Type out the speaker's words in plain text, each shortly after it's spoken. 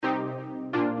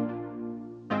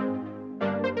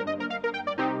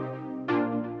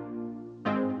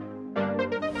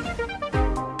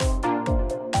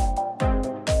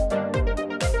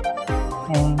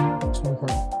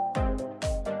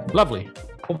Lovely.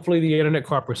 Hopefully the internet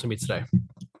cooperates with me today.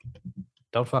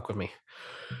 Don't fuck with me.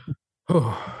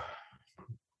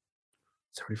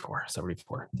 74.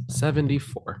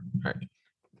 All right.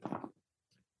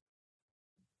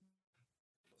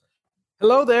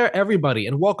 Hello there, everybody,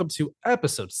 and welcome to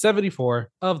episode 74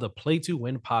 of the Play to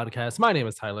Win podcast. My name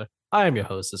is Tyler. I am your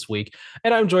host this week,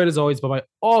 and I'm joined as always by my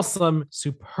awesome,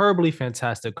 superbly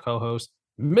fantastic co-host,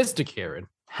 Mr. Kieran.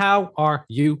 How are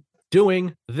you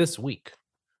doing this week?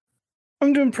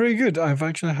 I'm doing pretty good. I've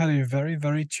actually had a very,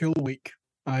 very chill week.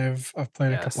 I've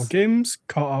played a couple of games,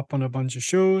 caught up on a bunch of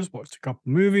shows, watched a couple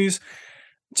of movies,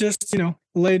 just,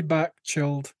 laid back,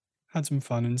 chilled, had some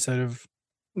fun instead of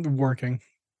working.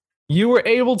 You were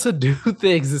able to do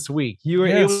things this week. You were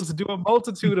able to do a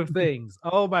multitude of things.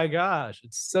 Oh my gosh.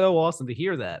 It's so awesome to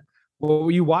hear that. What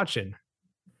were you watching?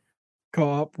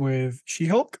 Caught up with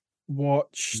She-Hulk,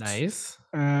 watched... Nice.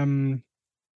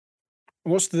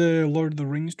 Watched the Lord of the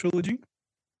Rings trilogy.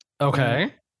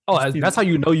 Okay. That's how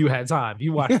you know you had time.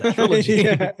 You watched that trilogy.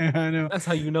 Yeah, I know. That's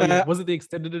how you know. Was it the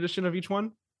extended edition of each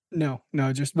one? No,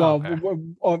 just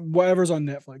whatever's on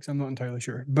Netflix. I'm not entirely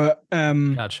sure, but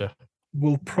gotcha.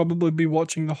 We'll probably be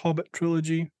watching the Hobbit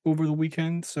trilogy over the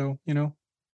weekend. So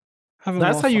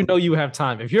that's how you know you have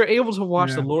time. If you're able to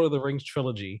watch the Lord of the Rings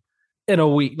trilogy in a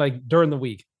week, like during the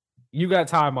week, you got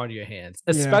time on your hands.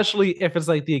 Especially if it's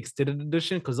like the extended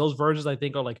edition, because those versions I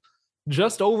think are like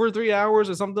just over 3 hours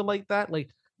or something like that.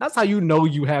 Like that's how you know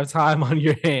you have time on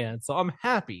your hands. So I'm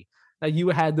happy that you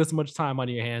had this much time on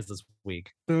your hands this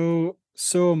week.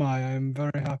 So am I. I'm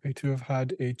very happy to have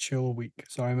had a chill week.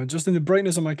 So I'm adjusting the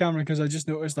brightness on my camera because I just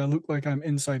noticed I look like I'm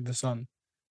inside the sun.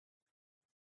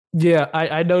 Yeah,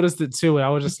 I noticed it too. And I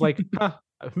was just like,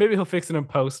 maybe he'll fix it in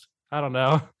post. I don't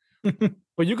know.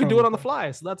 But you can do it on the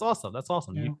fly. So that's awesome.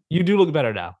 Yeah. You do look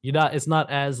better now. It's not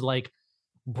as like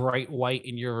bright white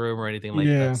in your room or anything like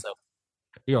that. So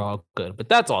you're all good. But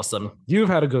that's awesome. You've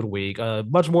had a good week.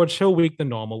 Much more chill week than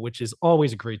normal, which is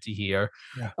always great to hear.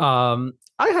 Yeah.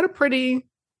 I had a pretty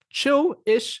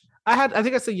chill-ish. I had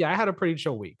a pretty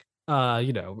chill week.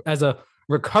 As a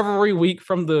recovery week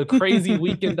from the crazy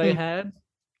weekend I had.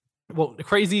 Well, the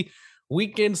crazy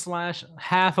weekend /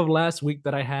 half of last week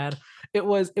that I had. It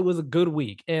was a good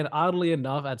week. And oddly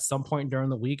enough, at some point during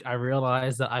the week, I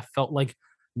realized that I felt like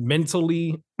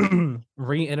mentally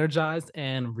re-energized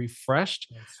and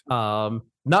refreshed.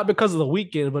 Not because of the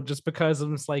weekend, but just because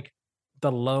it's like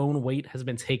the lone weight has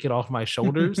been taken off my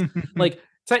shoulders. Like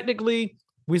technically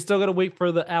we still gotta wait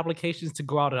for the applications to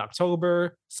go out in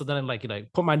October. So then I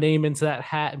put my name into that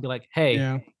hat and be like,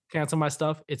 hey, cancel my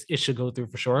stuff. It should go through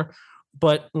for sure.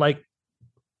 But like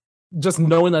just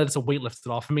knowing that it's a weight lifted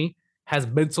off of me has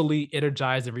mentally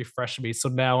energized and refreshed me. So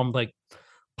now I'm like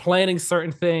planning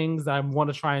certain things that I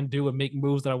want to try and do and make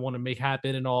moves that I want to make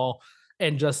happen and all.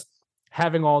 And just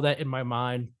having all that in my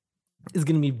mind is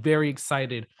going to be very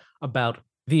excited about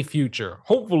the future,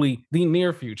 hopefully the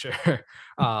near future.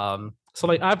 So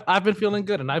like I've been feeling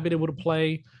good and I've been able to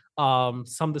play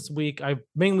some this week. I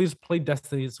mainly just played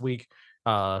Destiny this week.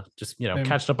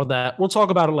 Catching up on that. We'll talk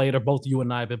about it later. Both you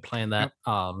and I have been playing that.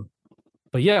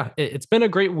 But yeah, it's been a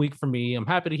great week for me. I'm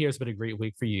happy to hear it's been a great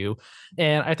week for you.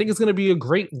 And I think it's going to be a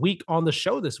great week on the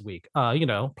show this week. Play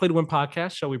to Win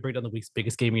podcast show. We break down the week's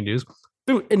biggest gaming news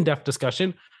through in-depth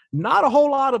discussion. Not a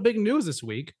whole lot of big news this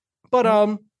week, but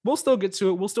we'll still get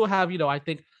to it. We'll still have, I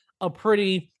think a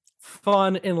pretty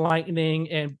fun, enlightening,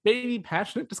 and maybe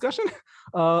passionate discussion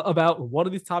about one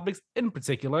of these topics in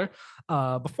particular.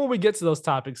 Before we get to those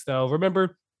topics though,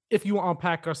 remember, if you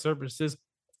unpack our services,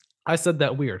 I said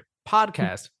that weird.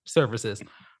 Podcast services.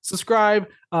 Subscribe,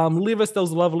 leave us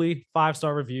those lovely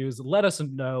 5-star reviews, let us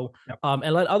know,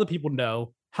 and let other people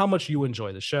know how much you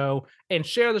enjoy the show, and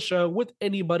share the show with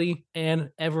anybody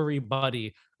and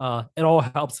everybody. It all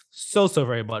helps so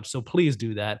very much, so please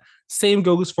do that. Same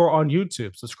goes for on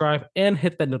YouTube. Subscribe and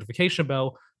hit that notification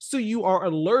bell so you are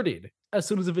alerted as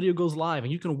soon as the video goes live,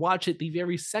 and you can watch it the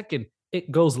very second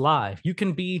it goes live. You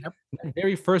can be the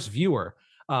very first viewer.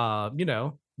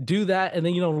 Do that, and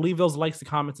then leave those likes and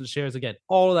comments and shares. Again,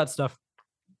 all of that stuff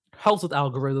helps with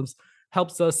algorithms,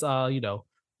 helps us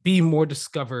be more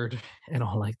discovered and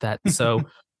all like that. So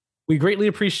we greatly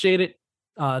appreciate it.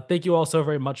 Thank you all so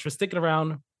very much for sticking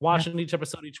around, watching each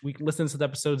episode each week, listening to the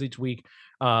episodes each week.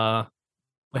 We're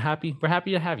happy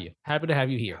to have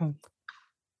you here.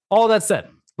 All that said,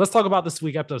 let's talk about this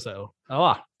week's episode.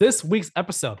 This week's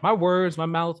episode. My words, my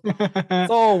mouth.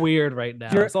 It's all weird right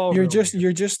now. You're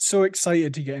just so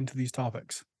excited to get into these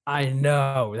topics. I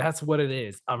know. That's what it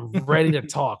is. I'm ready to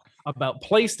talk about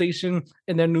PlayStation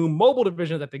and their new mobile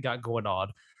division that they got going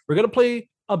on. We're going to play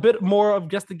a bit more of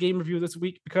just the game review this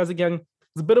week because, again,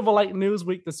 It's a bit of a light news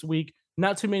week this week.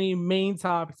 Not too many main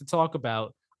topics to talk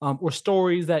about, or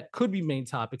stories that could be main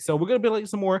topics. So we're gonna be like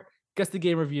some more guess the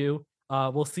game review.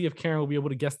 We'll see if Karen will be able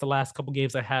to guess the last couple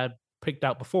games I had picked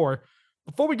out before.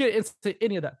 Before we get into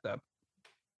any of that, though,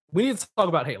 we need to talk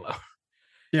about Halo.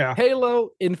 Yeah, Halo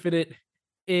Infinite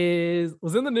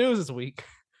was in the news this week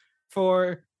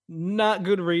for not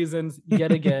good reasons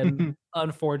yet again.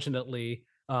 Unfortunately,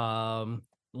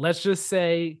 let's just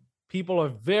say people are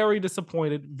very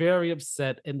disappointed, very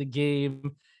upset, and the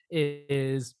game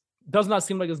does not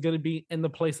seem like it's going to be in the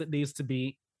place it needs to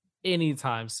be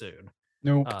anytime soon.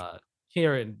 Nope.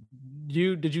 Karen,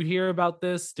 did you hear about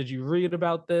this? Did you read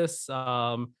about this?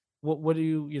 What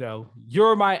do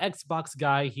you're my Xbox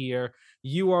guy here.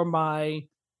 You are my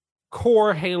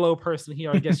core Halo person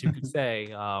here, I guess you could say.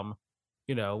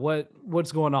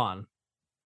 What's going on?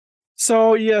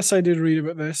 So yes, I did read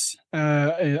about this.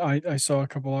 I saw a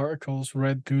couple articles,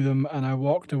 read through them, and I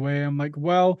walked away. I'm like,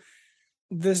 well,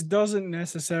 this doesn't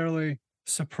necessarily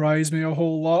surprise me a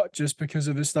whole lot, just because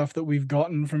of the stuff that we've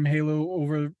gotten from Halo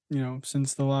over,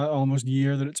 since the almost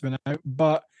year that it's been out.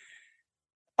 But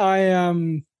I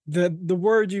am the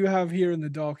word you have here in the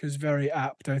doc is very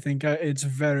apt. I think it's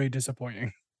very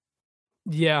disappointing.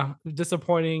 Yeah,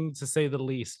 disappointing to say the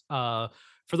least. For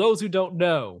those who don't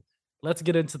know, let's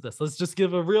get into this. Let's just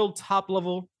give a real top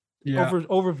level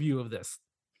overview of this.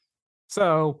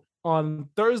 So on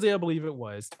Thursday, I believe it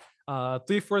was,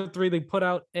 343, they put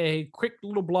out a quick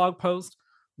little blog post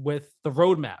with the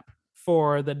roadmap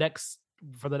for the next,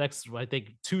 I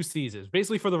think, 2 seasons,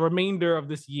 basically for the remainder of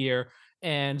this year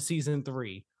and season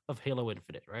 3 of Halo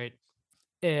Infinite, right?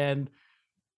 And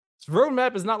this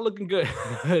roadmap is not looking good,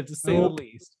 to say the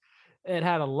least. It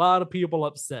had a lot of people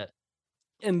upset.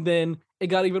 And then it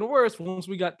got even worse once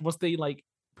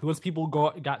people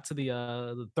got to the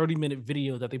 30-minute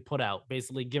video that they put out,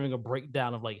 basically giving a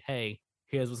breakdown of like, hey,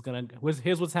 here's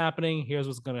what's happening, here's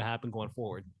what's gonna happen going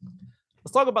forward.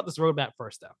 Let's talk about this roadmap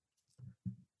first now.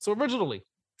 So originally,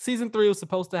 season 3 was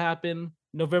supposed to happen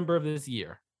November of this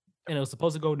year. And it was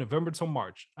supposed to go November till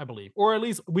March, I believe. Or at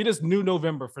least we just knew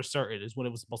November for certain is when it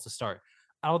was supposed to start.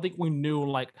 I don't think we knew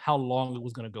like how long it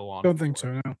was going to go on. Don't think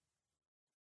so, no.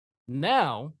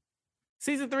 Now,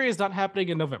 season 3 is not happening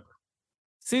in November.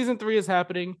 Season 3 is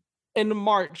happening in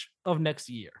March of next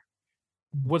year.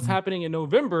 What's happening in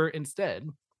November instead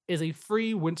is a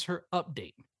free winter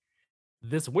update.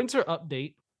 This winter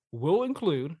update will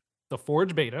include the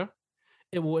Forge beta.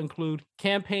 It will include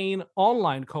campaign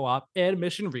online co-op and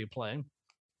mission replay.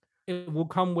 It will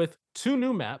come with 2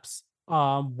 new maps,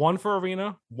 one for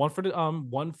arena,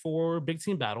 one for big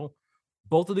team battle.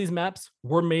 Both of these maps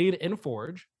were made in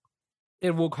Forge.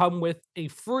 It will come with a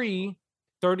free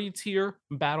 30-tier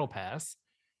battle pass.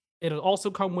 It'll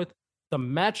also come with the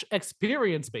match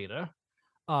experience beta,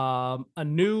 a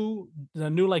new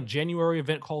like January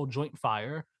event called Joint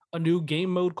Fire, a new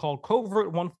game mode called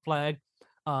Covert One Flag,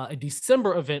 a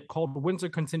December event called Winter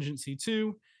Contingency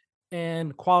 2,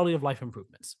 and quality of life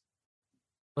improvements.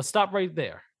 Let's stop right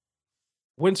there.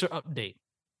 Winter update.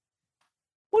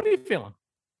 What are you feeling?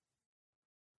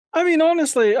 I mean,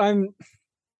 honestly, I'm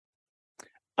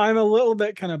a little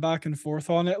bit kind of back and forth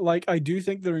on it. Like, I do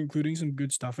think they're including some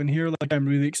good stuff in here. Like, I'm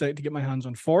really excited to get my hands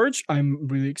on Forge. I'm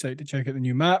really excited to check out the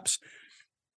new maps.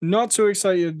 Not so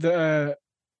excited that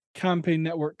campaign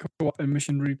network co-op and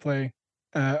mission replay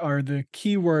are the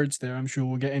key words there. I'm sure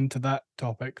we'll get into that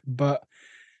topic. But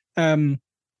I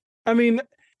mean,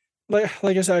 like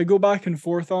I said, I go back and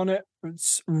forth on it.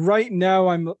 It's right now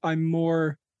I'm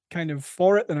more kind of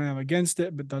for it than I am against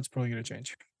it, but that's probably gonna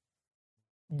change.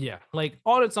 Yeah, like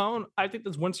on its own, I think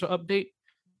this winter update,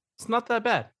 it's not that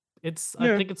bad. I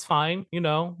think it's fine,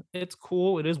 it's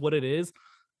cool, it is what it is.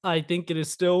 I think it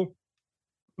is still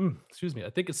I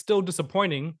think it's still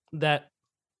disappointing that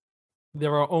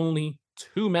there are only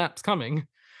 2 maps coming.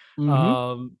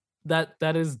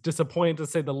 That is disappointing to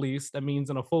say the least. That means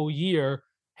in a full year,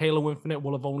 Halo Infinite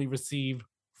will have only received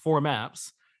 4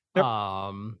 maps. Yep.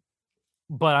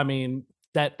 But I mean,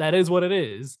 that is what it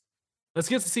is. Let's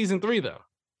get to season 3 though.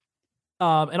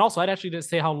 And also, I'd actually didn't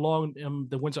say how long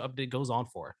the winter update goes on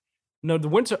for. No, the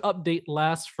winter update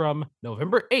lasts from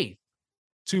November 8th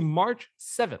to March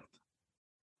 7th.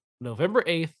 November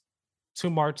 8th to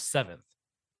March 7th.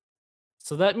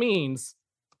 So that means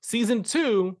season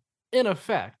 2, in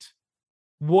effect,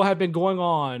 will have been going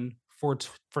on for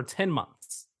 10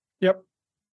 months. Yep.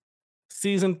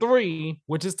 Season 3,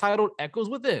 which is titled Echoes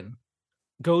Within,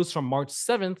 goes from March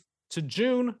 7th to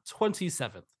June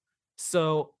 27th.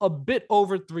 So a bit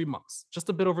over 3 months, just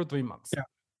a bit over 3 months.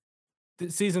 Yeah.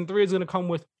 Season 3 is going to come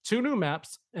with 2 new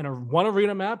maps and one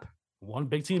arena map, one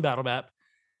big team battle map,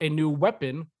 a new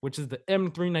weapon, which is the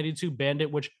M392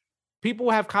 Bandit, which people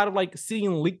have kind of like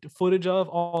seen leaked footage of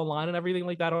online and everything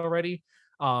like that already.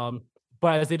 But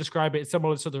as they describe it, it's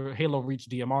similar to the Halo Reach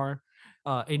DMR.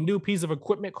 A new piece of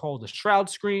equipment called the Shroud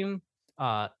Screen,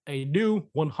 a new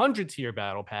 100 tier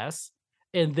battle pass,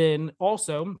 and then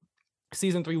also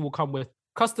season 3 will come with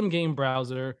custom game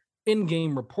browser,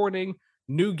 in-game reporting,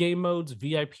 new game modes,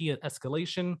 VIP and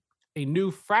escalation, a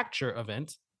new fracture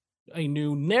event, a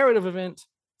new narrative event,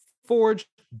 Forge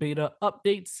beta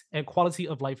updates, and quality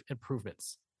of life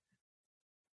improvements.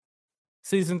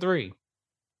 Season 3.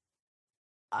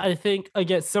 I think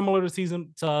again similar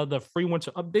to the free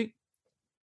winter update.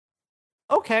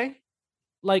 Okay.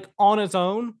 Like on its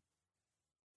own,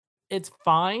 it's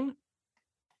fine.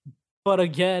 But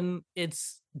again,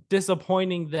 it's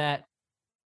disappointing that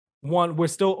one, we're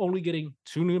still only getting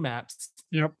 2 new maps.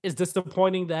 Yep. It's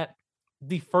disappointing that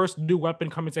the first new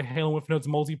weapon coming to Halo Infinite's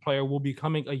multiplayer will be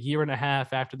coming a year and a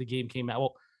half after the game came out.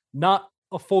 Well, not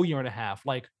a full year and a half,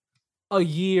 like a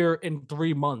year and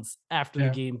 3 months after the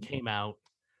game came out,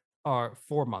 or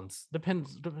 4 months.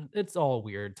 Depends. It's all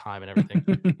weird time and everything.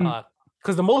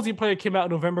 Because the multiplayer came out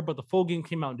in November, but the full game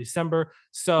came out in December.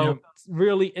 So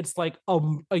really, it's like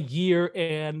a year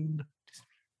and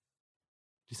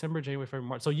December, January, February,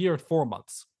 March. So a year and 4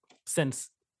 months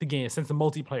since the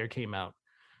multiplayer came out.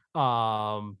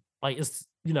 Like it's,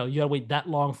 you gotta wait that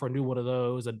long for a new one of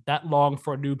those and that long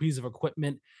for a new piece of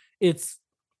equipment. It's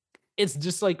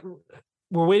just like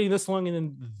we're waiting this long and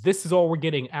then this is all we're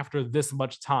getting after this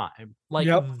much time. Like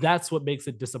that's what makes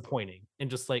it disappointing and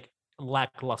just like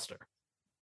lackluster.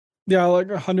 Yeah, like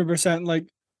 100%.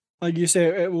 Like you say,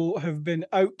 it will have been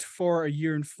out for a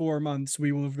year and 4 months.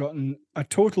 We will have gotten a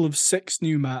total of 6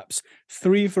 new maps,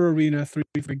 3 for arena, 3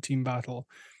 for team battle,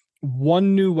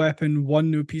 1 new weapon, 1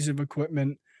 new piece of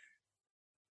equipment.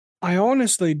 I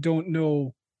honestly don't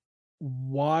know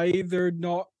why they're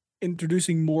not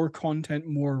introducing more content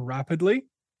more rapidly.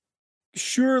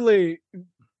 Surely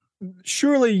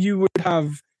you would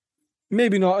have,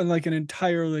 maybe not in like an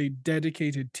entirely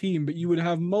dedicated team, but you would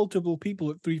have multiple people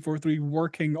at 343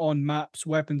 working on maps,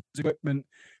 weapons, equipment,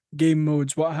 game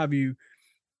modes, what have you,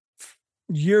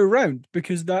 year round,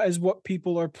 because that is what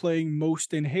people are playing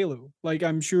most in Halo. Like,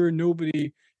 I'm sure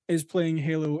nobody is playing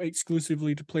Halo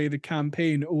exclusively to play the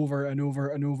campaign over and over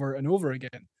and over and over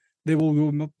again. They will go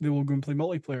and play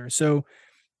multiplayer. So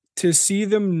to see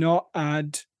them not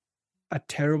add a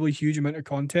terribly huge amount of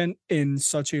content in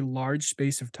such a large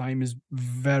space of time is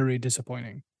very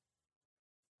disappointing.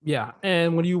 Yeah,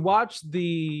 and when you watch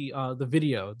the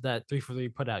video that 343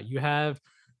 put out, you have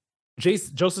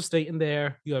Joseph Staten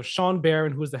there. You have Sean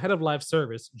Barron, who is the head of live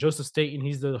service. Joseph Staten,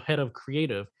 he's the head of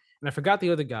creative. And I forgot the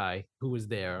other guy who was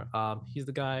there. He's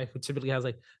the guy who typically has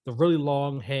like the really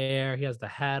long hair. He has the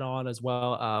hat on as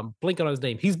well. Blinking on his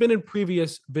name. He's been in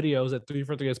previous videos that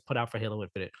 343 has put out for Halo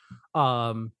Infinite.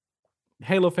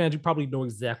 Halo fans, you probably know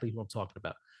exactly who I'm talking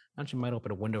about. I actually might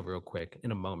open a window real quick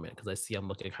in a moment because I see I'm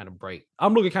looking kind of bright.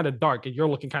 I'm looking kind of dark and you're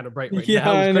looking kind of bright right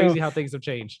now. It's crazy how things have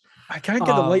changed. I can't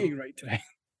get the lighting right today.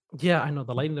 Yeah, I know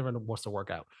the lighting never wants to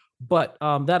work out. But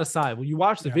that aside, when you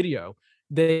watch the video,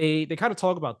 they kind of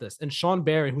talk about this. And Sean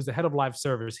Barron, who's the head of live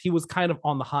servers, he was kind of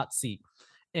on the hot seat.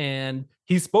 And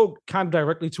he spoke kind of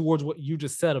directly towards what you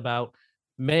just said about,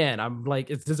 man, I'm like,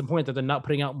 it's disappointing that they're not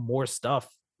putting out more stuff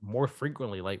more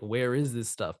frequently. Like, where is this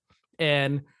stuff?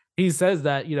 And he says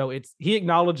that, he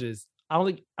acknowledges, I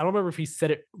don't remember if he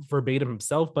said it verbatim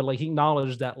himself, but like he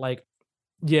acknowledged that, like,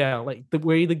 yeah, like the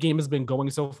way the game has been going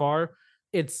so far,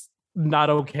 it's not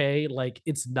okay. Like,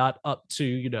 it's not up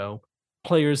to,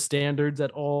 players' standards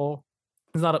at all.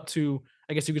 It's not up to,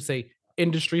 I guess you could say,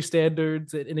 industry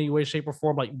standards in any way, shape, or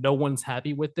form. Like, no one's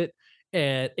happy with it.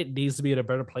 And it needs to be in a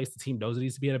better place. The team knows it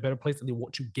needs to be in a better place, and they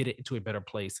want to get it into a better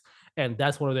place. And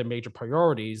that's one of their major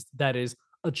priorities. That is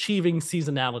achieving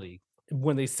seasonality.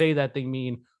 When they say that, they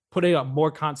mean putting up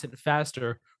more content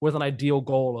faster with an ideal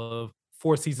goal of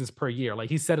 4 seasons per year.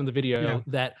 Like he said in the video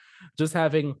that just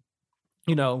having,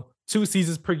 2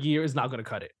 seasons per year is not going to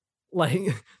cut it. Like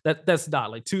that's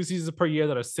not like 2 seasons per year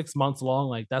that are 6 months long.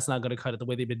 Like that's not going to cut it the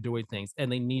way they've been doing things. And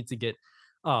they need to get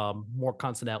more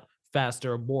content out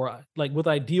faster, more like with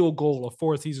ideal goal of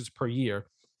 4 seasons per year.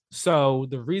 So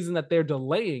the reason that they're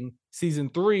delaying season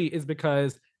 3 is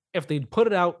because if they put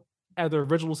it out at the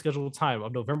original scheduled time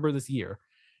of November this year,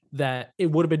 that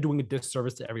it would have been doing a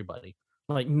disservice to everybody.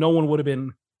 Like no one would have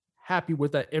been happy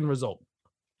with that end result.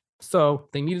 So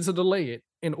they needed to delay it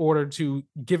in order to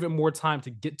give it more time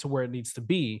to get to where it needs to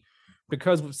be.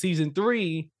 Because with season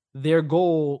 3, their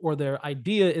goal or their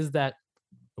idea is that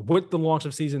with the launch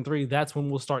of season 3, that's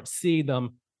when we'll start seeing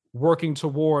them working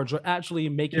towards, or actually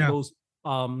making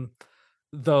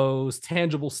those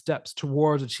tangible steps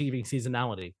towards achieving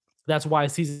seasonality. That's why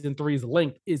season 3's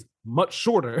length is much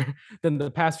shorter than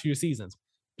the past few seasons.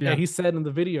 Yeah. And he said in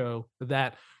the video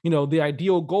that, the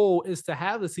ideal goal is to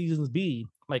have the seasons be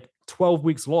like 12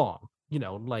 weeks long.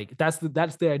 Like that's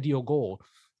the ideal goal.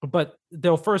 But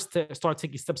they'll first start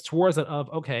taking steps towards it of,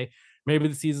 okay, maybe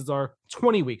the seasons are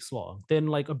 20 weeks long, then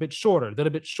like a bit shorter, then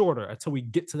a bit shorter until we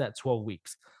get to that 12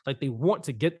 weeks. Like they want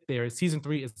to get there. Season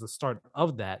 3 is the start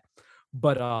of that.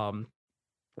 But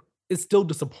it's still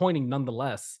disappointing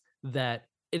nonetheless that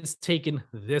it's taken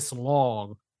this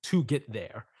long to get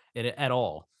there at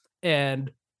all.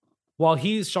 And while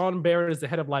Sean Barron is the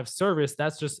head of live service,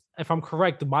 that's just, if I'm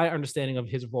correct, my understanding of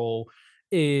his role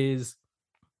is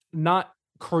not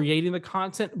creating the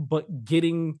content, but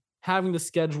having the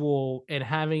schedule and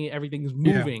having everything's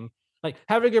moving, like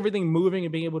having everything moving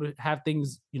and being able to have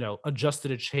things,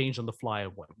 adjusted and changed on the fly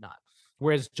and whatnot.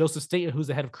 Whereas Joseph Staten, who's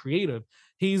the head of creative,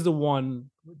 he's the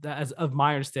one that, as of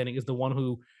my understanding, is the one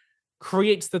who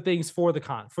creates the things for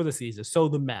the season. So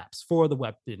the maps, for the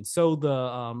weapons, so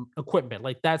the equipment,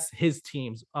 like that's his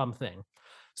team's thing.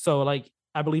 So like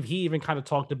I believe he even kind of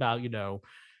talked about,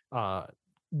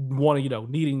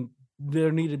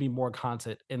 there needed to be more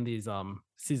content in these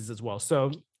seasons as well.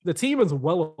 So the team is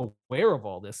well aware of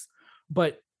all this,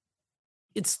 but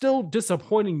it's still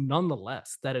disappointing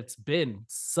nonetheless that it's been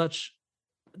such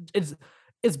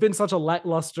a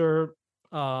lackluster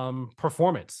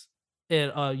performance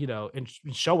in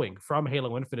showing from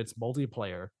Halo Infinite's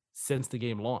multiplayer since the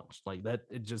game launched. Like that,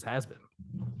 it just has been.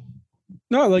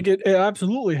 No, like it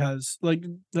absolutely has. Like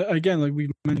again, like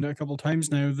we've mentioned it a couple of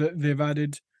times now, that they've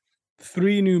added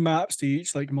 3 new maps to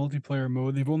each, like multiplayer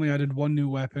mode. They've only added 1 new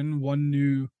weapon, 1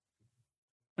 new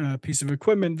piece of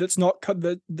equipment that's not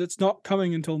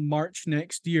coming until March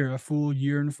next year, a full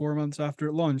year and 4 months after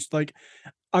it launched. Like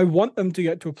I want them to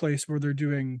get to a place where they're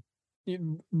doing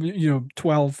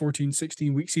 12, 14,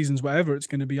 16 week seasons, whatever it's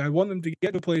going to be. I want them to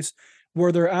get to a place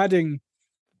where they're adding,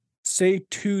 say,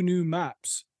 2 new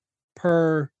maps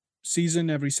per season,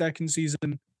 every second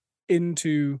season,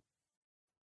 into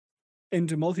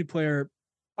multiplayer.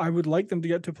 I would like them to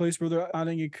get to a place where they're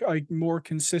adding a more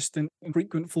consistent and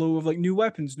frequent flow of like new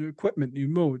weapons, new equipment, new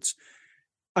modes.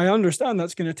 I understand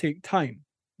that's going to take time,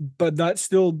 but that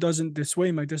still doesn't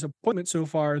dissuade my disappointment so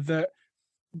far that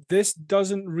this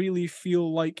doesn't really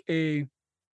feel like a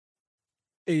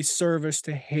service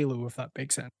to Halo, if that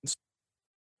makes sense.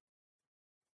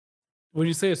 When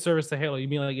you say a service to Halo, you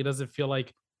mean like it doesn't feel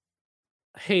like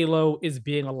Halo is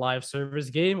being a live service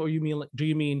game, or do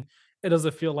you mean it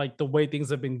doesn't feel like the way things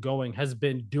have been going has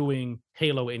been doing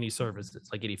Halo any services,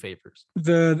 like any favors?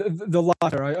 The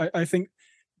latter. I think,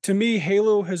 to me,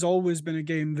 Halo has always been a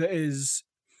game that is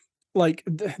like,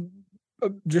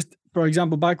 just for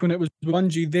example, back when it was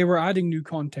Bungie, they were adding new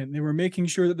content. They were making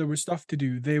sure that there was stuff to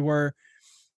do. They were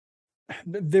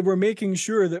making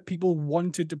sure that people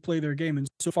wanted to play their game. And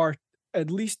so far, at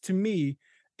least to me,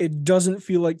 it doesn't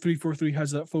feel like 343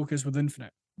 has that focus with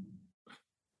Infinite.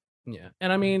 Yeah.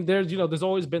 And I mean, there's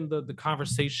always been the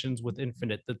conversations with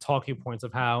Infinite, the talking points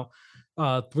of how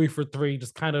 343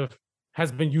 just kind of has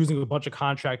been using a bunch of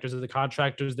contractors, and the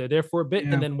contractors, they're there for a bit.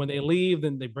 Yeah. And then when they leave,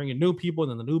 then they bring in new people,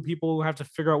 and then the new people have to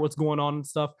figure out what's going on and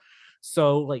stuff.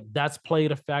 So like that's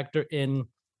played a factor in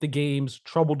the game's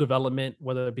trouble development,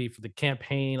 whether it be for the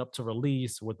campaign up to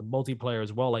release, with the multiplayer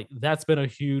as well. Like that's been a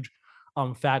huge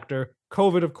factor.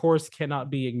 COVID, of course, cannot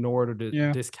be ignored or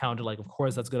discounted. Like, of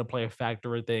course, that's going to play a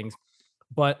factor in things.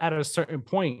 But at a certain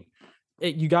point,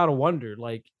 you got to wonder,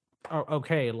 like,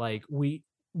 okay, like we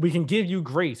can give you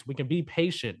grace, we can be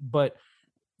patient, but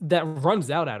that runs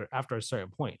out after a certain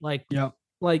point. Like,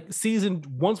 like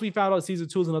once we found out season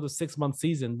 2 is another 6-month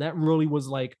season, that really was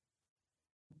like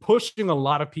pushing a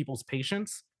lot of people's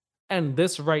patience. And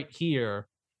this right here,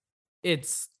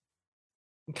 it's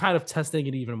kind of testing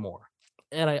it even more.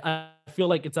 And I feel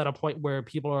like it's at a point where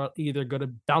people are either going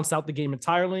to bounce out the game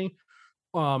entirely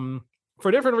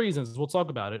for different reasons. We'll talk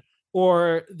about it.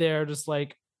 Or they're just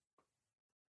like,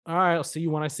 all right, I'll see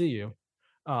you when I see you.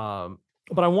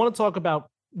 But I want to talk about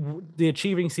the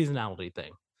achieving seasonality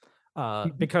thing.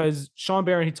 Because Sean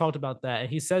Barron, he talked about that. And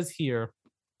he says here,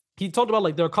 he talked about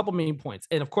like there are a couple main points.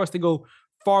 And of course, they go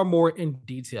far more in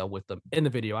detail with them in the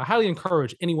video. I highly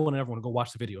encourage anyone and everyone to go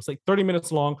watch the video. It's like 30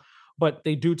 minutes long, but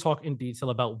they do talk in detail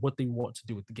about what they want to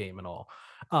do with the game and all.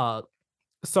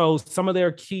 So some of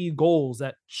their key goals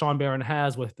that Sean Barron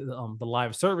has with the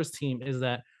live service team is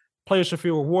that players should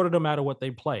feel rewarded no matter what they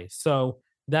play. So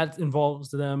that involves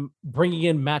them bringing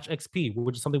in match XP,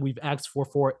 which is something we've asked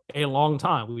for a long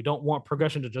time. We don't want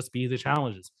progression to just be the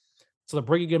challenges. So they're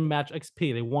bringing in Match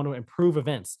XP. They want to improve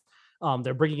events.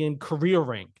 They're bringing in career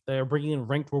rank. They're bringing in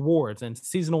ranked rewards and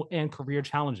seasonal and career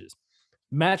challenges.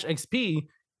 Match XP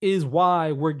is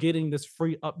why we're getting this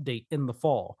free update in the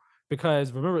fall.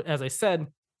 Because remember, as I said,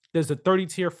 there's a 30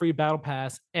 tier free battle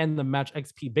pass and the Match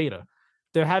XP beta.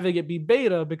 They're having it be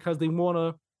beta because they want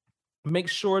to make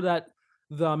sure that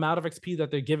the amount of XP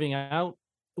that they're giving out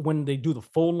when they do the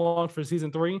full launch for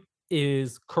season 3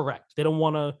 is correct. They don't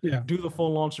want to do the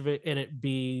full launch of it and it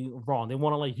be wrong. They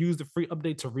want to like use the free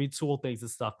update to retool things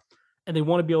and stuff. And they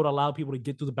want to be able to allow people to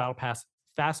get through the battle pass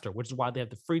faster, which is why they have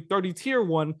the free 30 tier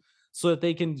one so that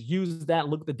they can use that,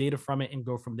 look at the data from it and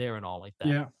go from there and all like that.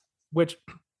 Yeah. Which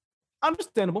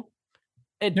understandable.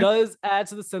 It does add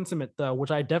to the sentiment though,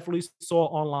 which I definitely saw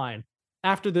online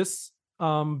after this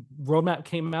roadmap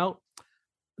came out,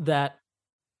 that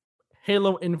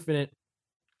Halo Infinite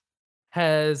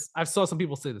I saw some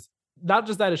people say this, not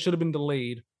just that it should have been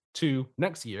delayed to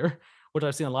next year, which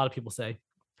I've seen a lot of people say,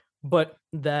 but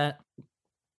that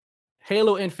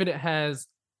Halo Infinite has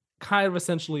kind of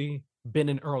essentially been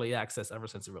in early access ever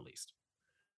since it released,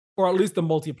 or at least the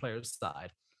multiplayer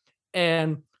side.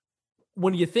 And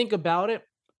when you think about it,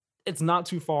 it's not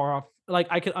too far off. Like,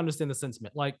 I can understand the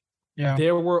sentiment. Like,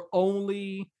 there were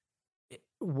only,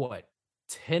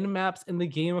 10 maps in the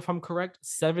game, if I'm correct,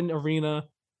 7 arena,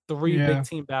 3 big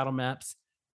team battle maps.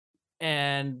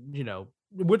 And,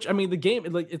 which, I mean, the game,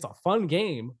 like, it's a fun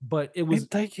game, but it was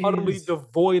utterly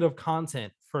devoid of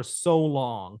content for so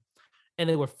long. And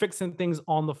they were fixing things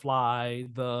on the fly.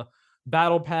 The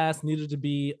battle pass needed to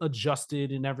be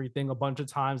adjusted and everything a bunch of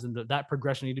times, and that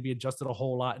progression needed to be adjusted a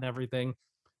whole lot and everything.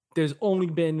 There's only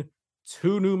been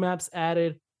 2 new maps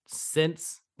added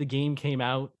since the game came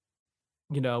out.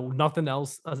 Nothing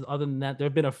else other than that. There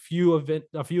have been a few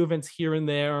events here and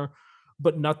there,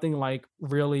 but nothing like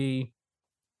really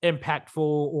impactful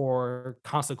or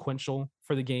consequential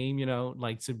for the game,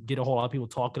 like to get a whole lot of people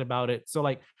talking about it. So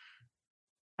like,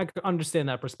 I can understand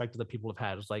that perspective that people have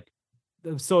had. It's like,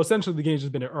 so essentially the game's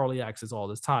just been in early access all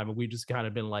this time, and we've just kind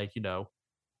of been like,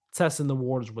 testing the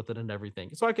waters with it and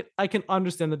everything. So I can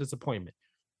understand the disappointment.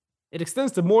 It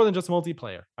extends to more than just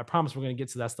multiplayer. I promise we're going to get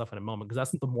to that stuff in a moment, because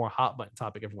that's the more hot button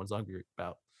topic everyone's angry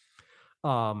about.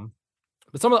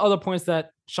 But some of the other points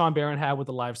that Sean Barron had with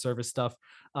the live service stuff,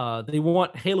 they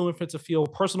want Halo Infinite to feel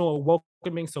personal and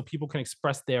welcoming so people can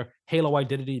express their Halo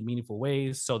identity in meaningful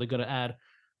ways. So they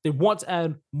want to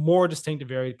add more distinct and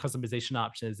varied customization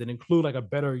options that include like a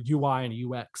better UI and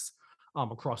UX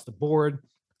across the board.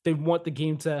 They want the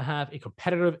game to have a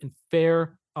competitive and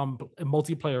fair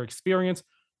multiplayer experience,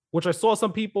 which I saw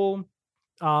some people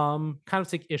kind of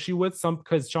take issue with,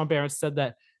 because Sean Barron said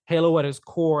that Halo at its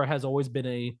core has always been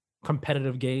a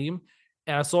competitive game.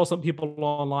 And I saw some people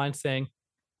online saying,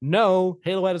 no,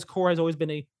 Halo at its core has always been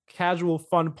a casual,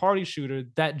 fun party shooter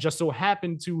that just so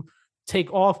happened to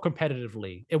take off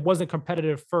competitively. It wasn't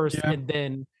competitive first, and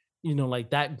then,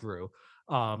 like that grew.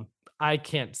 I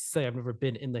can't say I've never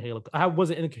been in the Halo. I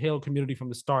wasn't in the Halo community from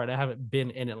the start. I haven't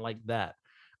been in it like that.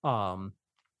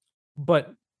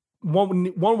 But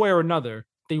one way or another,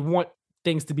 they want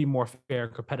things to be more fair,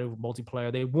 competitive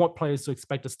multiplayer. They want players to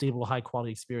expect a stable, high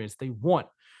quality experience. They want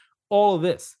all of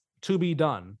this to be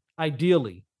done,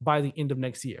 ideally, by the end of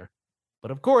next year.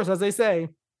 But of course, as they say,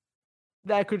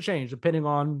 that could change depending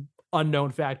on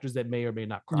unknown factors that may or may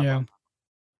not crop up.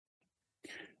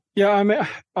 Yeah, I mean,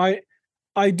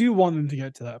 I do want them to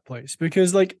get to that place,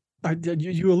 because like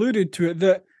you alluded to it,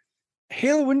 that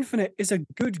Halo Infinite is a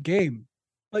good game.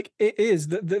 Like, it is.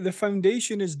 The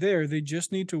foundation is there. They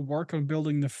just need to work on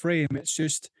building the frame. It's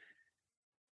just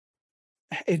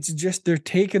they're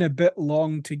taking a bit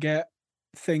long to get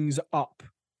things up.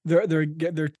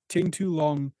 They're taking too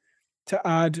long to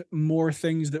add more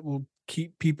things that will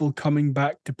keep people coming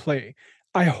back to play.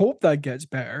 I hope that gets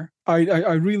better.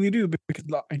 I really do, because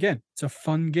again, it's a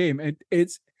fun game.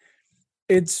 It's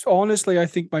honestly, I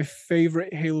think, my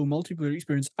favorite Halo multiplayer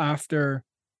experience after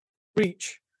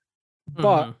Reach,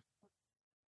 but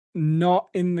not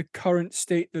in the current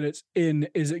state that it's in.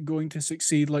 Is it going to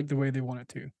succeed like the way they want it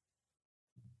to?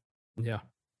 Yeah,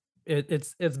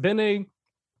 it's been a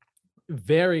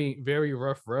very, very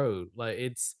rough road.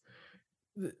 Like,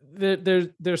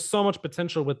 there's so much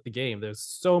potential with the game. There's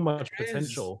so much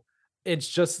potential. It's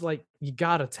just like, you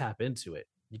gotta tap into it.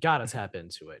 You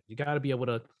gotta be able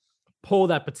to pull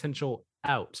that potential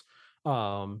out,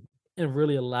 and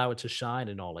really allow it to shine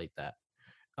and all like that.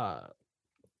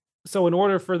 So in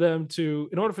order for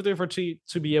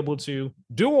to be able to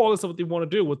do all this stuff that they want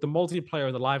to do with the multiplayer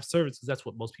and the live service, because that's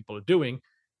what most people are doing,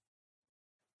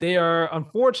 they are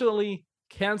unfortunately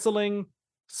canceling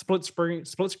split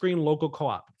screen local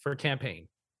co-op for campaign,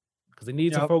 because they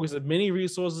need to Yep. focus as many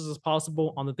resources as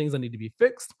possible on the things that need to be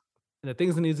fixed and the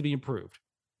things that need to be improved.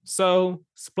 So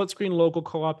split screen local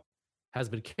co-op has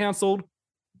been canceled,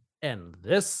 and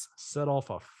this set off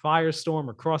a firestorm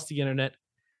across the internet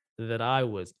that I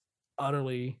was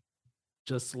utterly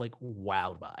just like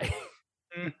wowed by.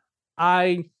 Mm.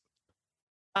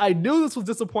 I knew this was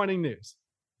disappointing news.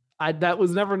 That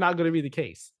was never not going to be the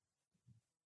case.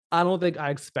 I don't think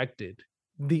I expected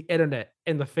the internet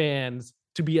and the fans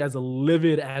to be as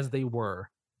livid as they were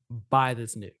by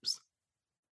this news.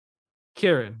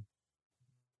 Kieran,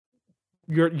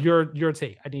 your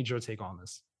take. I need your take on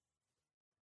this.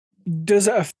 Does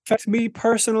it affect me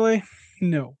personally?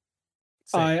 No.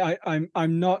 Same.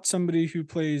 I'm not somebody who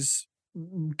plays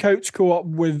couch co-op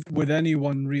with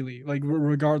anyone really, like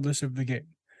regardless of the game.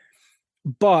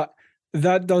 But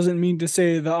that doesn't mean to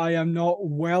say that I am not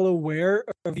well aware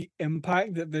of the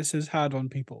impact that this has had on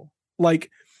people. Like,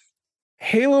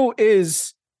 Halo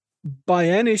is, by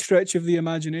any stretch of the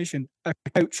imagination, a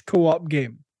couch co-op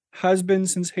game. Has been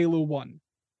since Halo 1.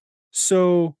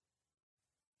 So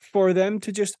for them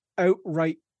to just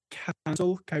outright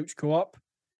cancel couch co-op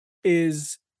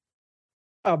is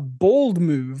a bold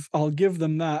move, I'll give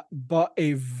them that, but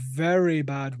a very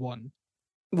bad one.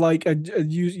 Like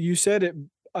you said it,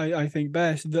 I think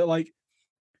best, that like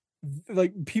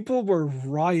people were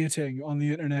rioting on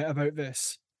the internet about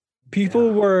this.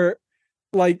 People were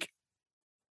like,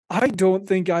 I don't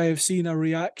think I have seen a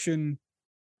reaction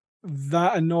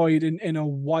that annoyed in a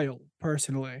while,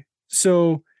 personally.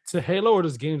 So to Halo or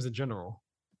just games in general?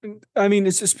 I mean,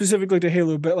 it's specifically to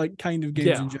Halo, but like kind of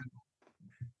games in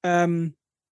general.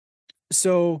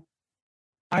 So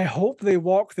I hope they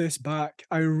walk this back.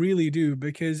 I really do,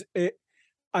 because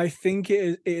I think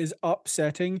it is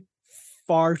upsetting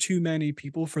far too many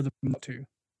people for them not to.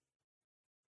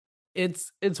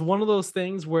 It's one of those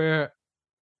things where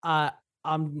I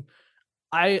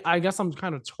guess I'm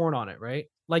kind of torn on it, right?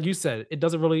 Like you said, it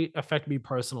doesn't really affect me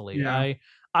personally. Yeah.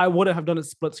 I wouldn't have done it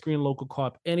split screen local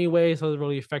co-op anyway, so it doesn't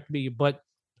really affect me. But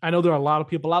I know there are a lot of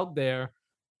people out there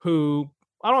who,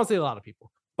 I don't want to say a lot of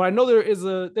people, but I know there's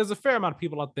a fair amount of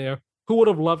people out there who would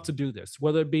have loved to do this,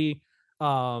 whether it be they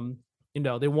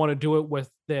want to do it with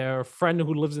their friend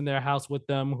who lives in their house with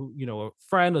them, who, a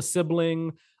friend, a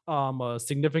sibling, a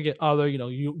significant other,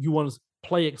 you want to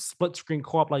play a split screen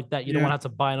co-op like that. You don't want to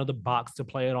have to buy another box to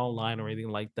play it online or anything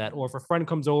like that. Or if a friend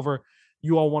comes over,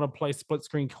 you all want to play split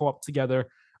screen co-op together.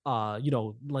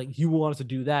 Like you wanted to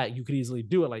do that, you could easily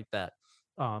do it like that.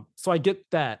 So I get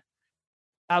that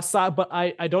outside, but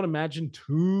I don't imagine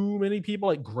too many people,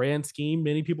 like grand scheme,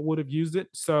 many people would have used it.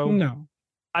 So No.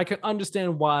 I can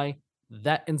understand why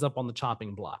that ends up on the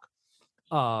chopping block.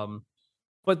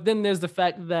 But then there's the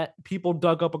fact that people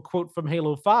dug up a quote from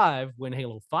Halo 5 when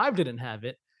Halo 5 didn't have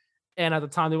it. And at the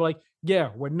time they were like, yeah,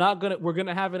 we're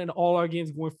gonna have it in all our games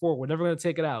going forward. We're never gonna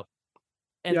take it out.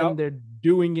 And then they're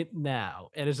doing it now.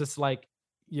 And it's just like,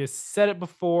 you said it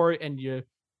before and you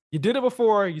did it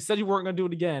before, you said you weren't gonna do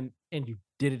it again, and you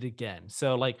did it again.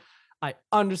 So like I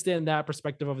understand that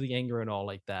perspective of the anger and all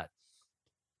like that.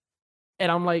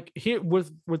 And I'm like, here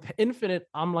with Infinite,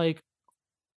 I'm like,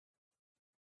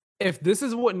 if this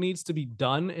is what needs to be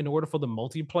done in order for the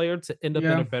multiplayer to end up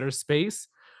in a better space,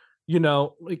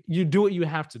 like you do what you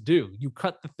have to do. You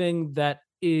cut the thing that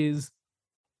is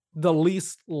the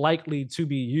least likely to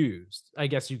be used, I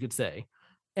guess you could say.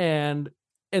 And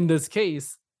in this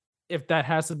case, if that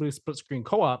has to be split screen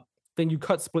co-op, then you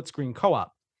cut split screen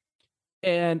co-op.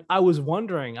 And I was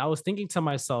thinking to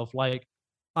myself, like,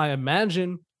 I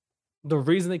imagine the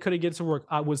reason they couldn't get to work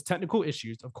was technical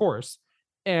issues, of course.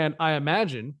 And I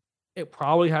imagine it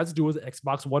probably has to do with the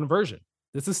Xbox One version.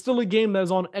 This is still a game that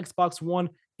is on Xbox One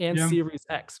and Series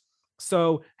X.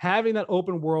 So having that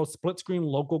open world split screen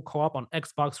local co-op on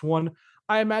Xbox One,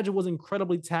 I imagine was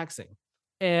incredibly taxing.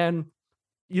 And,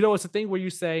 it's a thing where you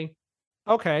say,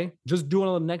 okay, just do it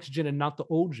on the next gen and not the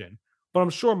old gen. But I'm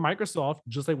sure Microsoft,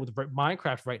 just like with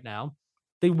Minecraft right now,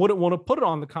 they wouldn't want to put it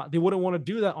on they wouldn't want to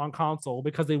do that on console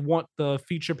because they want the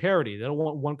feature parity. They don't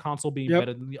want one console being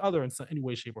better than the other in any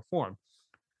way, shape, or form.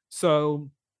 So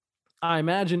I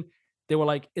imagine they were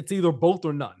like, it's either both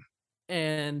or none.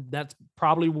 And that's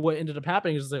probably what ended up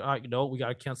happening. Is like, all right, we got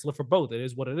to cancel it for both. It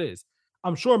is what it is.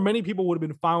 I'm sure many people would have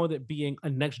been fine with it being a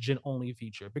next gen only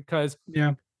feature because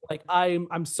like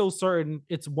I'm so certain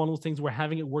it's one of those things where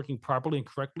having it working properly and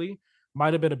correctly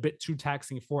might have been a bit too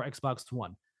taxing for Xbox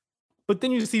One. But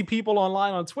then you see people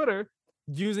online on Twitter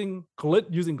using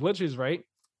glitches, right,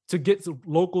 to get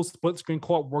local split screen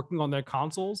co-op working on their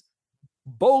consoles,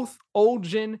 both old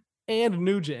gen and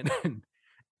new gen.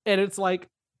 And it's like,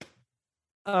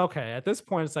 Okay, at this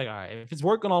point, it's like, all right, if it's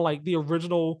working on like the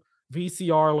original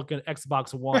VCR looking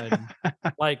Xbox One,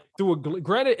 like through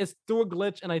granted, it's through a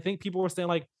glitch, and I think people were saying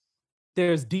like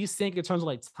there's desync in terms of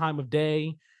like time of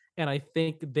day, and I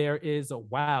think there is a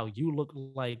wow, you look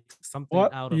like something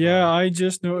What? out of Yeah, a I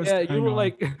just noticed. yeah, you Hang look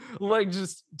on. like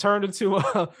just turned into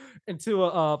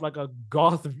a like a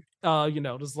goth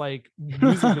just like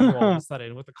music video all of a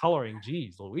sudden with the coloring.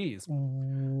 Jeez, Louise,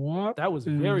 What that was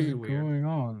very is weird. going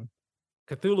on?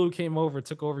 Cthulhu came over,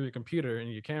 took over your computer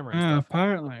and your camera and stuff.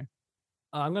 Apparently.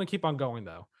 I'm gonna keep on going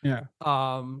though. Yeah.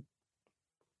 Um,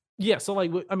 yeah. So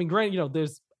like, I mean, granted,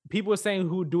 there's people are saying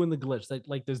who are doing the glitch.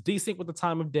 Like there's desync with the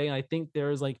time of day, and I think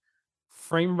there's like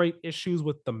frame rate issues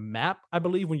with the map. I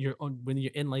believe when you're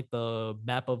in like the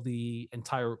map of the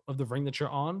entire of the ring that you're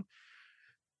on.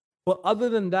 But other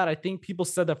than that, I think people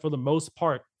said that for the most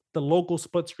part, the local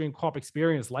split screen co-op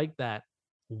experience like that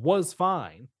was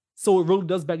fine. So it really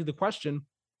does beg the question,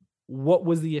 what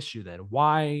was the issue then?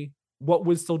 Why what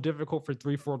was so difficult for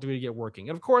 343 to get working?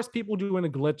 And of course, people doing a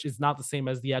glitch is not the same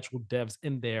as the actual devs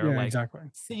in there, Yeah, like exactly.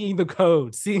 seeing the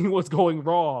code, seeing what's going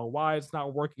wrong, why it's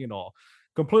not working at all.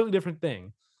 Completely different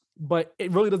thing. But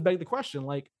it really does beg the question,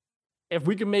 like, if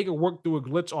we can make it work through a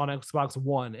glitch on Xbox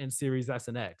One and Series S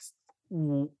and X,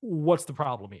 what's the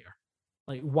problem here?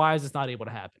 Like, why is this not able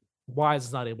to happen? Why is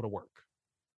this not able to work?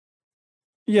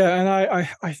 Yeah, and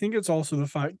I think it's also the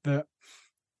fact that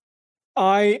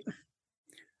I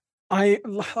I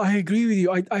agree with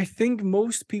you. I think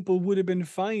most people would have been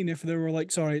fine if they were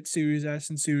like, sorry, it's Series S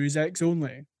and Series X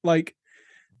only. Like,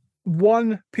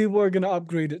 one, people are going to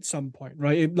upgrade at some point,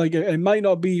 right? It might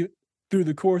not be through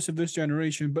the course of this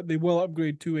generation, but they will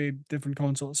upgrade to a different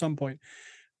console at some point.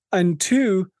 And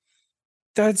two,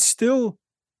 that's still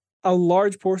a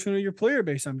large portion of your player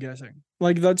base, I'm guessing.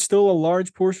 Like, that's still a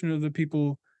large portion of the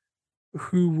people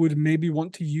who would maybe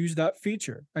want to use that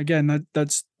feature. Again,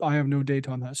 that's I have no data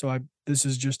on that, so this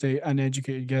is just a an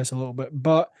educated guess a little bit.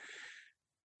 But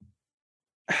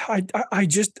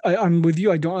I'm with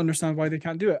you. I don't understand why they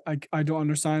can't do it. I don't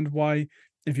understand why,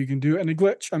 if you can do it in a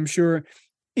glitch, I'm sure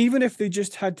even if they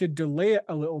just had to delay it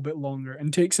a little bit longer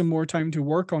and take some more time to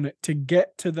work on it to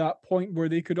get to that point where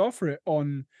they could offer it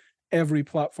on every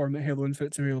platform that Halo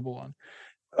Infinite's available on.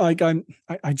 Like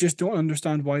I just don't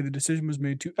understand why the decision was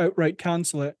made to outright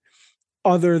cancel it,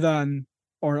 other than,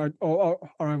 or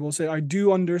I will say, I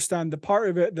do understand the part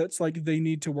of it that's like they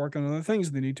need to work on other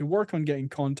things. They need to work on getting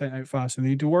content out faster. They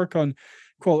need to work on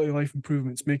quality of life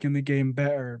improvements, making the game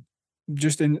better,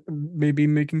 just in maybe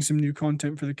making some new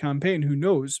content for the campaign. Who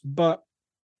knows? But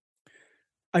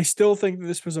I still think that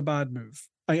this was a bad move.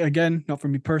 Again, not for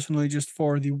me personally, just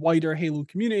for the wider Halo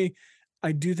community.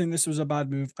 I do think this was a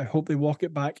bad move. I hope they walk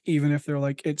it back, even if they're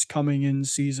like, it's coming in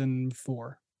season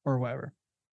 4 or whatever.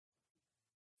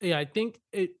 Yeah, I think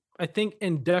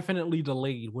indefinitely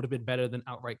delayed would have been better than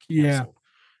outright Yeah. canceled.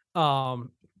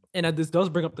 Um, and this does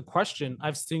bring up the question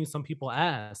I've seen some people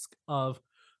ask of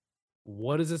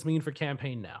what does this mean for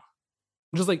campaign now?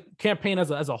 Just like campaign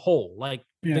as a whole, like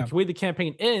the Yeah. way the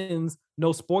campaign ends,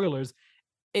 no spoilers,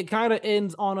 it kind of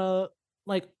ends on a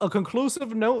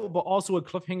conclusive note, but also a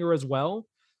cliffhanger as well.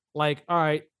 Like, all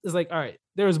right, it's like, all right,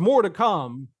 there's more to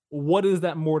come. What is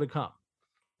that more to come?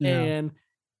 Yeah. And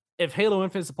if Halo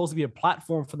Infinite is supposed to be a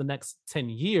platform for the next 10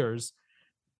 years,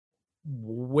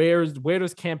 where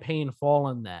does campaign fall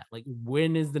on that? Like,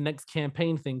 when is the next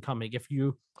campaign thing coming? If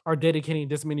you are dedicating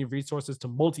this many resources to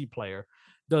multiplayer,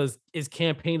 is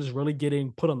campaign just really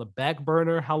getting put on the back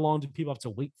burner? How long do people have to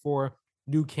wait for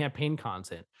new campaign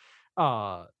content?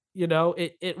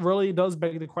 It really does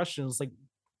beg the questions like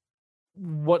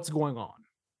what's going on?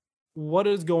 What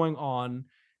is going on?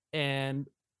 And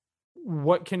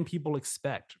what can people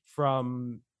expect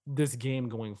from this game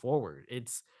going forward?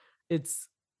 It's it's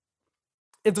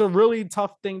a really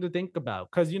tough thing to think about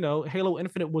because Halo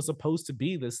Infinite was supposed to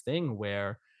be this thing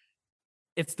where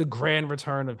it's the grand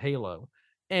return of Halo.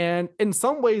 And in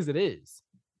some ways it is,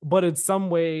 but in some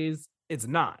ways it's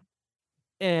not.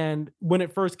 And when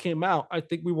it first came out, I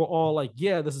think we were all like,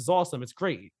 yeah, this is awesome. It's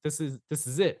great. This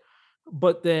is it.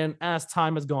 But then as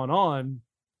time has gone on,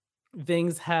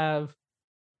 things have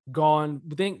gone,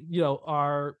 I think,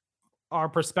 our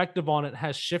perspective on it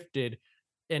has shifted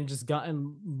and just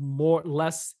gotten more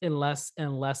less and less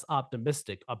and less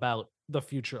optimistic about the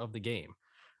future of the game.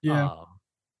 Yeah. Um,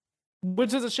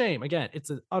 which is a shame. Again, it's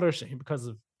an utter shame because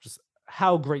of just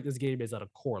how great this game is at a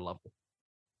core level.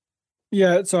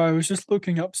 Yeah, so I was just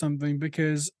looking up something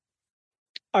because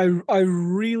I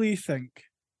really think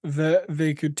that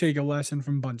they could take a lesson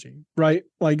from Bungie, right?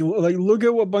 Like look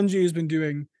at what Bungie has been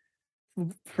doing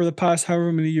for the past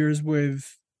however many years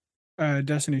with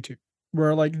Destiny 2.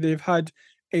 where like they've had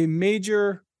a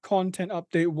major content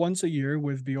update once a year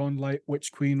with Beyond Light,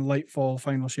 Witch Queen, Lightfall,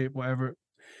 Final Shape, whatever.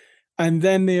 And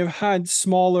then they have had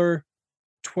smaller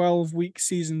 12-week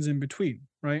seasons in between,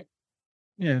 right?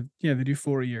 Yeah, they do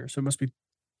 4 a year. So it must be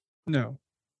 12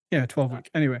 week.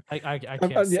 Anyway. I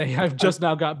can't say. I've just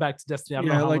now got back to Destiny. I don't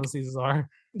know how long the seasons are.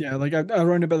 Yeah, like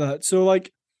around about that. So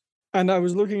like, and I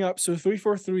was looking up, so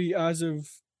 343 as of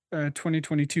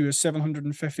 2022 is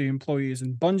 750 employees,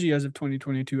 and Bungie as of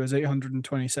 2022 is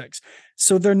 826.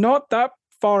 So they're not that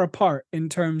far apart in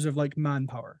terms of like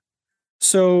manpower.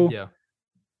 So yeah,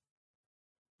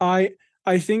 I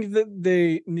think that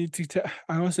they need to.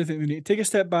 I honestly think they need to take a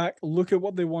step back, look at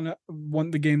what they want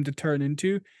the game to turn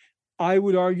into. I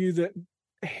would argue that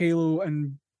Halo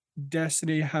and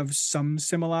Destiny have some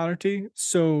similarity.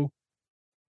 So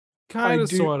kind of,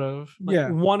 sort of.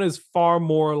 Like, one is far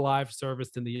more live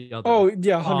service than the other. Oh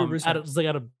yeah,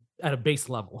 100%. At a base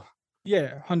level.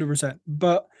 Yeah, 100%.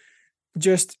 But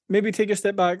just maybe take a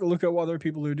step back, look at what other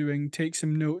people are doing, take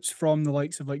some notes from the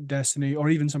likes of like Destiny or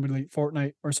even somebody like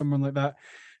Fortnite or someone like that,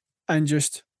 and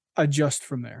just adjust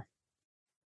from there.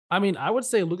 I mean, I would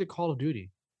say look at Call of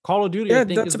Duty. Call of Duty, I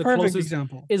think, is the closest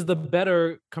example. Is the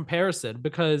better comparison,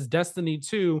 because Destiny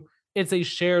 2, it's a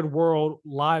shared world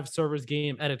live service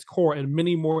game at its core, and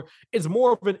it's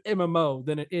more of an MMO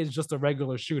than it is just a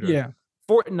regular shooter. Yeah.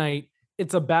 Fortnite,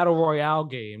 it's a battle royale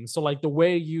game. So like the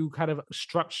way you kind of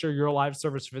structure your live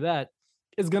service for that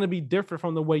is going to be different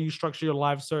from the way you structure your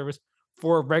live service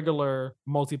for a regular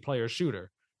multiplayer shooter,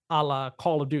 a la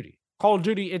Call of Duty. Call of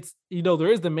Duty, it's,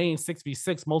 there is the main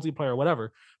 6v6 multiplayer,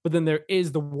 whatever, but then there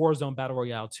is the Warzone Battle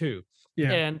Royale too.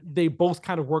 Yeah. And they both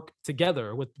kind of work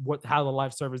together with how the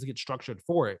live service gets structured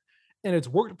for it. And it's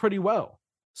worked pretty well.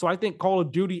 So I think Call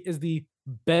of Duty is the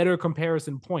better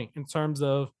comparison point in terms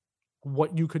of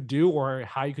what you could do or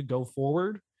how you could go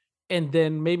forward. And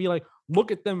then maybe like look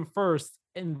at them first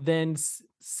and then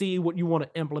see what you want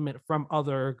to implement from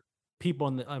other people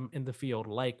in the field,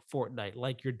 like Fortnite,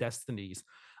 like your Destinies.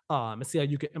 And see how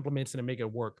you can implement it and make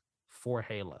it work for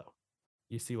Halo.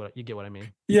 You get what I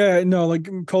mean? Yeah, no, like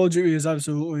Call of Duty is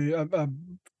absolutely a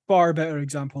far better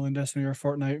example than Destiny or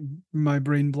Fortnite. My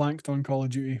brain blanked on Call of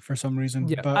Duty for some reason.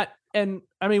 Yeah, but I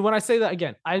mean, when I say that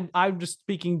again, I'm just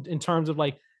speaking in terms of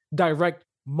like direct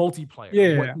multiplayer.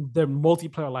 Yeah, what the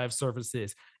multiplayer live service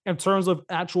is. In terms of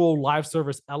actual live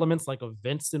service elements like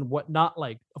events and whatnot,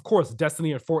 like of course,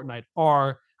 Destiny and Fortnite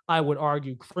are, I would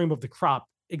argue, cream of the crop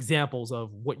examples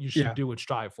of what you should do and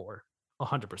strive for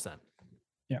 100%.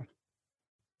 Yeah.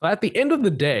 But at the end of the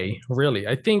day, really,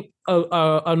 I think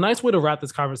a nice way to wrap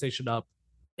this conversation up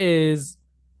is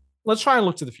let's try and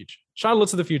look to the future. Try and look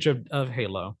to the future of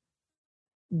Halo.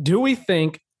 Do we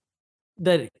think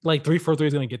that like 343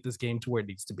 is going to get this game to where it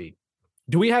needs to be?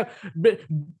 Do we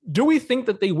think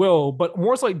that they will, but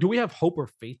more so like, do we have hope or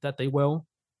faith that they will?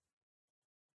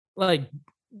 Like,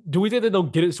 do we think that they'll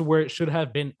get it to where it should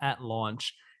have been at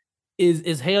launch?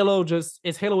 Is Halo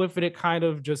Infinite kind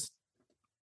of just,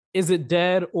 is it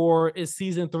dead, or is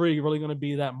season 3 really going to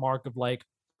be that mark of like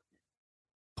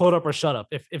put up or shut up?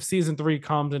 If season 3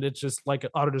 comes and it's just like an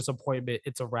utter disappointment,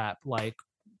 it's a wrap. Like,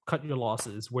 cut your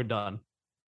losses, we're done.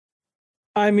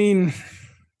 I mean,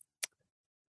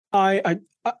 I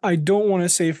don't want to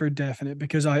say for definite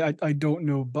because I don't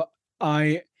know, but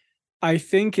I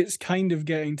think it's kind of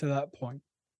getting to that point.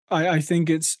 I think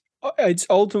it's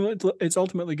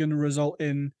ultimately going to result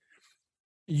in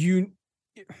you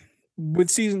with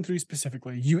season 3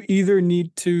 specifically. You either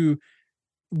need to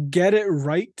get it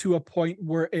right to a point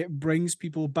where it brings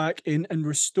people back in and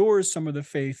restores some of the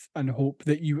faith and hope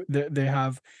that they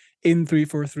have in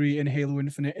 343 and Halo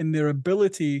Infinite, in their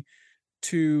ability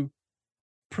to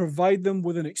provide them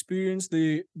with an experience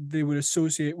they would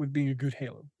associate with being a good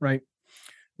Halo, right?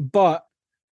 But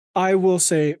I will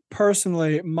say,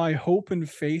 personally, my hope and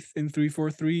faith in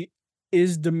 343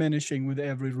 is diminishing with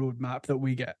every roadmap that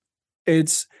we get.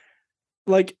 It's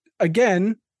like,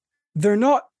 again, they're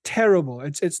not terrible.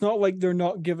 It's not like they're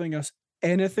not giving us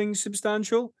anything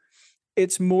substantial.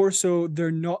 It's more so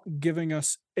they're not giving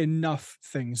us enough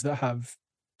things that have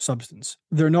substance.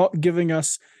 They're not giving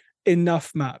us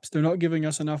enough maps. They're not giving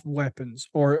us enough weapons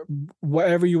or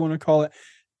whatever you want to call it.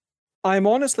 I'm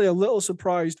honestly a little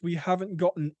surprised we haven't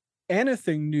gotten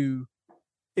anything new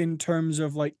in terms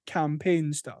of like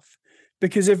campaign stuff.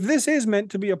 Because if this is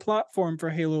meant to be a platform for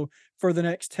Halo for the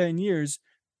next 10 years,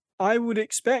 I would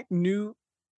expect new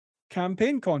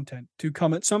campaign content to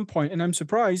come at some point, and I'm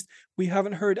surprised we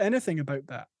haven't heard anything about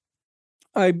that.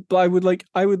 What's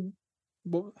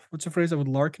the phrase? I would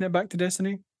larken it back to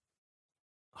Destiny.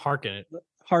 Harken it.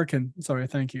 Harken. Sorry,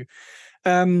 thank you.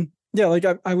 Yeah, like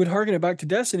I would harken it back to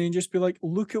Destiny and just be like,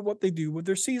 look at what they do with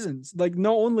their seasons. Like,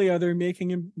 not only are they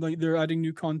making like they're adding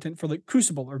new content for like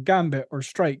Crucible or Gambit or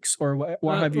Strikes or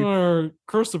what have you. Or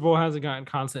Crucible hasn't gotten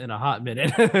content in a hot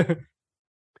minute.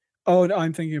 Oh, no,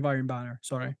 I'm thinking of Iron Banner.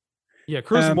 Sorry. Yeah,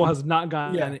 Crucible has not yeah,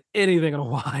 gotten anything in a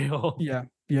while. yeah.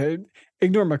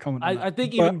 Ignore my comment on that. I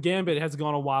think But even Gambit has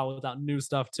gone a while without new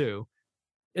stuff too.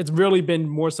 It's really been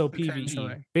more so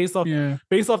PvE yeah,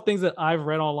 based off things that I've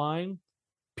read online.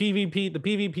 PvP, the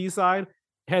PvP side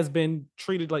has been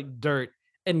treated like dirt,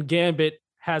 and Gambit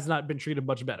has not been treated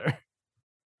much better.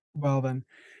 well then,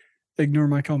 ignore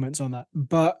my comments on that.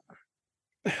 But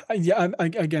yeah,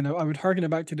 again, I would harken it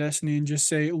back to Destiny and just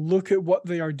say, look at what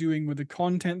they are doing with the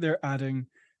content they're adding.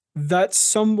 That's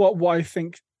somewhat what I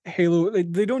think Halo.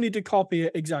 They don't need to copy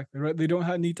it exactly, right? They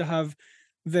don't need to have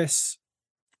this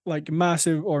like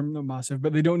massive or not massive,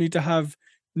 but they don't need to have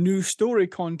new story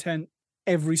content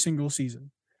every single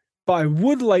season. But I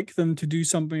would like them to do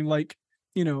something like,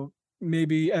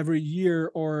 maybe every year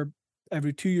or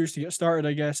every 2 years to get started.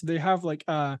 I guess they have like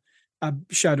a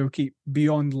Shadowkeep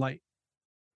Beyond Light,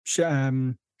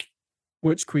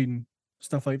 Witch Queen,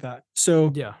 stuff like that.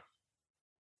 So yeah,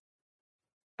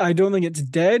 I don't think it's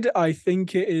dead. I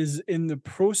think it is in the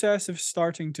process of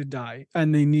starting to die,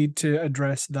 and they need to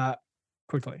address that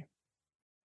quickly.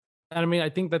 and I mean, I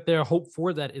think that their hope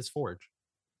for that is Forge.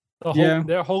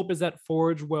 Their hope is that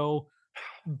Forge will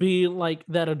be like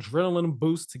that adrenaline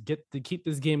boost to keep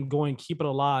this game going, keep it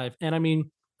alive. And I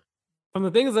mean, from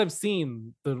the things I've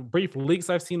seen, the brief leaks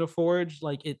I've seen of Forge,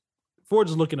 Forge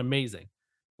is looking amazing.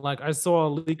 Like I saw a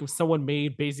leak of someone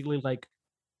made basically like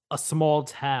a small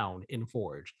town in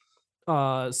Forge.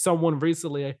 Someone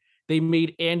recently they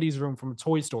made Andy's room from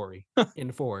Toy Story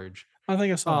in Forge. I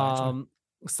think I saw that.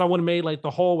 Someone made like the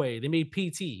hallway. They made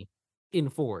PT in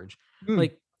Forge.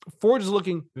 Like Forge is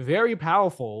looking very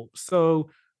powerful. So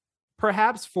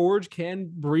perhaps Forge can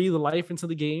breathe life into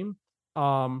the game.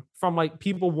 From like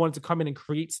people wanting to come in and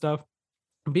create stuff,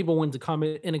 and people wanting to come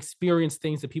in and experience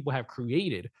things that people have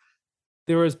created.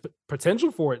 There is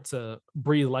potential for it to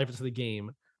breathe life into the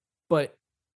game, but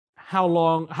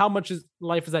how much is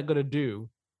life is that going to do?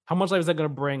 How much life is that going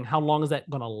to bring? How long is that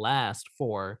going to last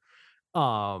for?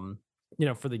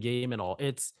 For the game and all.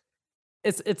 It's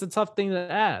a tough thing to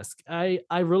ask. I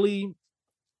would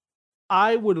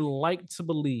like to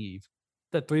believe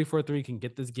that 343 can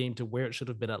get this game to where it should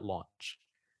have been at launch.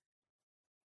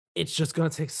 It's just going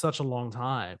to take such a long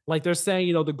time. Like they're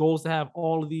saying, the goal is to have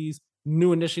all of these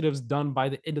new initiatives done by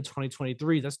the end of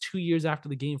 2023. That's 2 years after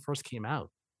the game first came out.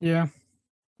 Yeah.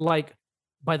 Like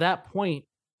by that point,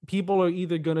 people are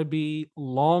either going to be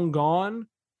long gone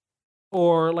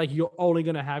or like you're only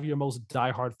going to have your most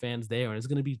diehard fans there. And it's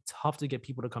going to be tough to get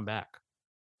people to come back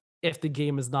if the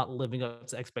game is not living up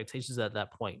to expectations at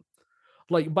that point.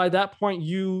 Like by that point,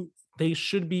 they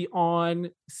should be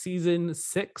on season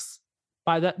 6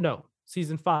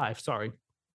 season 5, sorry.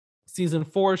 Season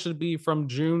 4 should be from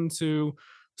June to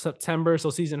September. So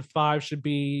season 5 should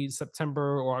be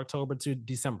September or October to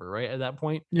December, right? At that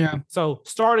point. Yeah. So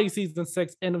starting season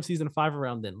 6, end of season 5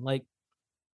 around then. Like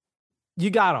you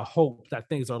gotta hope that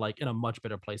things are like in a much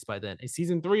better place by then. And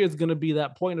season 3 is gonna be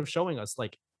that point of showing us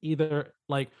like either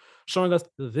like showing us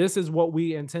this is what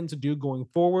we intend to do going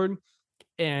forward.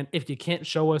 And if you can't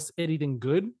show us anything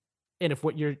good, and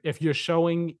if you're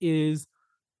showing is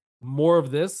more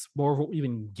of this, more of what we've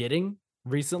been getting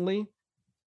recently,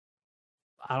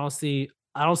 I don't see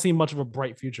much of a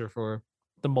bright future for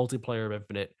the multiplayer of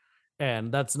Infinite.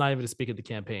 And that's not even to speak of the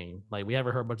campaign. Like we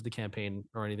haven't heard much of the campaign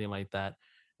or anything like that.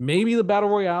 Maybe the battle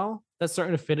royale that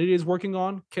certain Affinity is working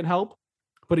on can help.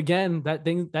 But again, that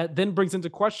then brings into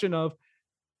question of,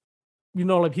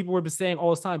 like people were saying all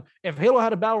this time, if Halo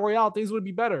had a battle royale, things would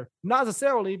be better. Not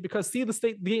necessarily, because see the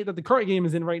state that the current game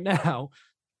is in right now.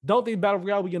 Don't think battle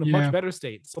royale will be in a much better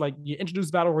state. So like you introduce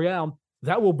battle royale,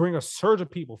 that will bring a surge of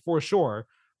people for sure.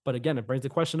 But again, it brings the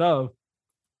question of,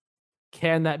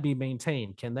 can that be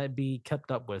maintained? Can that be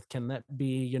kept up with? Can that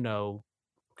be,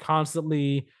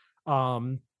 constantly,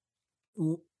 constantly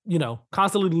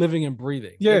living and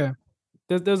breathing? Yeah.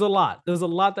 There's a lot. There's a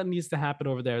lot that needs to happen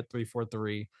over there at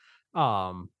 343.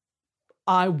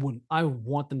 I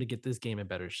want them to get this game in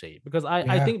better shape because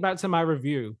I think back to my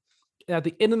review. At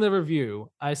the end of the review,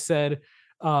 I said,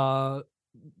 Master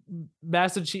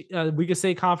Chief. We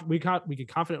could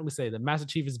confidently say that Master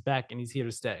Chief is back and he's here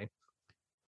to stay.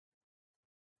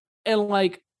 And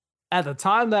like at the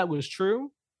time, that was true.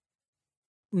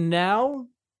 Now,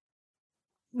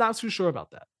 not too sure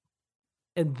about that,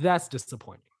 and that's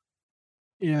disappointing.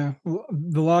 Yeah.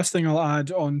 The last thing I'll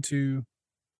add onto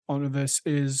onto this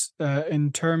is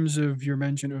in terms of your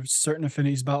mention of certain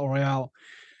affinities battle royale.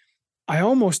 I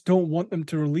almost don't want them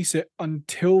to release it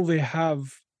until they have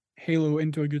Halo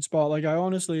into a good spot. Like, I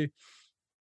honestly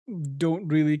don't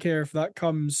really care if that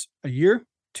comes a year,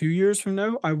 2 years from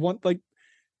now. I want, like,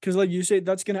 because like you said,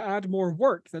 that's going to add more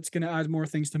work. That's going to add more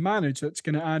things to manage. That's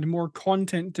going to add more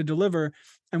content to deliver.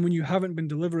 And when you haven't been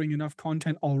delivering enough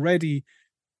content already,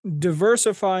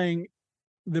 diversifying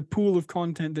the pool of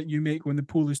content that you make when the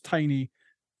pool is tiny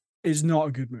is not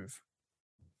a good move.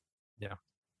 Yeah.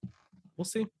 We'll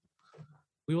see.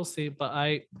 We will see.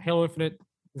 But Halo Infinite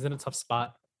is in a tough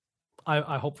spot.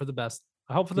 I hope for the best.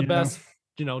 I hope for the best.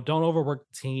 You know, don't overwork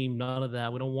the team. None of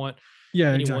that. We don't want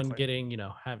anyone getting, you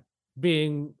know,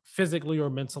 being physically or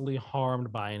mentally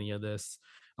harmed by any of this.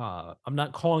 I'm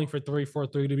not calling for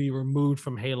 343 to be removed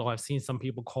from Halo. I've seen some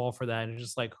people call for that, and it's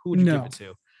just like, who would you give it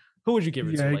to? Who would you give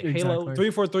it to? Like, Halo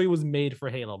 343 was made for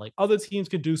Halo. Like, other teams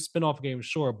could do spin-off games,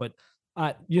 sure, but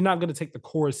you're not going to take the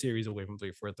core series away from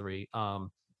 343.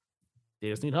 They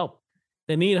just need help.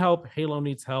 They need help. Halo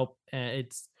needs help, and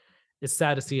it's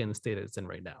sad to see in the state that it's in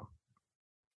right now.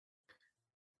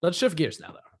 Let's shift gears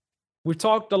now, though. We've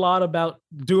talked a lot about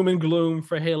doom and gloom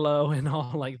for Halo and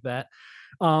all like that.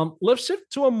 Let's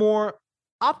shift to a more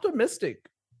optimistic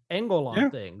angle on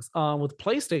things with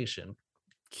PlayStation.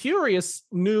 Curious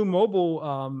new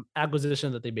mobile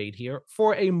acquisition that they made here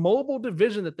for a mobile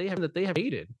division that they have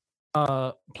hated.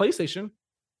 PlayStation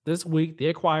this week they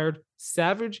acquired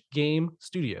Savage Game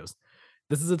Studios.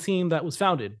 This is a team that was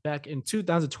founded back in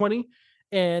 2020.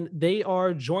 And they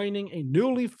are joining a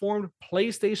newly formed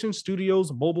PlayStation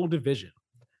Studios mobile division.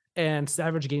 And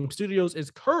Savage Game Studios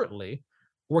is currently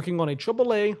working on a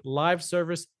AAA live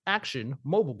service action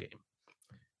mobile game.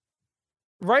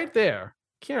 Right there,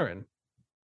 Kieran,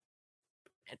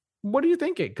 what are you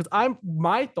thinking? Because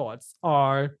my thoughts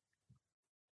are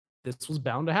this was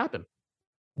bound to happen.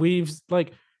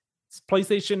 PlayStation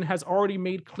has already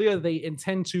made clear they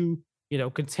intend to, you know,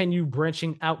 continue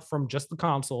branching out from just the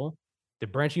console. They're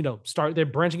branching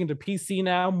into PC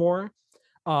now more.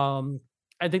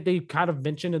 I think they kind of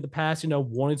mentioned in the past, you know,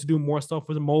 wanting to do more stuff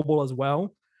with the mobile as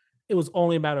well. It was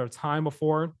only a matter of time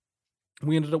before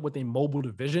we ended up with a mobile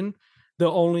division.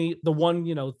 The one,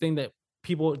 you know, thing that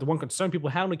the one concern people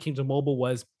had when it came to mobile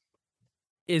was,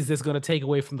 is this going to take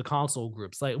away from the console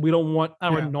groups? Like, we don't want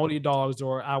our Naughty Dogs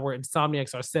or our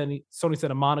Insomniacs, our Sony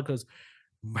Santa Monica's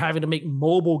having to make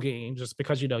mobile games just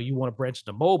because, you know, you want to branch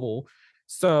into mobile.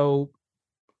 So,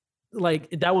 like,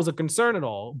 that was a concern at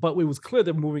all, but it was clear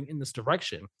they're moving in this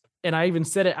direction. And I even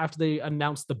said it after they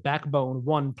announced the Backbone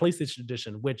 1 PlayStation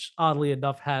Edition, which oddly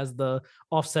enough has the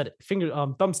offset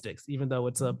thumbsticks, even though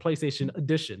it's a PlayStation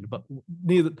Edition. But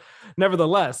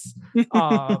nevertheless,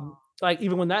 like,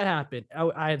 even when that happened,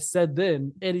 I had said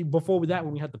then, and before that,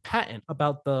 when we had the patent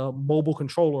about the mobile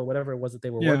controller or whatever it was that they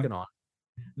were working on,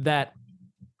 that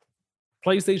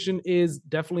PlayStation is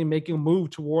definitely making a move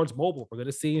towards mobile. We're going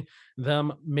to see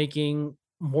them making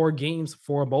more games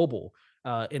for mobile.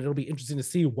 And it'll be interesting to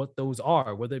see what those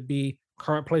are, whether it be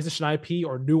current PlayStation IP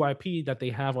or new IP that they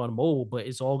have on mobile, but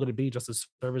it's all going to be just a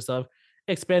service of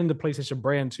expanding the PlayStation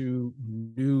brand to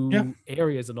new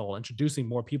areas and all, introducing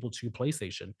more people to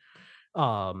PlayStation.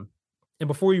 And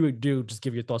before you do, just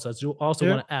give your thoughts. I also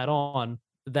want to add on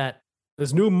that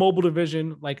this new mobile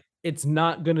division, like, it's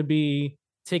not going to be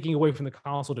taking away from the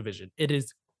console division. It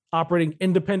is operating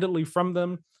independently from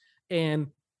them. And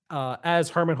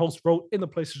as Hermen Hulst wrote in the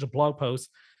PlayStation blog post,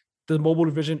 the mobile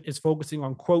division is focusing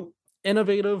on, quote,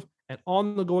 innovative and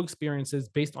on-the-go experiences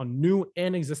based on new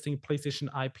and existing PlayStation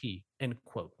IP, end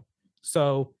quote.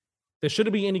 So there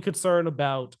shouldn't be any concern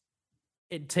about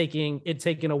it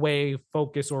taking away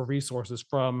focus or resources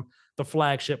from the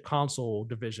flagship console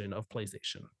division of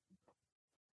PlayStation.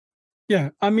 Yeah,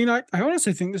 I mean, I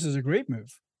honestly think this is a great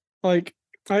move. Like,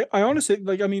 I honestly,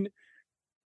 like, I mean,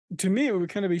 to me, it would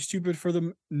kind of be stupid for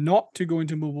them not to go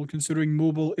into mobile, considering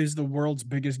mobile is the world's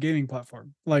biggest gaming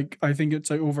platform. Like, I think it's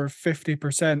like over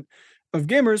 50% of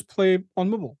gamers play on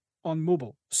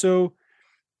mobile. So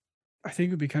I think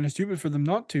it would be kind of stupid for them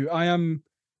not to. I am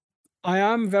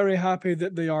very happy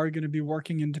that they are going to be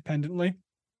working independently,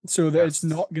 so that it's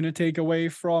not going to take away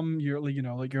from your, you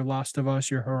know, like your Last of Us,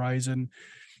 your Horizon,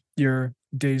 your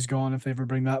Days Gone, if they ever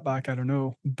bring that back. I don't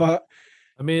know, but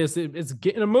I mean, it's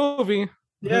getting a movie.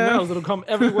 Yeah, who knows? It'll come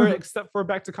everywhere except for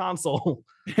back to console.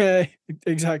 Yeah,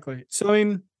 exactly. So I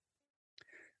mean,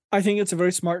 I think it's a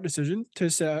very smart decision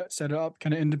to set it up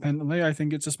kind of independently. I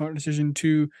think it's a smart decision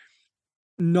to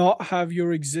not have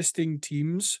your existing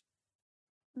teams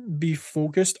be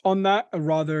focused on that,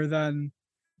 rather than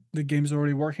the games they're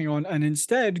already working on, and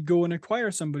instead go and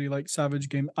acquire somebody like Savage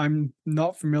Game. I'm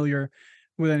not familiar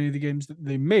with any of the games that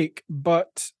they make,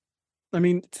 but I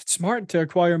mean, it's smart to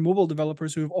acquire mobile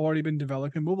developers who have already been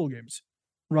developing mobile games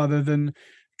rather than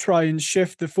try and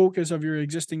shift the focus of your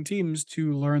existing teams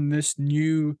to learn this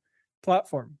new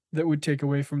platform that would take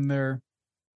away from their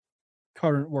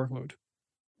current workload.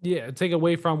 Yeah, take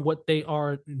away from what they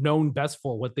are known best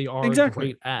for, what they are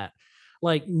Exactly. great at.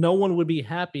 Like, no one would be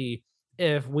happy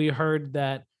if we heard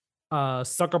that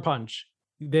Sucker Punch,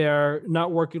 they're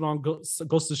not working on Ghost of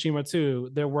Tsushima 2,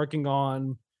 they're working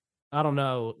on, I don't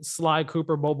know, Sly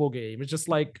Cooper mobile game. It's just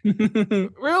like,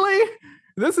 really?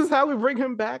 This is how we bring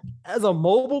him back as a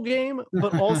mobile game,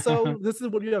 but also this is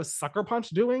what you have Sucker Punch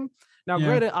doing. Now, Yeah.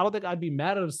 granted, I don't think I'd be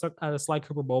mad at a Sly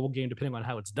Cooper mobile game depending on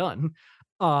how it's done.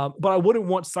 But I wouldn't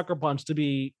want Sucker Punch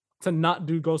to not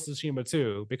do Ghost of Tsushima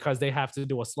 2 because they have to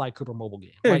do a Sly Cooper mobile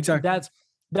game. Yeah, like exactly.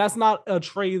 that's not a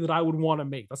trade that I would want to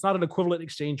make. That's not an equivalent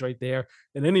exchange right there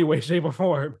in any way, shape, or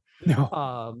form.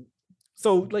 No.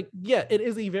 So like, yeah, it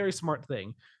is a very smart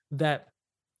thing that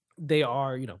they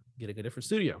are, getting a different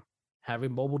studio,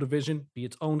 having mobile division be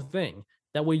its own thing.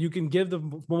 That way you can give the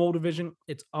mobile division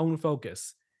its own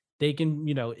focus. They can,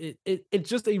 it's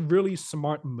just a really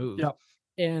smart move. Yep.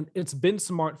 And it's been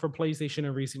smart for PlayStation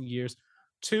in recent years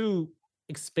to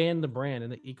expand the brand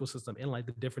and the ecosystem in like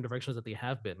the different directions that they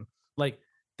have been. Like,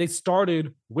 they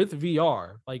started with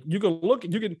VR. Like, you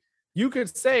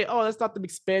could say, oh, that's not them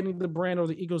expanding the brand or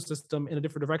the ecosystem in a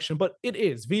different direction, but it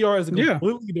is. VR is a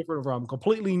completely different realm,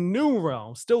 completely new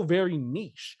realm, still very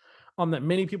niche. That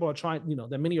many people are trying,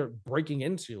 that many are breaking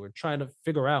into or trying to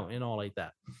figure out and all like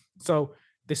that. So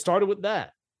they started with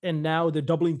that, and now they're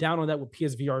doubling down on that with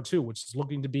PSVR 2, which is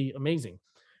looking to be amazing.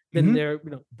 Then they're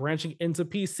branching into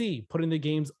PC, putting the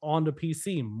games on the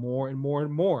PC more and more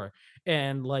and more.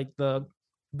 And like the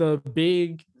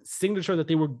big signature that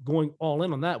they were going all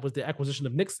in on that was the acquisition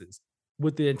of Nixxes,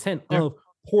 with the intent of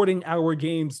porting our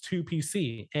games to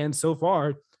PC. And so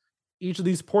far, each of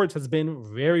these ports has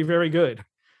been very, very good.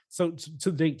 So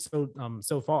to date,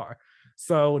 so far.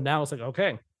 So now it's like,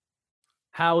 okay,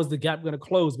 how is the gap going to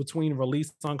close between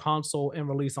release on console and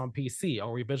release on PC?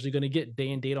 Are we eventually going to get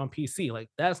day and date on PC? Like,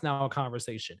 that's now a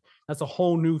conversation. That's a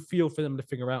whole new field for them to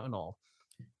figure out and all.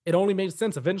 It only makes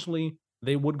sense. Eventually,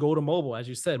 they would go to mobile. As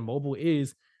you said, mobile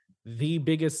is the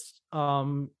biggest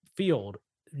field,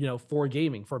 for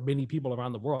gaming for many people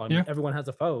around the world. I mean, everyone has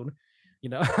a phone.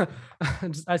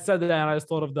 I said that and I just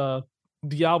thought of the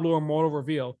Diablo Immortal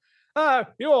reveal.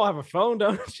 You all have a phone,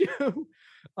 don't you?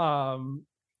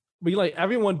 But like,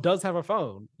 everyone does have a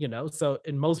phone, so,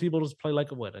 and most people just play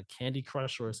like a Candy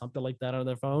Crush or something like that on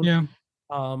their phone.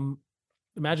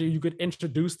 Imagine you could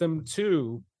introduce them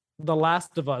to The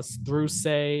Last of Us through,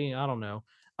 say, I don't know,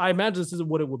 I imagine this is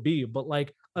what it would be, but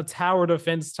like a tower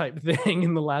defense type thing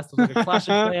in The Last of Us, like a Clash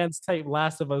of Clans type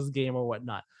Last of Us game or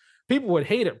whatnot. People would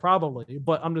hate it probably,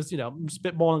 but I'm just, I'm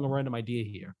spitballing a random idea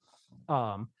here.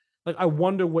 Like, I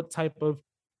wonder what type of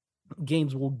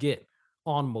games we'll get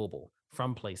on mobile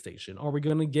from PlayStation. Are we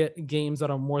going to get games that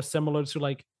are more similar to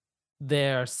like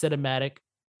their cinematic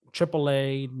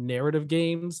AAA narrative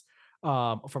games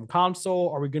from console?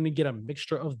 Are we going to get a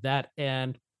mixture of that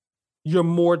and your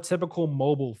more typical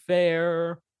mobile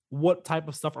fare? What type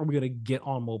of stuff are we going to get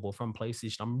on mobile from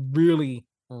PlayStation? I'm really,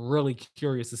 really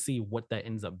curious to see what that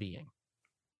ends up being.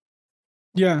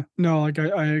 Yeah, no, like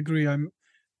I agree. I'm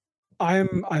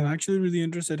actually really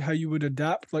interested how you would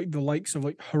adapt like the likes of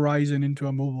like Horizon into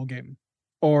a mobile game.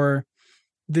 Or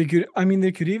they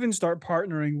could even start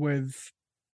partnering with,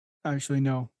 actually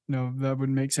no, that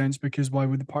wouldn't make sense, because why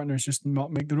would the partners just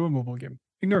not make their own mobile game?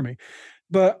 Ignore me.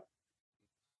 But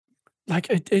like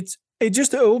it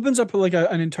just opens up like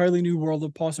an entirely new world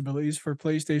of possibilities for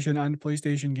PlayStation and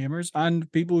PlayStation gamers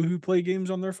and people who play games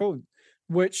on their phone,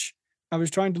 which I was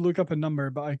trying to look up a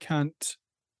number, but I can't.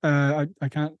 I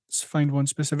can't find one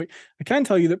specific. I can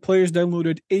tell you that players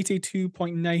downloaded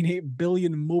 82.98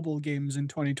 billion mobile games in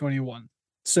 2021.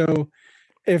 So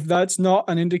if that's not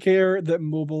an indicator that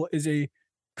mobile is a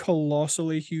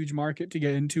colossally huge market to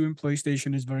get into and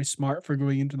PlayStation is very smart for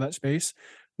going into that space,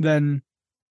 then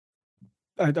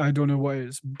I don't know what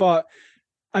is. But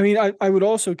I mean, I would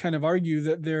also kind of argue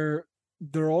that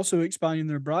they're also expanding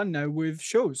their brand now with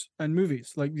shows and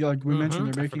movies. Like we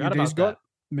mentioned, they're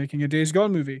making a Days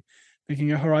Gone movie,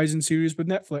 making a Horizon series with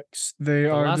Netflix.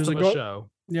 Last of Us show.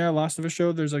 Yeah, Last of Us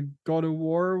show. There's a God of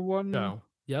War one. No.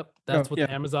 Yep. That's with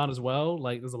Amazon as well.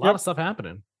 Like, there's a lot of stuff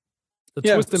happening. The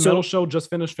Twisted Metal show just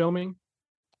finished filming.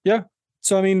 Yeah.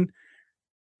 So I mean,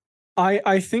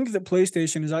 I think that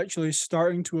PlayStation is actually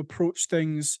starting to approach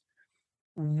things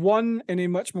one, in a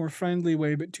much more friendly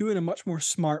way, but two, in a much more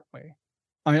smart way.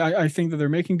 I think that they're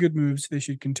making good moves. They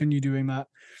should continue doing that,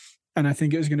 and I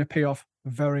think it is going to pay off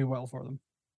very well for them.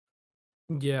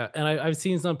 Yeah, and I've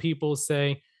seen some people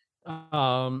say,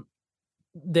 um,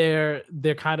 they're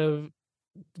kind of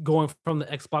going from the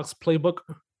Xbox playbook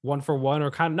one for one,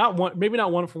 or kind of not one, maybe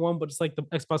not one for one, but it's like the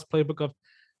Xbox playbook of,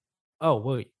 oh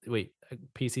wait,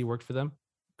 PC worked for them.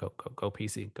 Go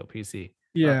PC, go PC.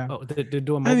 Yeah, Oh, they're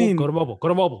doing I mobile. Go mean, to mobile. Go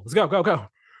to mobile. Let's go.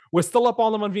 We're still up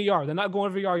on them on VR. They're not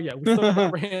going VR yet. We still got the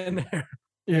upper hand there.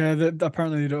 yeah,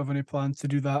 apparently they don't have any plans to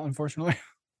do that, unfortunately.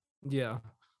 Yeah.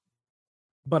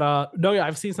 But no, yeah,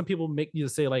 I've seen some people make you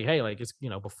say like, hey, like it's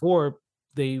before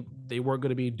they weren't going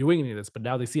to be doing any of this, but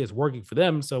now they see it's working for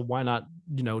them, so why not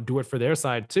do it for their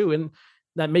side too? And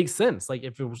that makes sense. Like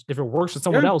if it works for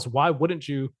someone Yeah, else, why wouldn't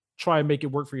you try and make it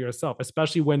work for yourself?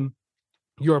 Especially when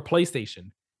you're a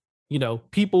PlayStation.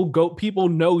 People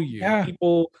know you. yeah,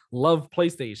 People love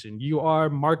PlayStation. You are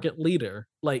market leader.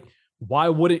 Like, why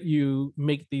wouldn't you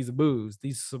make these moves,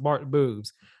 these smart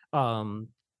moves? Um,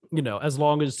 as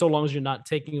long as you're not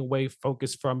taking away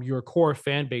focus from your core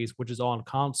fan base, which is on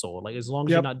console. Like, as long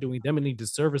as you're yep, not doing them any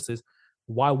disservices,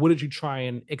 why wouldn't you try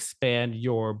and expand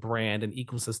your brand and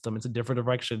ecosystem into different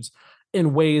directions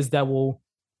in ways that will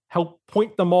help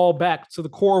point them all back to the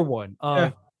core one yeah,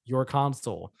 of your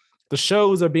console? The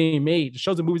shows are being made, the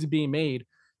shows and movies are being made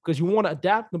because you want to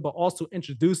adapt them, but also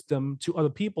introduce them to other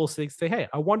people. So they say, hey,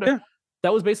 I wonder, yeah.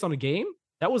 that was based on a game.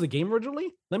 That was a game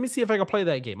originally. Let me see if I can play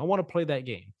that game. I want to play that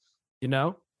game. You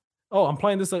know? Oh, I'm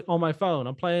playing this on my phone.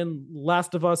 I'm playing the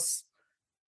Last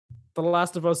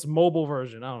of Us mobile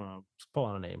version. I don't know. Just pull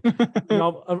out a name.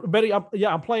 Betty,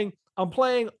 I'm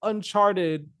playing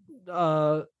Uncharted.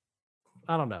 I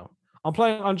don't know. I'm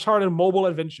playing Uncharted Mobile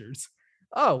Adventures.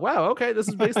 Oh wow, okay. This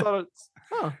is based on.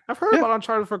 I've heard Yeah, about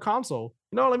Uncharted for console.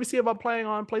 Let me see about playing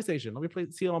on PlayStation. Let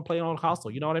me see if I'm playing on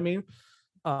console. You know what I mean?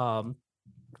 Um,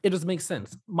 it just makes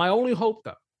sense. My only hope,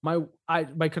 though,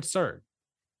 my concern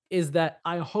is that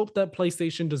I hope that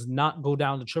PlayStation does not go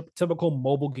down the typical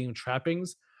mobile game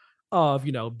trappings of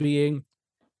being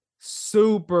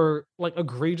super like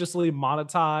egregiously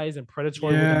monetized and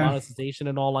predatory with the yeah, monetization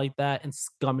and all like that, and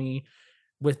scummy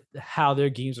with how their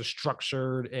games are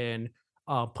structured and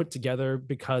put together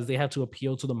because they have to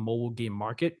appeal to the mobile game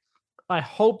market. I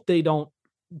hope they don't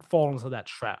fall into that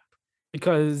trap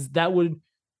because that was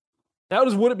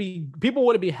wouldn't be people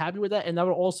wouldn't be happy with that, and that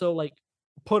would also like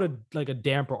put a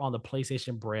damper on the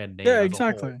PlayStation brand name yeah, as a whole.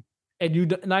 exactly.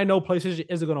 And I know PlayStation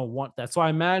isn't going to want that, so I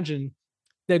imagine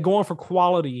they're going for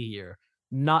quality here,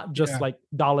 not just Yeah. like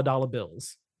dollar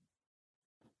bills.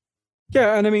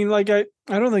 Yeah, and I mean, like, I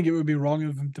don't think it would be wrong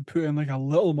of them to put in like a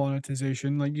little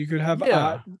monetization. Like, you could have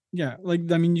Yeah. yeah, like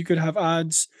I mean, you could have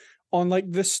ads on like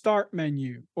the start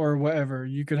menu or whatever.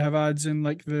 You could have ads in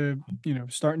like the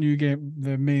start new game,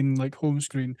 the main like home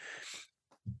screen.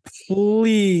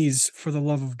 Please, for the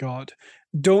love of God,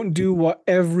 don't do what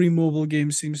every mobile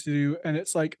game seems to do, and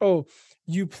it's like, oh,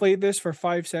 you played this for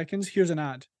 5 seconds. Here's an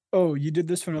ad. Oh, you did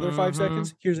this for another five Hmm.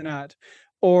 seconds. Here's an ad.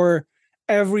 Or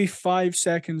every 5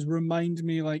 seconds remind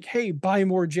me like, hey, buy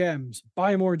more gems,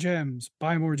 buy more gems,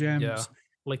 buy more Yeah. gems.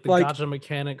 Like the Like, gotcha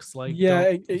mechanics, like yeah,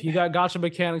 don't if you got gotcha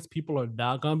mechanics, people are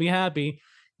not gonna be happy.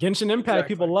 Genshin Impact,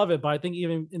 exactly. people love it, but I think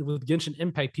even with Genshin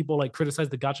Impact, people like criticize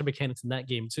the gotcha mechanics in that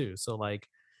game too. So like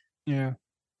Yeah,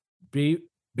 be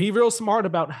be real smart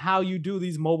about how you do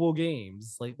these mobile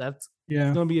games. Like that's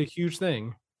yeah. gonna be a huge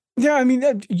thing. Yeah, I mean,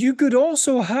 you could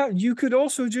also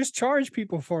just charge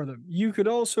people for them. You could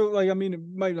also like, I mean, it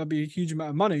might not be a huge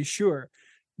amount of money, sure,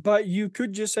 but you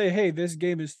could just say, "Hey, this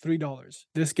game is $3.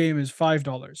 This game is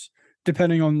 $5,"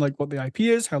 depending on like what the IP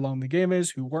is, how long the game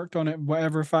is, who worked on it,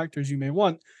 whatever factors you may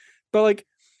want. But like,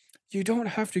 you don't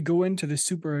have to go into this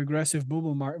super aggressive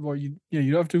mobile market. Well, you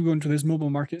don't have to go into this mobile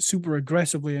market super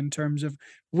aggressively in terms of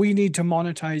we need to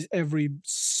monetize every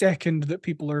second that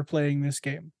people are playing this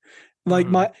game. Like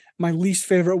Mhm. my least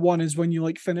favorite one is when you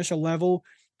like finish a level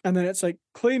and then it's like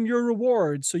claim your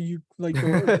reward. So you like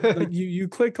or like you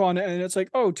click on it and it's like,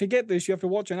 oh, to get this, you have to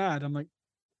watch an ad. I'm like,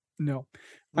 no.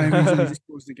 I immediately just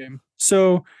close the game.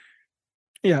 So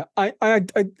yeah, I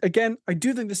again I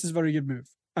do think this is a very good move.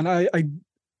 And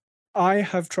I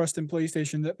have trust in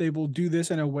PlayStation that they will do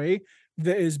this in a way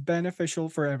that is beneficial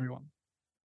for everyone.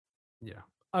 Yeah.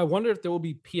 I wonder if there will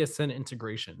be PSN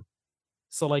integration.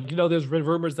 So, like, there's been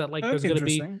rumors that like That'd there's be gonna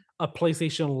be interesting. a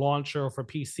PlayStation launcher for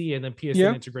PC and then PSN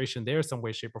Yeah. integration there some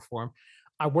way, shape, or form.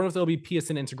 I wonder if there'll be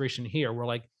PSN integration here, where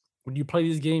like when you play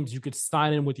these games, you could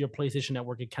sign in with your PlayStation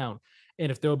Network account, and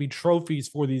if there'll be trophies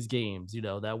for these games,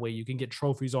 that way you can get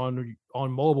trophies on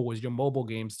mobile with your mobile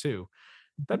games too.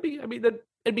 that'd be, I mean,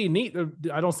 it'd be neat.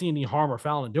 I don't see any harm or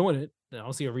foul in doing it. I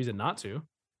don't see a reason not to.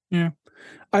 Yeah.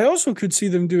 I also could see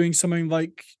them doing something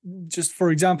like, just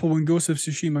for example, when Ghost of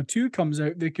Tsushima 2 comes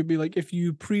out, they could be like, if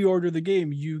you pre-order the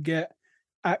game, you get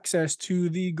access to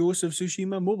the Ghost of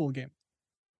Tsushima mobile game.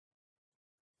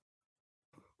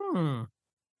 I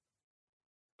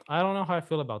don't know how I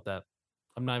feel about that.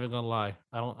 I'm not even gonna lie.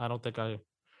 I don't think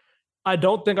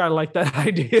I like that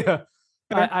idea.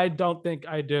 Okay. I don't think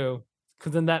I do.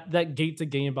 Because then that gates a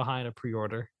game behind a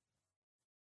pre-order.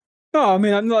 No, I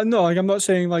mean, I'm not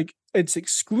saying like it's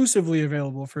exclusively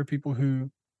available for people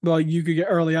who, like, you could get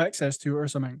early access to it or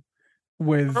something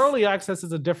with Early access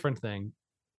is a different thing.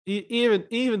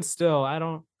 Even still, I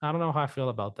don't know how I feel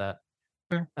about that.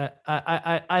 Fair.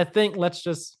 I think let's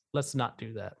not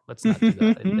do that. Let's not do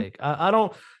that. I think I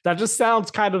don't. That just sounds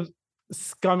kind of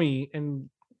scummy and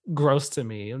gross to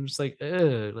me. I'm just like,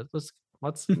 let's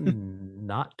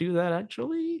not do that.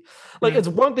 Actually, like, it's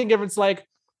one thing if it's like,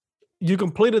 you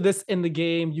completed this in the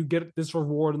game, you get this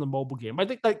reward in the mobile game. I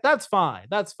think like that's fine.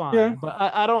 That's fine. Yeah. But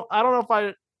I don't know if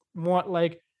I want,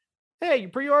 like, hey, you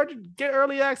pre-ordered, get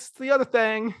early access to the other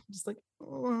thing. Just like,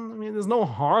 I mean, there's no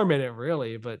harm in it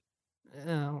really, but I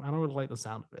don't really like the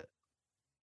sound of it.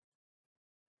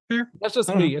 Fair. That's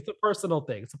just me. It's a personal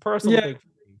thing. It's a personal thing for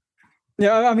me.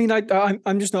 Yeah, I mean,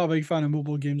 I'm just not a big fan of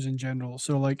mobile games in general,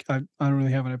 so like I don't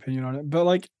really have an opinion on it. But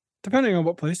like, depending on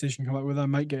what PlayStation come out with, I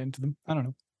might get into them. I don't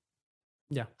know.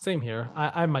 Yeah, same here.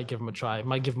 I might give them a try. I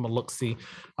might give them a look-see.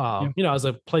 Yeah. You know, as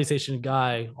a PlayStation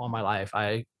guy all my life,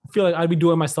 I feel like I'd be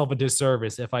doing myself a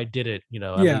disservice if I did it, you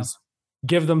know, at least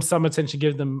give them some attention,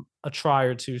 give them a try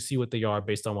or two, see what they are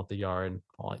based on what they are and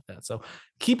all like that. So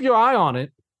keep your eye on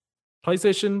it.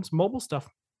 PlayStation's mobile stuff.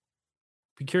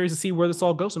 Be curious to see where this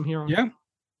all goes from here on. Yeah.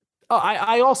 Oh,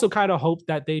 I also kind of hope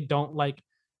that they don't, like,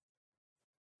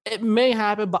 it may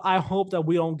happen, but I hope that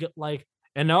we don't get like,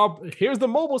 and now here's the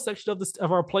mobile section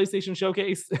of our PlayStation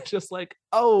showcase. It's just like,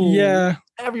 oh Yeah.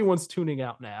 everyone's tuning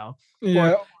out now.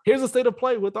 Yeah. Or, here's a state of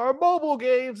play with our mobile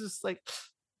games. It's like,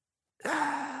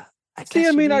 I See,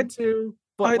 I mean, I don't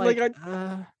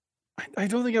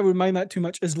think I would mind that too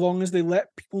much, as long as they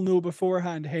let people know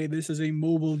beforehand, hey, this is a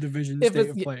mobile division state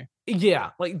of play.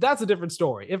 Yeah, like that's a different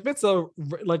story. If it's a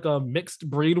mixed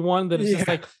breed one, that it's just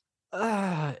like,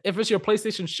 if it's your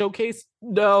PlayStation showcase,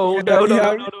 no, don't do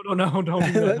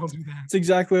that. It's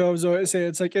exactly what I was going to say.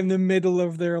 It's like in the middle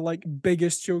of their like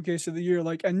biggest showcase of the year,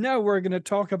 like, and now we're going to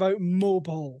talk about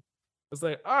mobile. It's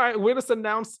like, all right, we just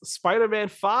announced Spider-Man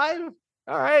 5.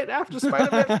 All right, after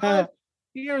Spider-Man 5,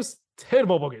 here's 10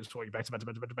 mobile games for you, back to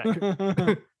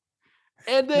back.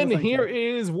 And then here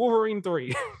is Wolverine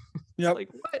 3. Yep. Like,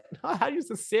 what? How do you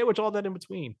just sandwich all that in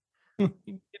between? You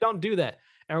don't do that.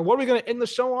 And what are we going to end the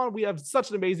show on? We have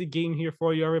such an amazing game here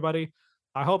for you, everybody.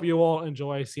 I hope you all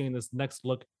enjoy seeing this next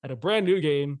look at a brand new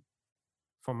game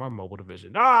from our mobile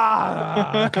division.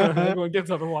 Everyone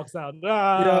gets up and walks out.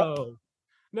 No.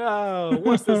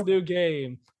 What's this new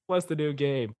game? What's the new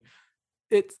game?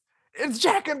 It's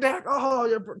Jak and Daxter. Oh,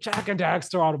 you're Jak and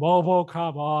Daxter on mobile.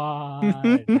 Come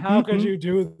on. How could you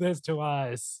do this to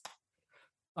us?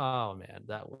 Oh, man,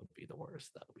 that would be the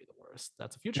worst.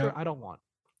 That's a future I don't want.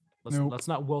 Let's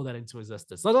not will that into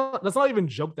existence. Let's not even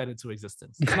joke that into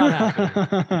existence. It's not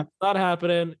happening. Not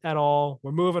happening at all.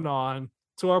 We're moving on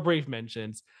to our brief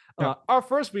mentions. Our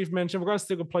first brief mention, we're going to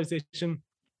stick with PlayStation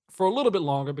for a little bit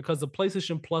longer because the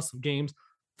PlayStation Plus games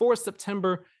for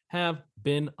September have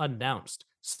been announced.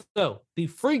 So the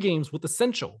free games with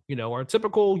Essential, our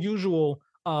typical, usual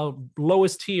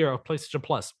lowest tier of PlayStation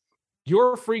Plus.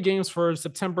 Your free games for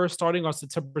September, starting on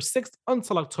September 6th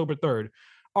until October 3rd,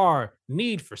 are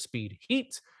Need for Speed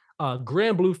Heat,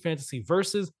 Grand Blue Fantasy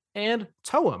Versus, and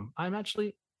Toem. I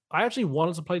actually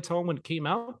wanted to play Toem when it came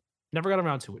out. Never got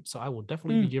around to it, so I will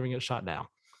definitely be giving it a shot now.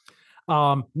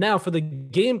 Now for the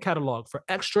game catalog for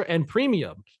Extra and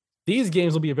Premium, these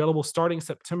games will be available starting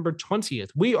September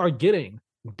 20th. We are getting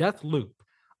Deathloop,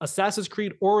 Assassin's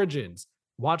Creed Origins,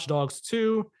 Watch Dogs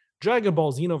 2, Dragon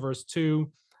Ball Xenoverse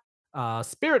 2,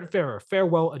 Spiritfarer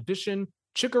Farewell Edition,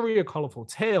 Chicory A Colorful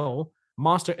Tale,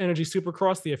 Monster Energy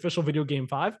Supercross, the official video game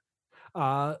 5,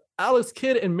 Alex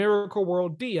Kidd and Miracle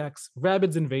World DX,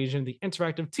 Rabbids Invasion, the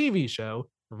interactive TV show,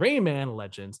 Rayman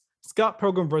Legends, Scott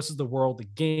Pilgrim vs. the World, the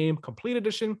game complete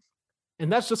edition,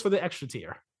 and that's just for the extra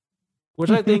tier,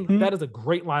 which I think that is a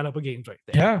great lineup of games right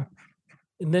there. Yeah.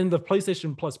 And then the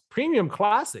PlayStation Plus premium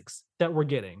classics that we're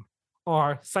getting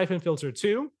are Siphon Filter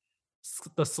 2,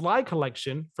 the Sly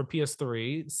Collection for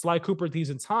PS3, Sly Cooper Thieves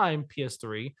in Time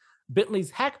PS3, Bentley's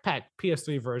Hack Pack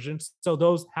PS3 version. So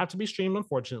those have to be streamed,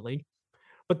 unfortunately.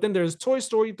 But then there's Toy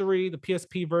Story 3, the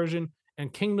PSP version,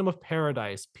 and Kingdom of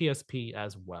Paradise PSP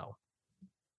as well.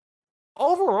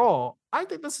 Overall, I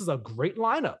think this is a great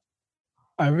lineup.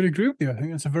 I would agree with you. I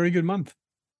think it's a very good month.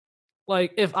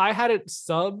 Like, if I had it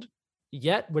subbed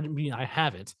yet, wouldn't mean I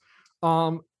have it.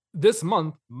 This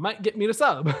month might get me to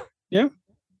sub. Yeah.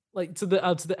 Like to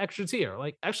the extra tier.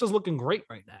 Like, extra's looking great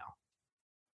right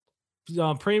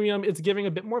now. Premium, it's giving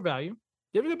a bit more value,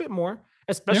 giving a bit more,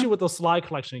 especially with those Sly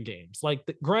Collection games. Like,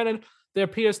 granted, they're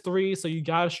PS3, so you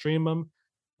gotta stream them,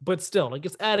 but still, like,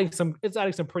 it's adding some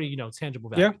pretty tangible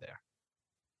value there.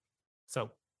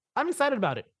 So I'm excited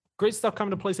about it. Great stuff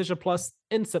coming to PlayStation Plus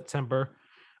in September.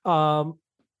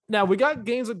 Now we got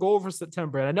Games of Gold for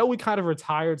September, and I know we kind of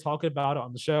retired talking about it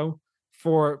on the show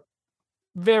for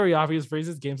very obvious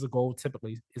reasons. Games of Gold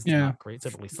typically is not great,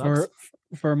 typically sucks.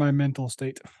 For my mental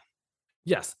state.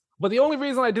 Yes. But the only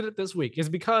reason I did it this week is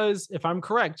because, if I'm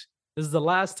correct, this is the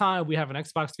last time we have an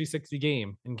Xbox 360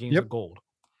 game in Games of Gold.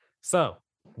 So,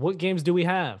 what games do we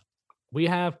have? We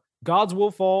have Gods Will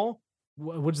Fall,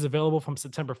 which is available from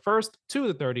September 1st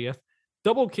to the 30th.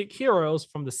 Double Kick Heroes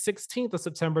from the 16th of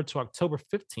September to October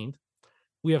 15th.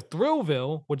 We have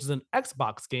Thrillville, which is an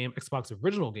Xbox game, Xbox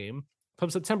original game, from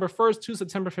September 1st to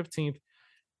September 15th.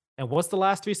 And what's the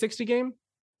last 360 game?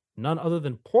 None other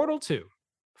than Portal 2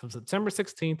 from September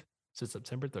 16th to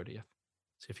September 30th.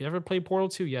 So if you haven't played Portal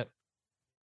 2 yet,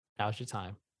 now's your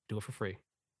time. Do it for free.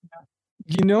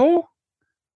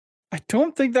 I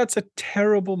don't think that's a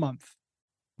terrible month.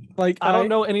 Like, I don't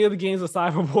know any of the games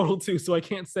aside from Portal 2, so I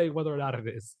can't say whether or not it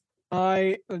is.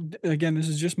 Again, this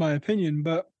is just my opinion,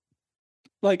 but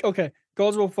like, okay,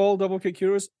 Gods Will Fall, Double Kick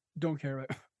Heroes, don't care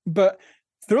about. But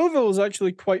Thrillville is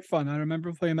actually quite fun. I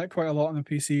remember playing that quite a lot on the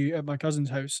PC at my cousin's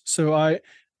house, so I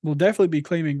will definitely be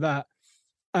claiming that.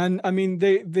 And I mean,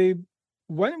 they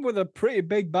went with a pretty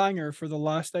big banger for the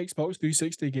last Xbox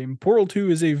 360 game. Portal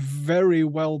 2 is a very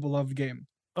well beloved game.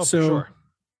 Oh, so, for sure.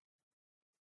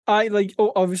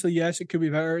 Obviously, yes, it could be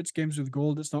better. It's Games with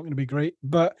Gold. It's not going to be great.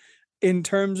 But in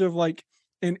terms of like,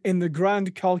 in the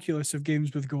grand calculus of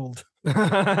Games with Gold,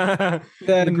 then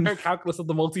the grand calculus of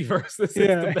the multiverse, this is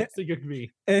the best it could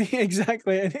be.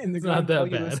 Exactly. In the grand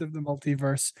calculus of the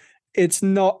multiverse, it's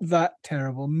not that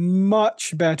terrible.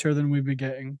 Much better than we've been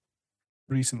getting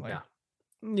recently.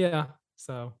 Yeah.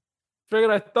 So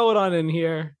figured I'd throw it on in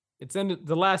here. It's in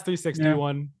the last 360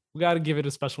 one. We got to give it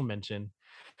a special mention.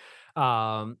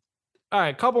 All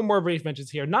right, couple more brief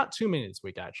mentions here. Not too many this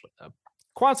week, actually, though.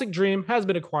 Quantic Dream has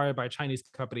been acquired by Chinese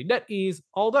company NetEase,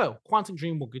 although Quantic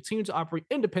Dream will continue to operate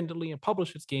independently and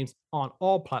publish its games on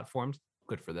all platforms.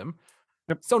 Good for them.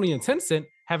 Sony and Tencent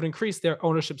have increased their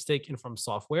ownership stake in From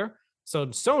Software. So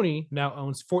Sony now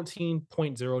owns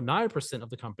 14.09% of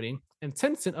the company, and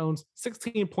Tencent owns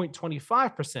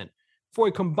 16.25%, for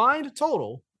a combined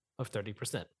total of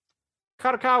 30%.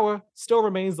 Kadokawa still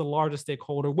remains the largest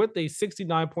stakeholder with a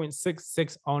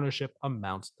 69.66 ownership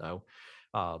amount, though.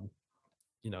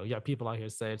 You got people out here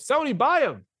saying, Sony, buy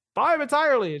them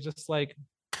entirely. It's just like,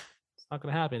 it's not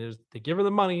going to happen. They give her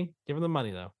the money, though. Give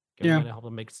her money to help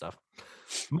them make stuff.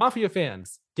 Mafia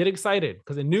fans, get excited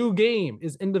because a new game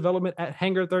is in development at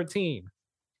Hangar 13.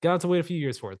 Got to wait a few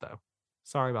years for it, though.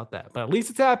 Sorry about that. But at least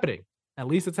it's happening.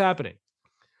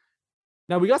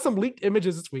 Now, we got some leaked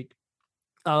images this week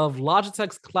of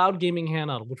Logitech's cloud gaming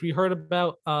handheld, which we heard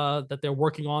about that they're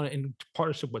working on in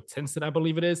partnership with Tencent, I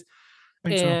believe it is.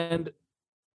 And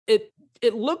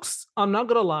it looks, I'm not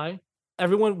gonna lie,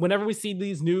 whenever we see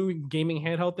these new gaming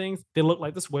handheld things, they look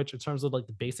like the Switch in terms of like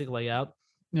the basic layout,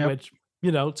 which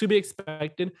to be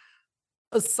expected.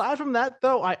 Aside from that,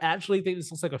 though, I actually think this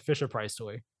looks like a Fisher Price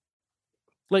toy.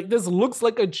 Like, this looks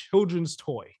like a children's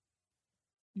toy.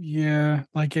 Yeah,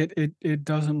 like it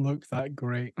doesn't look that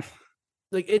great.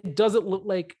 Like, it doesn't look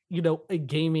like a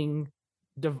gaming.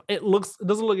 It doesn't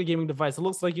look like a gaming device. It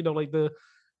looks like like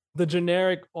the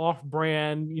generic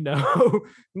off-brand name that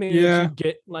you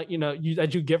get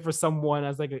that you get for someone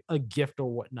as like a gift or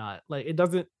whatnot. Like, it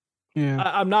doesn't. Yeah,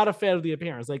 I'm not a fan of the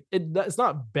appearance. Like, it's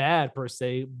not bad per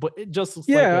se, but it just looks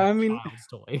like a child's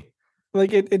toy.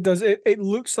 Like, it does. It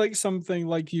looks like something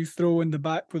like you throw in the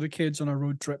back for the kids on a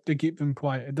road trip to keep them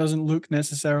quiet. It doesn't look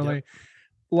necessarily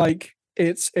like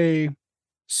it's a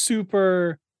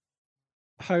super,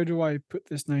 how do I put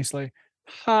this nicely,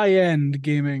 high-end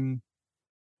gaming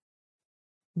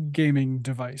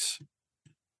device.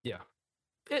 Yeah,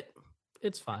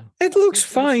 it's fine. It looks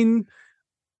fine.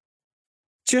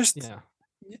 Just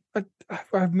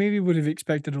I maybe would have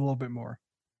expected a little bit more.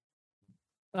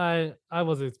 I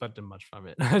wasn't expecting much from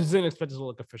it. I just didn't expect it to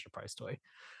look like a Fisher Price toy.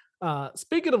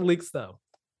 Speaking of leaks, though,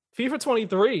 FIFA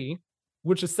 23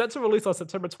 which is set to release on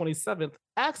September 27th,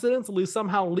 accidentally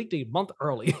somehow leaked a month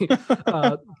early.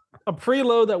 A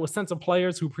preload that was sent to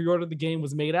players who pre-ordered the game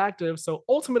was made active, so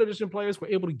Ultimate Edition players were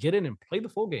able to get in and play the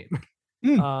full game.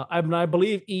 I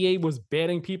believe EA was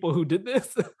banning people who did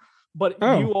this, but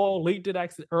you all leaked it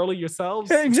early yourselves.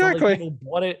 Yeah, exactly. So, like, people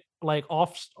bought it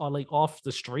off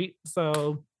the street,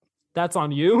 so that's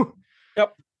on you.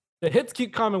 Yep. The hits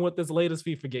keep coming with this latest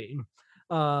FIFA game.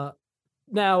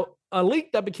 Now, a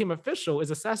leak that became official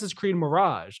is Assassin's Creed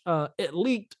Mirage. It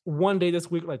leaked one day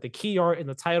this week, like the key art and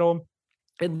the title,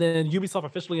 and then Ubisoft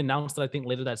officially announced it, I think,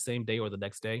 later that same day or the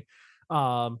next day.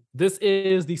 This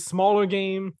is the smaller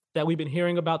game that we've been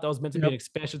hearing about that was meant to be an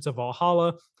expansion to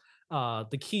Valhalla.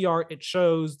 The key art, it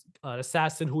shows an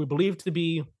assassin who we believe to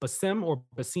be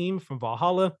Basim from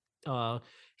Valhalla.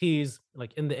 He's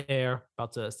like in the air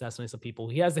about to assassinate some people.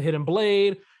 He has a hidden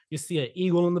blade. You see an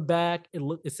eagle in the back.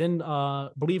 It's in, I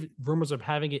believe rumors of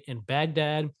having it in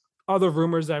Baghdad. Other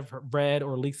rumors I've read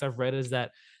or leaks I've read is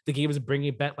that the game is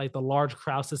bringing back like the large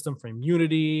crowd system from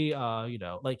Unity.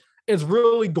 Like it's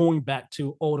really going back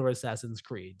to older Assassin's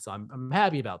Creed. So I'm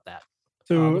happy about that.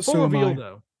 The full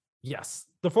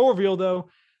reveal though,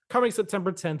 coming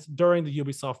September 10th during the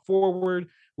Ubisoft Forward,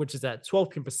 which is at 12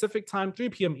 p.m. Pacific time, 3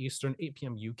 p.m. Eastern, 8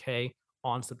 p.m. UK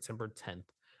on September 10th.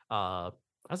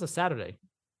 That's a Saturday.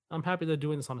 I'm happy they're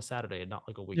doing this on a Saturday and not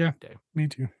like a weekday. Yeah, me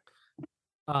too.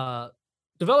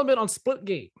 Development on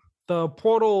Splitgate, the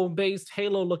Portal-based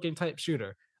Halo-looking type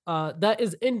shooter, that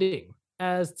is ending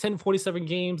as 1047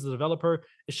 Games, the developer,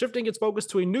 is shifting its focus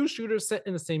to a new shooter set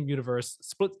in the same universe.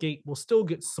 Splitgate will still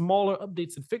get smaller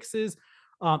updates and fixes,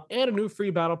 and a new free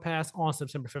battle pass on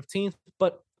September 15th,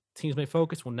 but Team's main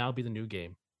focus will now be the new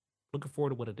game. Looking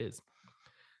forward to what it is.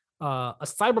 A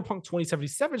Cyberpunk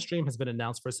 2077 stream has been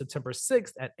announced for September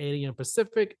 6th at 8 a.m.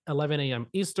 Pacific, 11 a.m.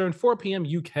 Eastern, 4 p.m.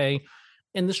 UK.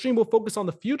 And the stream will focus on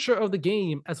the future of the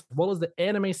game as well as the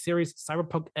anime series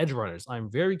Cyberpunk Edgerunners. I'm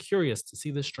very curious to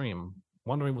see this stream.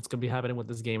 Wondering what's going to be happening with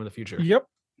this game in the future. Yep.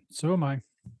 So am I.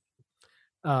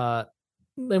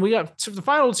 Then we got the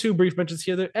final two brief mentions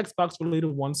here. The Xbox related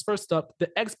ones. First up, the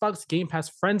Xbox Game Pass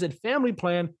Friends and Family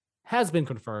plan has been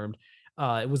confirmed.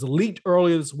 It was leaked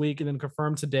earlier this week and then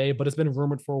confirmed today, but it's been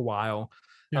rumored for a while.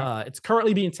 Yeah. It's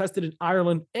currently being tested in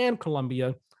Ireland and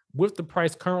Colombia, with the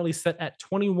price currently set at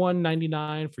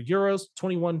 $21.99 for euros,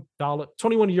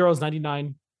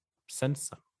 $21.99.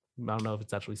 I don't know if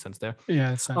it's actually cents there.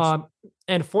 Yeah, it's cents.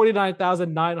 And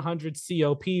 49,900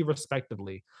 COP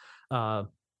respectively. Cool.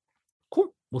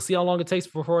 We'll see how long it takes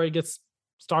before it gets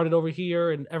started over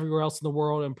here and everywhere else in the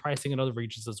world, and pricing in other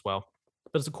regions as well.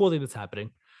 But it's a cool thing that's happening.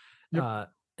 Yep.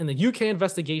 And the UK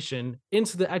investigation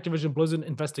into the Activision Blizzard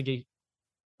investigation.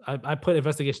 I put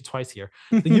investigation twice here.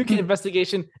 The UK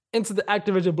investigation into the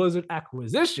Activision Blizzard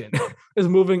acquisition is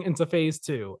moving into phase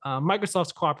 2.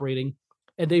 Microsoft's cooperating,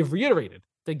 and they've reiterated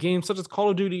that games such as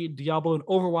Call of Duty, Diablo, and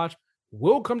Overwatch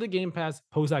will come to Game Pass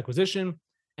post-acquisition,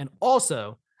 and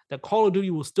also that Call of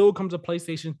Duty will still come to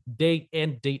PlayStation day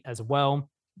and date as well.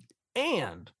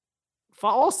 And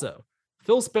also,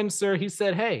 Phil Spencer, he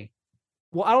said, hey,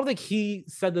 well, I don't think he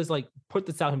said this, like, put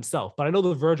this out himself, but I know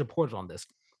The Verge reported on this.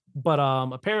 But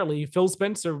apparently Phil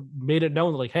Spencer made it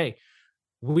known, like, hey,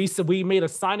 we made a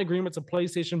signed agreement to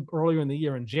PlayStation earlier in the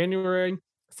year in January,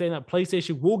 saying that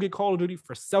PlayStation will get Call of Duty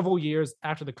for several years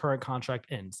after the current contract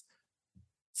ends.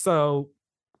 So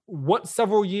what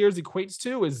several years equates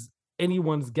to is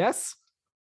anyone's guess,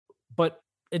 but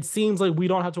it seems like we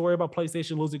don't have to worry about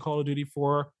PlayStation losing Call of Duty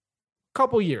for a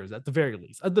couple years at the very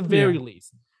least. At the very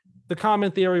least. The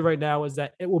common theory right now is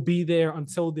that it will be there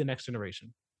until the next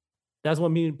generation. That's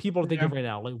what people are thinking right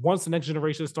now. Like, once the next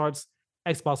generation starts,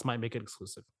 Xbox might make it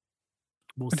exclusive.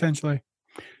 Potentially.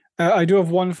 I do have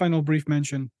one final brief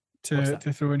mention to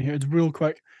throw in here. It's real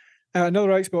quick. Another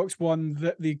Xbox One,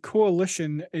 that the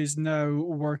Coalition is now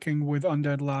working with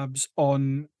Undead Labs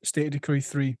on State of Decree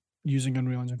 3 using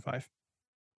Unreal Engine 5.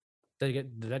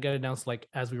 Did that get announced like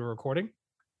as we were recording?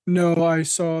 No, I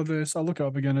saw this. I'll look it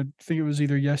up again. I think it was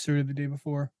either yesterday or the day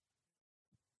before.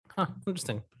 Huh,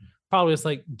 interesting. Probably it's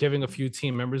like giving a few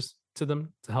team members to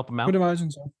them to help them out. Would imagine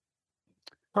so.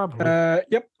 Probably.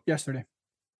 Yep, yesterday.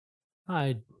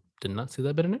 I did not see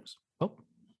that bit of news. Oh,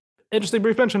 interesting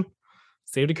brief mention.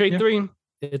 State of Decree 3.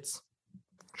 It's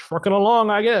trucking along,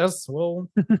 I guess. We'll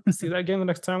see that game the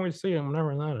next time we see it,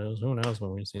 whenever that is. Who knows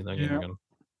when we see that game again.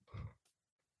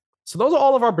 So those are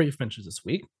all of our brief mentions this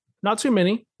week. Not too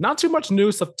many, not too much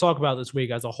news to talk about this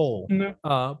week as a whole. No.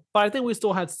 But I think we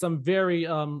still had some very,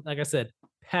 like I said,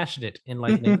 passionate,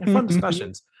 enlightening, and fun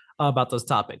discussions about those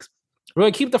topics. We're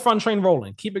going to keep the fun train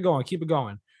rolling. Keep it going. Keep it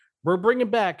going. We're bringing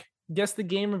back Guess the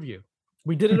Game Review.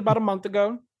 We did it about a month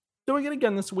ago. Doing it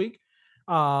again this week.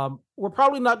 We're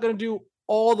probably not going to do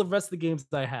all the rest of the games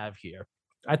that I have here.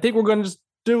 I think we're going to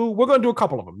do a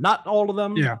couple of them, not all of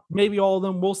them. Yeah, maybe all of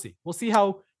them. We'll see. We'll see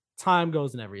how time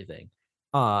goes and everything.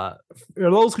 For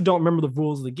those who don't remember the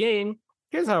rules of the game,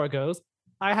 here's how it goes.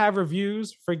 I have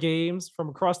reviews for games from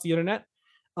across the internet,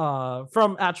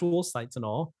 from actual sites and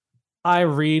all. I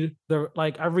read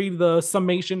the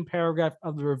summation paragraph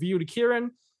of the review to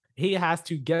Kieran. He has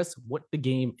to guess what the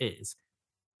game is.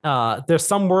 There's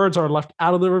some words are left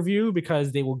out of the review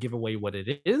because they will give away what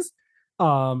it is.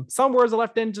 Some words are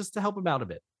left in just to help him out a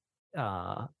bit.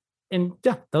 And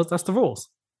yeah, that's the rules.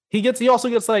 He also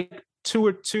gets like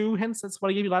two hints. That's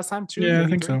what I gave you last time. Two, yeah, I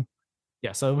maybe think three. So.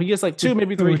 Yeah, so he gets like two,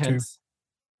 maybe three hints.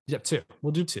 Yep, two.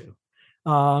 We'll do two.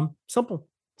 Simple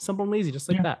and easy, just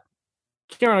like that.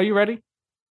 Kieran, are you ready?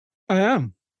 I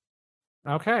am.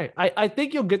 Okay. I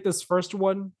think you'll get this first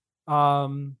one.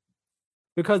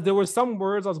 Because there were some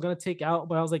words I was gonna take out,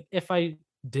 but I was like, if I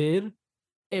did,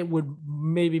 it would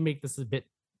maybe make this a bit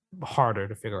harder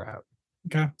to figure out.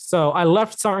 Okay. So I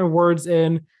left certain words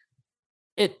in.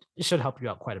 It should help you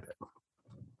out quite a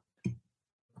bit.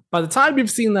 By the time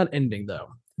you've seen that ending, though,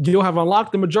 you'll have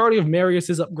unlocked the majority of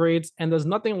Marius's upgrades, and there's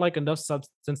nothing like enough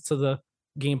substance to the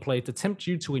gameplay to tempt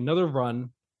you to another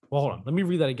run. Well, hold on. Let me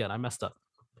read that again. I messed up.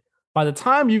 By the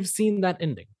time you've seen that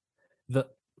ending,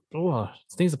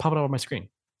 things are popping up on my screen.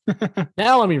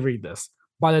 Now let me read this.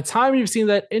 By the time you've seen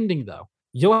that ending, though,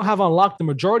 you'll have unlocked the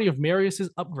majority of Marius's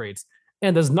upgrades,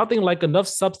 and there's nothing like enough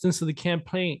substance to the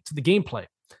gameplay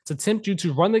to tempt you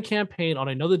to run the campaign on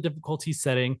another difficulty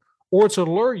setting or to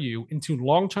lure you into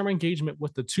long-term engagement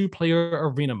with the two-player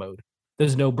arena mode.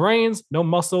 There's no brains, no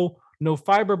muscle, no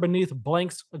fiber beneath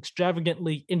Blank's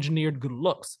extravagantly engineered good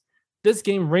looks. This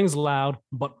game rings loud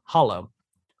but hollow.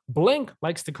 Blank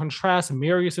likes to contrast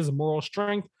Marius's moral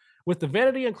strength with the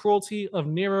vanity and cruelty of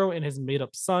Nero and his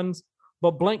made-up sons,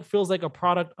 but Blank feels like a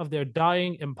product of their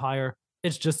dying empire.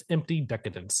 It's just empty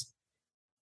decadence.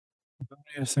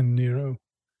 Marius and Nero.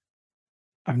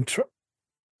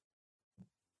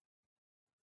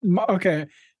 Okay.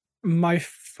 My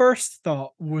first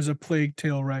thought was A Plague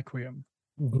Tale Requiem.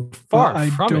 Far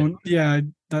from it. Yeah,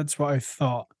 that's what I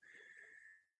thought.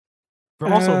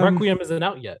 But also, Requiem isn't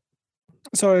out yet.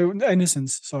 Sorry,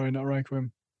 Innocence. Sorry, not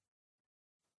Requiem.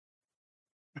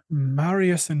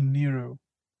 Marius and Nero.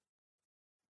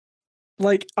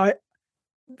 Like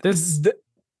this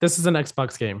is an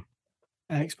Xbox game.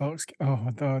 Xbox.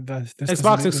 Oh, this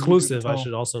Xbox exclusive. I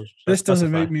should also. This doesn't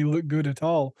make me look good at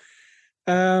all.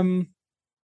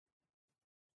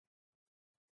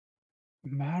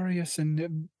 Marius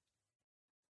and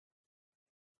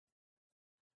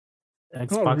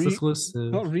Xbox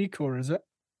exclusive. Not Recore, is it?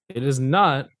 It is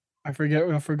not. I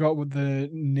forgot what the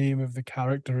name of the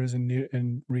character is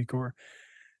in Recore.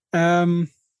 Xbox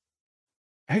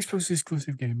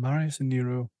exclusive game, Marius and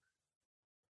Nero.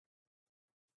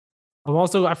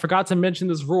 I forgot to mention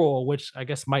this rule, which I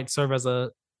guess might serve as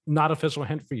a not official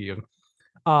hint for you.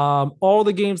 All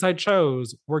the games I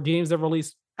chose were games that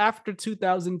released after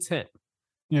 2010.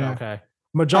 Yeah. Okay.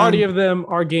 Majority of them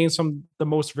are games from the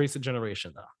most recent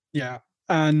generation, though. Yeah,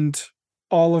 and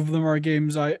all of them are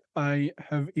games I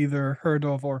have either heard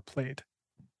of or played.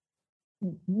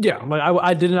 Yeah, like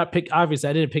I did not pick. Obviously,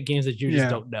 I didn't pick games that you just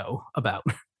don't know about.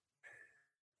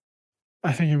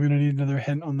 I think I'm gonna need another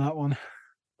hint on that one.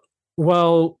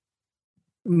 Well,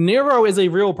 Nero is a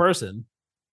real person.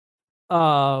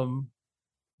 Nero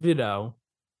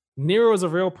is a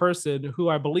real person who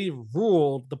I believe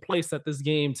ruled the place that this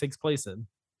game takes place in.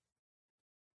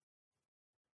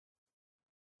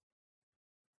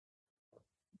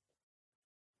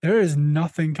 There is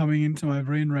nothing coming into my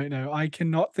brain right now. I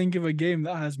cannot think of a game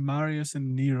that has Marius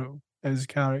and Nero as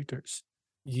characters.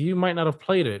 You might not have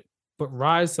played it, but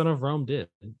Rise, Son of Rome did.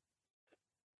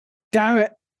 Damn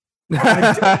it.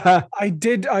 I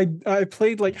did. I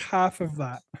played like half of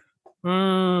that.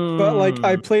 But like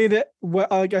I played it.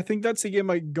 Like I think that's the game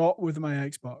I got with my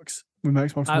Xbox. With my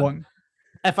Xbox One.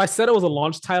 If I said it was a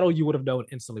launch title, you would have known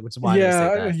instantly, which is why I say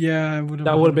that. Yeah, I would have.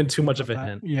 That would have been too much of a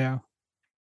hint. Yeah.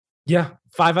 Yeah,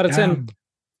 5 out of 10.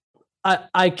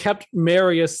 I kept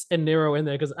Marius and Nero in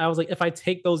there because I was like, if I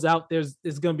take those out,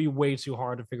 it's gonna be way too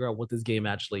hard to figure out what this game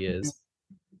actually is.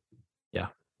 Yeah,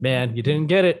 man, you didn't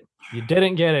get it. You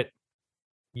didn't get it.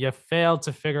 You failed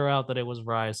to figure out that it was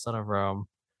Rise, Son of Rome.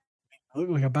 I look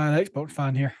like a bad Xbox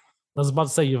fan here. I was about to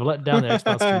say you've let down the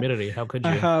Xbox community. How could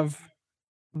you? I have.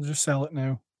 I'll just sell it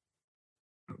now.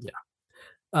 Yeah.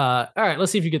 All right.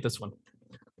 Let's see if you get this one.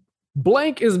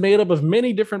 Blank is made up of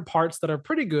many different parts that are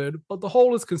pretty good, but the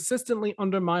whole is consistently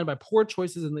undermined by poor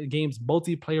choices in the game's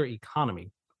multiplayer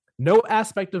economy. No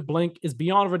aspect of Blank is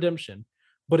beyond redemption,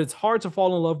 but it's hard to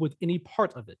fall in love with any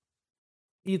part of it.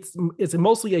 It's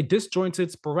mostly a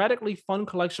disjointed, sporadically fun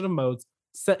collection of modes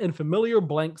set in familiar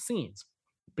blank scenes.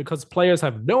 Because players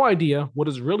have no idea what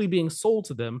is really being sold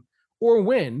to them, or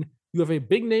when you have a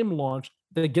big name launch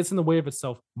that gets in the way of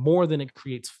itself more than it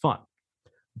creates fun.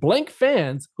 Blank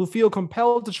fans who feel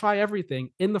compelled to try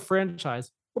everything in the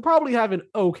franchise will probably have an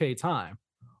okay time,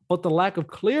 but the lack of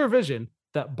clear vision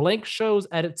that Blank shows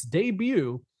at its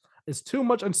debut is too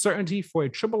much uncertainty for a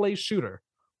AAA shooter,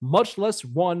 much less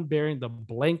one bearing the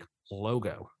Blank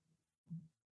logo.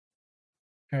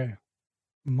 Okay.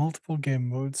 Multiple game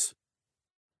modes.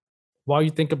 While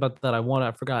you think about that,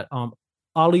 I forgot.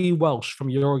 Ollie Welsh from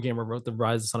Eurogamer wrote the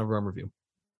Rise of Son of Rome review.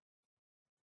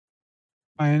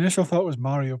 My initial thought was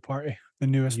Mario Party, the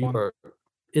newest one.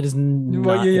 It is not.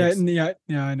 Well, yeah,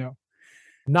 I know.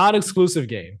 Not exclusive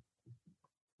game.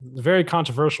 It's a very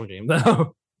controversial game,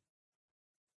 though.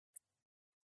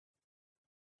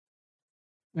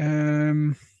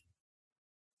 I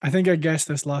think I guessed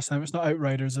this last time. It's not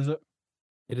Outriders, is it?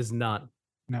 It is not.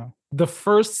 No. The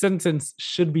first sentence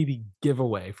should be the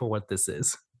giveaway for what this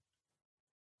is.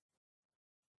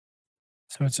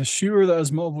 So it's a shooter that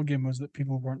has multiple game modes that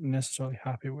people weren't necessarily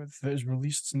happy with that is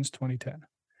released since 2010.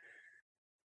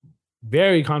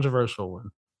 Very controversial one.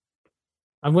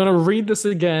 I'm going to read this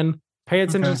again. Pay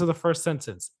attention to the first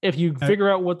sentence. If you figure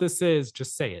out what this is,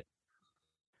 just say it.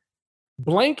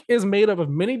 Blank is made up of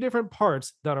many different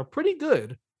parts that are pretty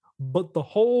good, but the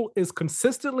whole is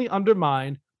consistently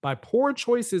undermined by poor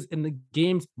choices in the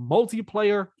game's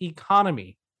multiplayer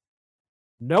economy.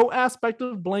 No aspect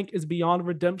of Blank is beyond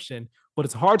redemption, but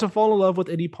it's hard to fall in love with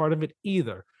any part of it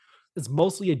either. It's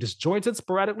mostly a disjointed,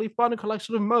 sporadically fun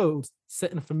collection of modes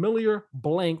set in familiar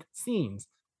blank scenes.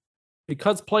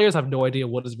 Because players have no idea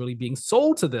what is really being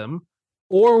sold to them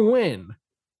or when,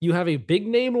 you have a big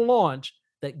name launch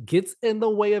that gets in the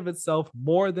way of itself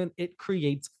more than it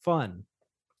creates fun.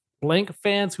 Blank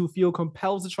fans who feel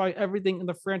compelled to try everything in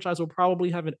the franchise will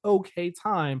probably have an okay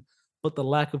time, but the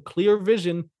lack of clear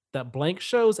vision that Blank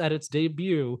shows at its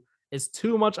debut is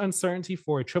too much uncertainty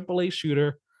for a AAA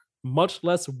shooter, much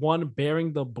less one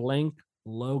bearing the Blank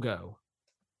logo.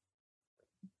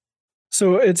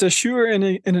 So it's a shooter in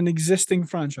an existing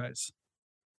franchise.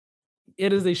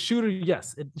 It is a shooter,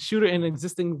 yes. It's a shooter in an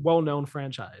existing well-known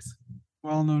franchise.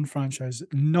 Well-known franchise.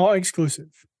 Not exclusive.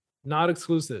 Not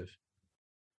exclusive.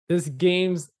 This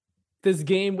game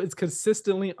is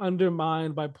consistently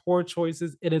undermined by poor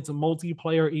choices in its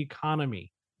multiplayer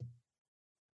economy.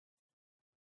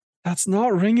 That's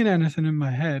not ringing anything in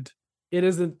my head. It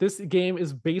isn't. This game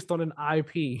is based on an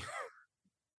IP.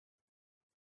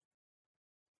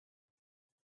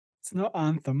 It's not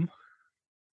Anthem.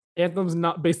 Anthem's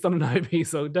not based on an IP,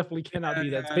 so it definitely cannot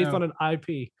be that. It's based on an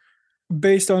IP.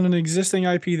 Based on an existing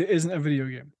IP that isn't a video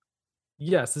game.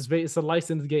 Yes, it's a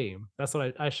licensed game. That's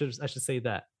what I should say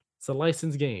that. It's a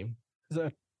licensed game.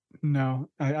 No,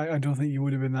 I don't think you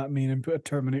would have been that mean and put a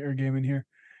Terminator game in here.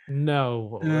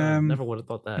 No, never would have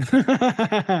thought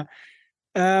that.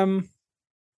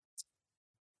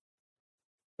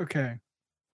 Okay.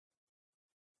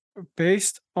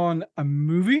 Based on a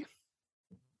movie?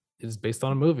 It is based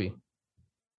on a movie.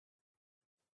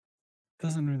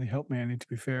 Doesn't really help me any, to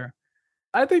be fair.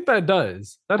 I think that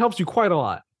does. That helps you quite a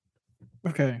lot.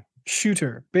 Okay.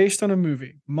 Shooter, based on a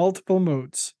movie, multiple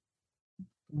modes.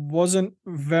 Wasn't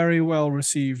very well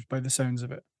received by the sounds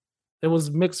of it. It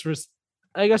was mixed.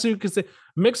 I guess you could say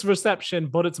mixed reception,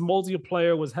 but its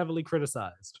multiplayer was heavily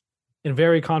criticized and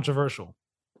very controversial.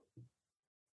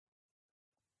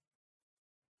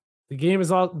 The game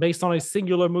is all based on a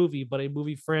singular movie, but a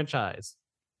movie franchise.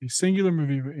 A singular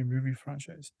movie, a movie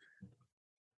franchise.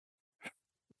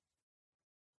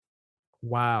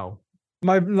 Wow.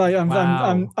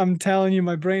 I'm telling you,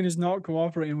 my brain is not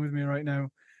cooperating with me right now.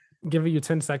 I'm giving you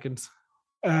 10 seconds.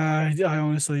 I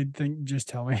honestly think just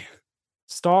tell me.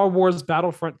 Star Wars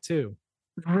Battlefront 2.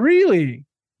 Really?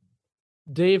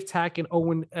 Dave Tack and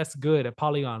Owen S. Good at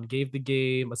Polygon gave the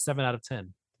game a 7 out of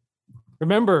 10.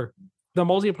 Remember, the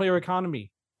multiplayer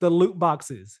economy, the loot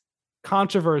boxes,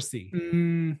 controversy.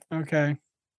 Okay.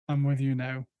 I'm with you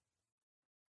now.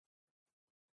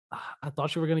 I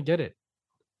thought you were going to get it.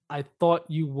 I thought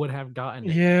you would have gotten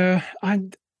it. Yeah,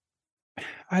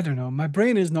 I don't know. My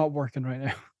brain is not working right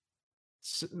now.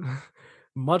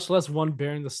 Much less one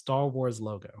bearing the Star Wars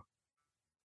logo.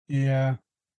 Yeah.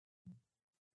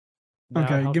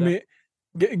 Now, okay,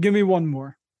 give me one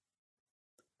more.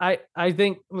 I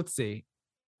think, let's see.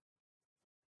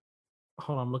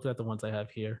 hold on, I'm looking at the ones I have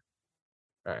here.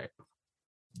 All right.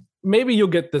 Maybe you'll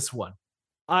get this one.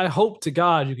 I hope to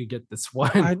God you could get this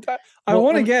one. I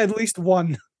want to get at least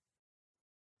one.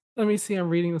 Let me see. I'm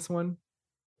reading this one.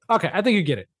 Okay, I think you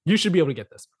get it. You should be able to get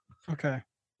this. Okay.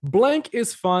 Blank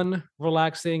is fun,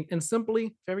 relaxing, and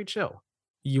simply very chill.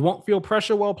 You won't feel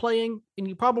pressure while playing, and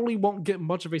you probably won't get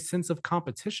much of a sense of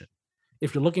competition.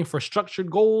 If you're looking for structured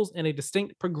goals and a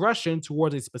distinct progression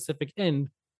towards a specific end,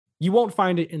 you won't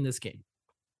find it in this game.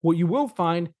 What you will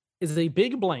find is a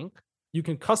big blank you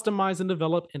can customize and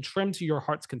develop and trim to your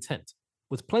heart's content,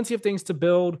 with plenty of things to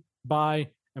build, buy,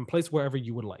 and place wherever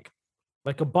you would like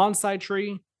a bonsai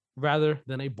tree rather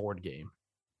than a board game.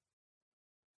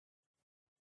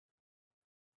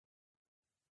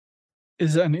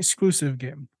 Is it an exclusive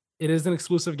game? It is an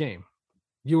exclusive game.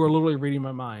 You are literally reading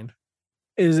my mind.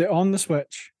 Is it on the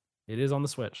Switch? It is on the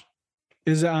Switch.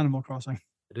 Is it Animal Crossing?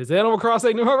 It is Animal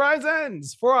Crossing New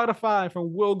Horizons. 4 out of 5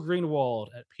 from Will Greenwald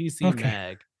at PC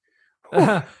Mag.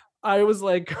 I was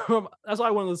like, that's why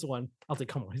I wanted this one. I was like,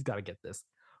 come on, he's got to get this.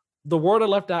 The word I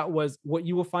left out was what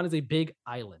you will find is a big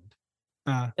island.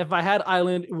 If I had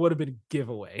island, it would have been a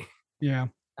giveaway. Yeah.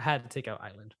 I had to take out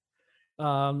island.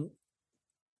 All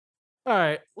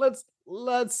right, let's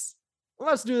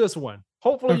do this one.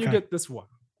 Hopefully you get this one.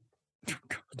 Oh,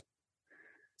 God.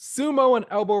 Sumo and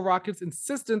Elbow Rocket's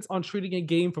insistence on treating a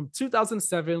game from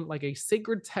 2007 like a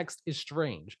sacred text is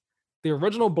strange. The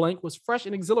original Blank was fresh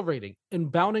and exhilarating,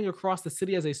 and bounding across the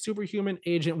city as a superhuman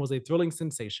agent was a thrilling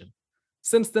sensation.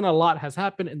 Since then, a lot has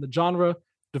happened in the genre.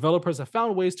 Developers have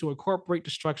found ways to incorporate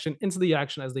destruction into the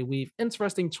action as they weave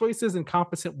interesting choices and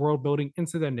competent world building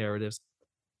into their narratives.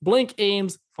 Blank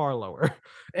aims far lower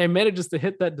and manages to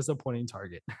hit that disappointing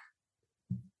target.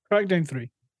 Crackdown 3.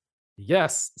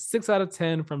 Yes, 6 out of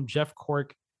 10 from Jeff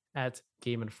Cork at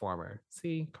Game Informer.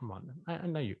 See, come on, I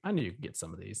knew you could get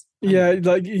some of these. Yeah,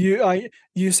 like you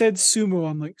said Sumo.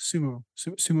 I'm like Sumo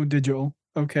Digital.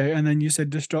 Okay, and then you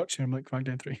said Destruction. I'm like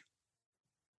Crackdown 3.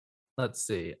 Let's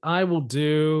see. I think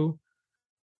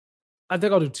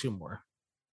I'll do 2 more.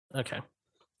 Okay.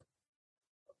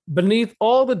 Beneath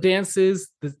all of the dances,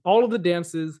 the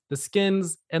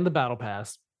skins, and the battle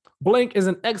pass, Blank is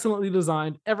an excellently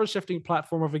designed, ever-shifting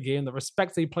platform of a game that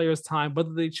respects a player's time,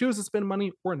 whether they choose to spend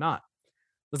money or not.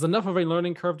 There's enough of a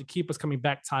learning curve to keep us coming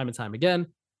back time and time again,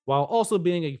 while also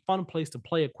being a fun place to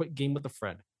play a quick game with a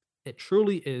friend. It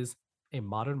truly is a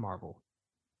modern marvel.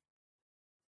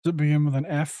 Does it begin with an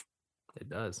F? It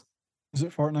does. Is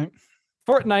it Fortnite?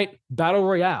 Fortnite Battle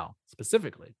Royale,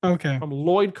 specifically. Okay. From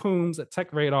Lloyd Coombs at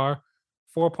Tech Radar,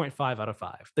 4.5 out of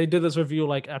 5. They did this review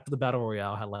like after the Battle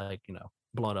Royale had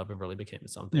blown up and really became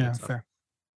something. Yeah, fair.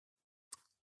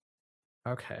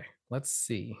 Okay, let's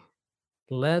see.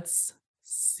 I'm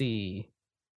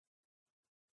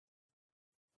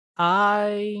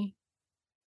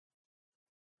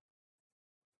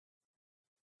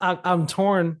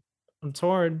torn. I'm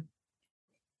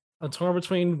torn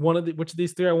between which of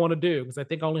these 3 I want to do, because I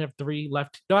think I only have 3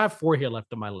 left. No, I have 4 here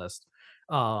left on my list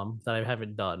that I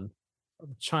haven't done.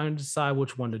 I'm trying to decide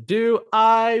which one to do.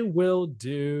 I will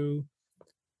do.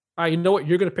 All right, you know what?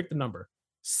 You're going to pick the number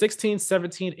 16,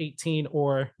 17, 18,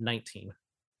 or 19.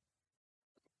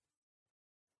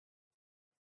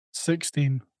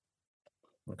 16.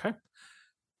 Okay.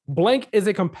 Blank is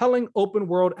a compelling open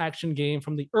world action game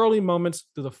from the early moments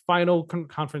to the final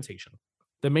confrontation.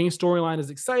 The main storyline is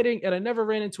exciting, and I never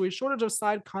ran into a shortage of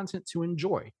side content to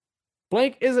enjoy.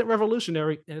 Blank isn't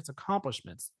revolutionary in its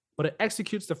accomplishments, but it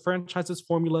executes the franchise's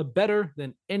formula better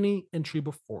than any entry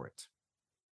before it.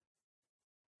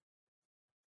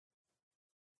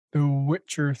 The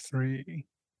Witcher 3.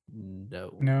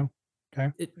 No. No.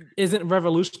 Okay. It isn't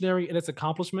revolutionary in its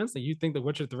accomplishments, and you think The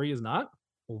Witcher 3 is not?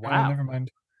 Wow. Never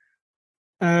mind.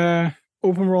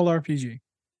 Open world RPG.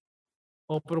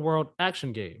 Open world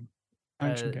action game.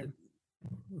 Action game.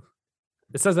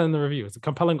 It says that in the review. It's a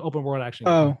compelling open world action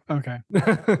game. Oh, okay.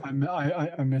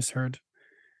 I misheard.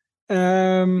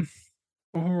 Open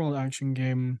world action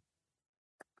game.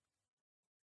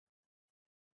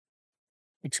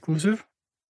 Exclusive?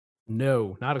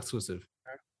 No, not exclusive.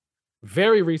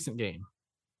 Very recent game.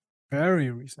 Very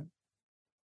recent.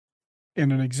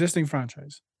 In an existing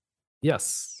franchise.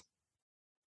 Yes.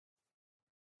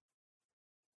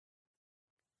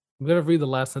 I'm going to read the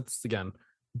last sentence again.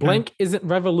 Blank isn't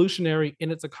revolutionary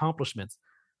in its accomplishments,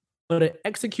 but it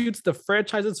executes the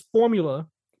franchise's formula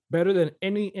better than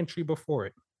any entry before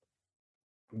it.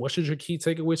 What should your key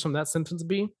takeaways from that sentence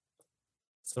be?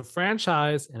 It's a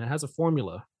franchise and it has a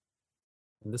formula.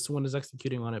 And this one is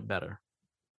executing on it better,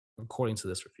 according to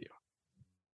this review.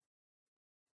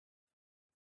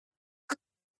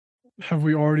 Have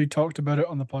we already talked about it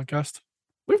on the podcast?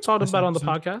 We've talked about it on the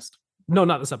podcast. No,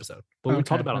 not this episode, but we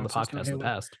talked about it on the podcast in the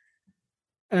past.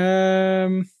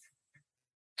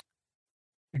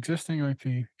 Existing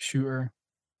IP shooter,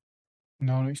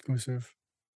 non-exclusive.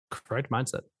 Correct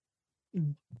mindset.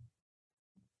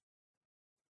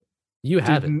 You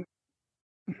have it.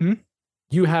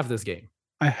 You have this game.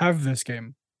 I have this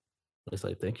game. At least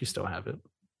I think you still have it.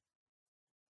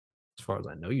 As far as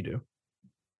I know, you do.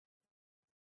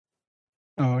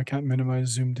 Oh, I can't minimize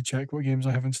Zoom to check what games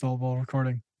I have installed while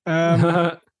recording.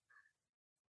 And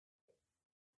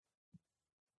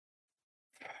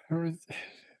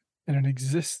it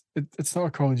exists. It's not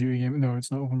a Call of Duty game. No,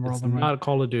 it's not open world. It's not a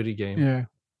Call of Duty game. Yeah.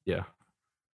 Yeah.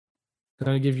 I'm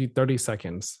going to give you 30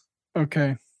 seconds.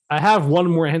 Okay. I have one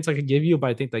more hint I could give you, but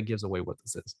I think that gives away what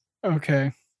this is.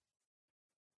 Okay.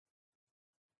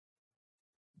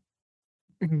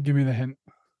 You can give me the hint.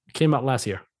 It came out last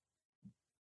year.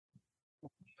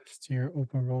 Last year,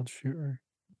 open world shooter.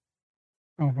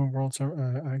 Open world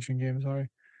action game, sorry.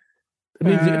 I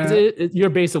mean, you're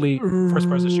basically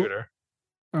first-person shooter.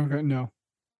 Okay, no.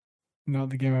 Not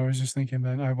the game I was just thinking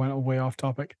then. I went way off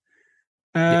topic.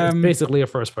 Yeah, it's basically a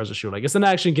first-person shooter. Like, it's an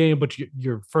action game, but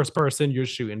you're first person, you're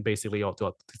shooting basically all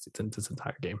throughout this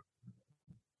entire game.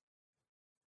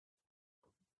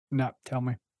 No, tell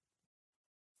me.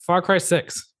 Far Cry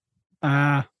 6.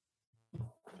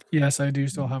 Yes, I do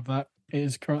still have that. It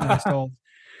is currently installed.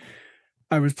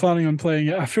 I was planning on playing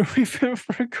it after we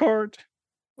record.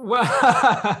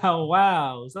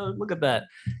 Wow. So look at that.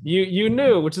 You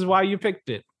knew, which is why you picked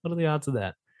it. What are the odds of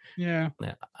that? Yeah.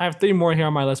 I have 3 more here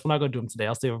on my list. We're not going to do them today.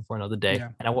 I'll save them for another day. Yeah.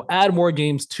 And I will add more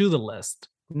games to the list.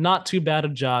 Not too bad a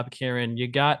job, Kieran. You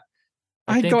got...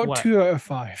 I got 2 out of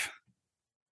 5.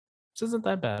 Which isn't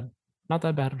that bad. Not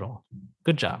that bad at all.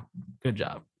 Good job. Good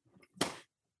job.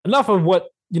 Enough of what,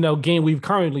 game we've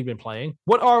currently been playing.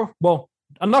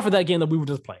 Enough of that game that we were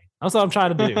just playing. That's what I'm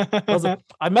trying to do.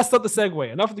 I messed up the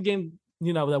segue. Enough of the game,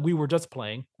 that we were just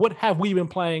playing. What have we been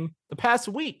playing the past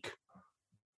week?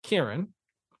 Kieran,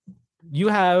 you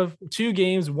have 2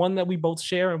 games, one that we both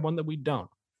share and one that we don't.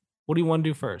 What do you want to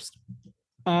do first?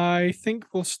 I think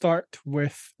we'll start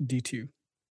with D2.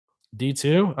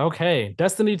 D2? Okay.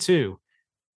 Destiny 2.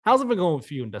 How's it been going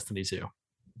for you in Destiny 2?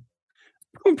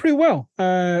 Going pretty well.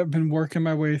 I've been working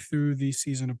my way through the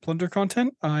Season of Plunder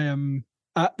content. I am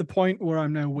at the point where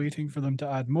I'm now waiting for them to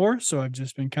add more. So I've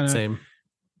just been kind of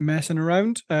messing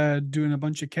around, doing a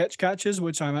bunch of catches,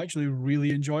 which I'm actually really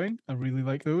enjoying. I really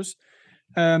like those.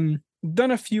 Done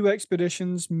a few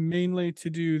expeditions, mainly to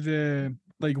do the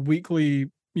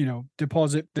weekly,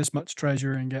 deposit this much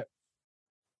treasure and get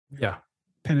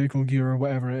pinnacle gear or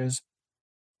whatever it is.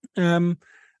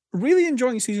 Really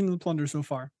enjoying Season of the Plunder so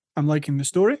far. I'm liking the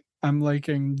story. I'm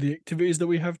liking the activities that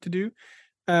we have to do.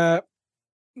 The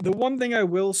one thing I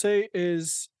will say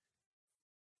is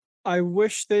I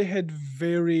wish they had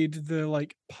varied the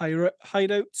pirate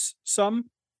hideouts some.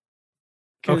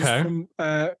 Okay.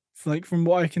 From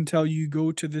what I can tell, you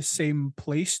go to the same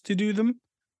place to do them.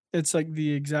 It's like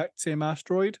the exact same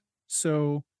asteroid.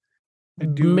 So I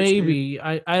don't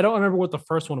remember what the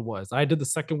first one was. I did the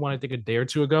second one, I think, a day or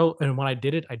 2 ago. And when I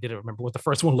didn't remember what the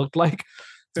first one looked like.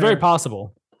 It's very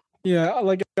possible. Yeah,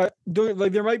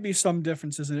 there might be some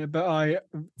differences in it, but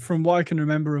from what I can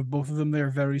remember of both of them,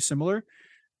 they're very similar.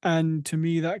 And to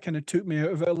me, that kind of took me out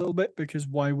of it a little bit, because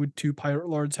why would 2 pirate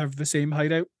lords have the same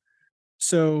hideout?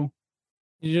 So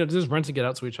just renting it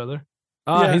out to each other.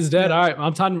 He's dead. Yeah. All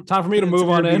right, time for me to move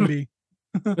on in.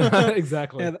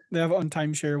 Exactly. Yeah, they have it on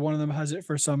timeshare. One of them has it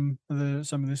for some of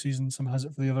the seasons, some has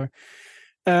it for the other.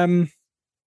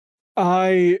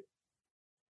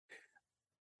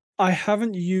 I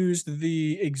haven't used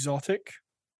the exotic,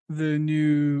 the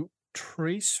new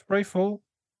trace rifle,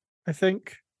 I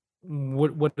think.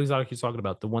 What exotic are you talking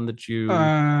about? The one that you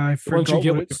I forgot you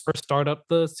get when you first start up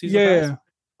the season pass? Yeah.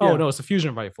 Oh no, it's a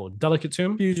fusion rifle. Delicate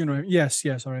Tomb? Fusion rifle. Yes,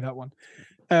 sorry, that one.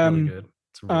 Really good.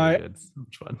 It's really good. It's so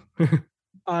much fun.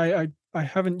 I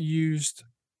haven't used.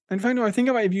 In fact, no, I think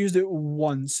I might have used it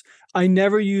once. I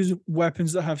never use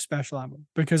weapons that have special ammo,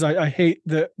 because I hate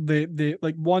that they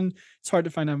one, it's hard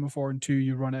to find ammo for, and 2,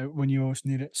 you run out when you most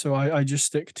need it. So I just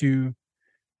stick to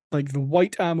the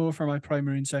white ammo for my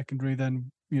primary and secondary,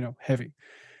 then heavy.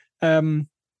 Well,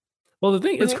 the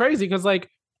thing is crazy, because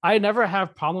I never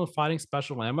have problem finding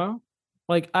special ammo.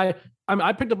 I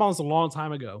picked up on this a long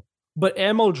time ago, but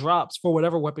ammo drops for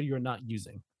whatever weapon you're not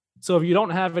using. So if you don't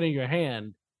have it in your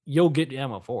hand, you'll get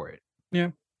ammo for it. Yeah.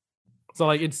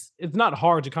 So it's not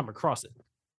hard to come across it.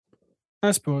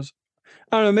 I suppose.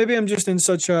 I don't know. Maybe I'm just in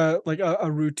such a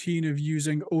routine of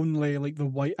using only like the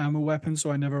white ammo weapon,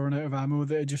 so I never run out of ammo.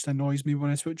 That it just annoys me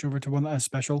when I switch over to one that has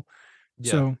special.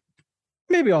 Yeah, So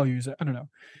maybe I'll use it. I don't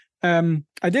know.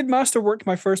 I did masterwork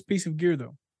my first piece of gear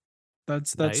though.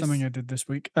 That's something nice. I did this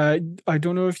week. I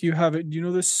don't know if you have it. Do you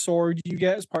know this sword you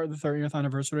get as part of the 30th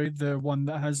anniversary? The one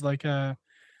that has like a,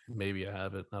 Maybe I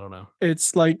have it. I don't know.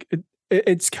 it's like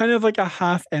it's kind of like a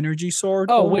half energy sword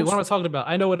Oh wait, what am I almost. talking about?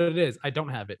 I know what it is. I don't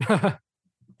have it.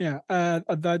 Yeah,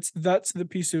 that's the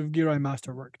piece of gear I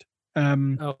masterworked.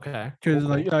 Um, Okay, cool,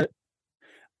 because cool.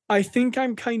 I think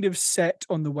I'm kind of set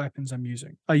on the weapons I'm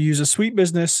using. I use a sweet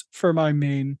business for my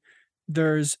main.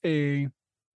 There's a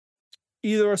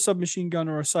either a submachine gun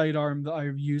or a sidearm that I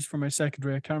use for my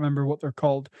secondary. I can't remember what they're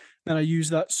called. Then I use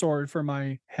that sword for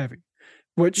my heavy,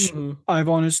 which Hmm. I've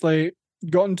honestly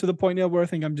gotten to the point now where I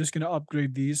think I'm just going to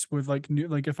upgrade these with like new,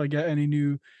 like if I get any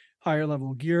new higher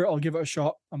level gear, I'll give it a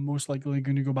shot. I'm most likely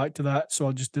going to go back to that. So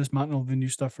I'll just dismantle the new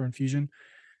stuff for infusion.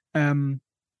 Um,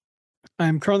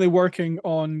 I'm currently working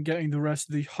on getting the rest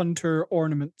of the hunter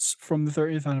ornaments from the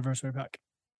 30th anniversary pack.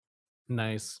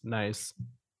 Nice, nice.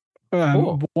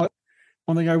 Cool. What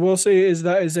one thing I will say is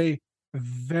that is a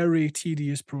very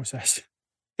tedious process.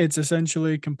 It's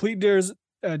essentially complete Dares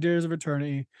of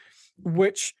Eternity,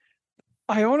 which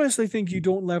I honestly think you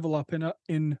don't level up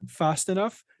in fast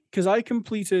enough because I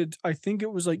completed, I think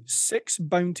it was like 6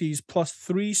 bounties plus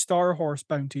 3 Star Horse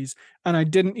bounties, and I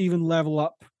didn't even level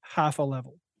up half a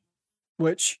level,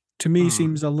 which to me Hmm.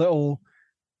 seems a little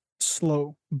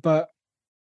slow, but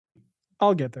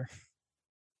I'll get there.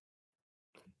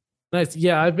 Nice.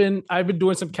 Yeah, I've been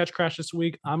doing some catch crash this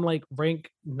week. I'm like rank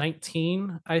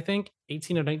 19, I think.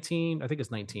 18 or 19. I think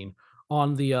it's 19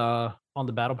 on the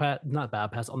battle pass, not battle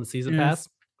pass, on the season Yeah, pass.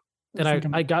 I And I think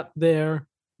I'm. I got there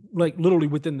like literally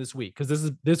within this week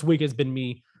because this week has been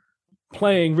me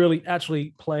playing really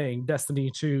actually playing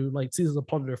Destiny 2 like Seasons of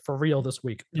Plunder for real this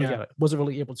week. Yeah, Again, I wasn't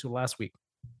really able to last week.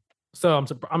 So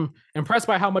I'm impressed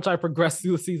by how much I progressed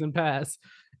through the season pass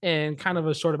and kind of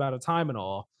a short amount of time and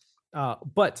all.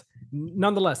 But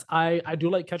nonetheless, I do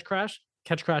like Catch Crash.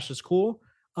 Catch Crash is cool.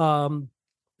 Um,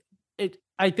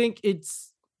 I think it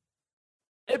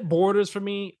borders for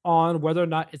me on whether or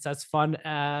not it's as fun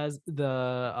as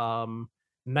the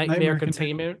Nightmare Nightmare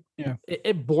Containment. Containment. Yeah,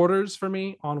 It borders for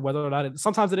me on whether or not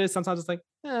sometimes it is, sometimes it's like,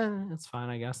 it's fine,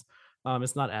 I guess.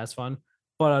 It's not as fun,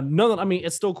 but no, I mean,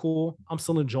 it's still cool. I'm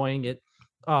still enjoying it.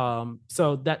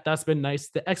 So that's been nice.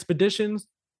 The expeditions,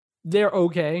 they're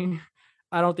okay.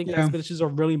 I don't think yeah, expeditions are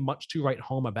really much to write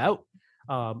home about.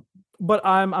 But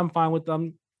I'm fine with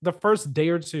them. The first day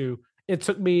or two, it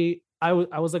took me. I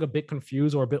was like a bit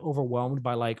confused or a bit overwhelmed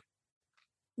by like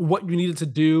what you needed to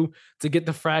do to get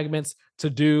the fragments to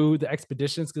do the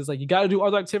expeditions because like you got to do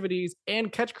other activities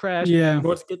and catch crash yeah, in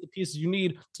order to get the pieces you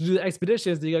need to do the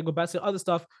expeditions. Then you got to go back to other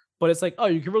stuff. But it's like, oh,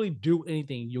 you can really do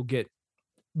anything. You'll get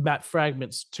map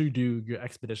fragments to do your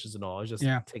expeditions and all. It just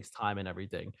yeah, takes time and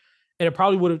everything. And it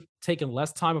probably would have taken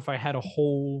less time if I had a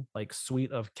whole like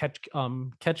suite of catch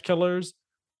killers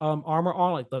armor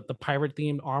on, like the pirate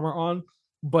themed armor on.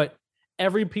 But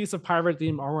every piece of pirate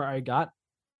themed armor I got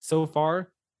so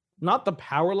far, not the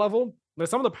power level. Like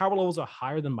some of the power levels are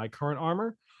higher than my current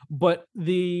armor, but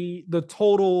the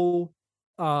total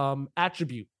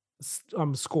attribute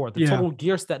score, the yeah, total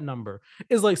gear stat number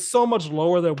is like so much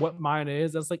lower than what mine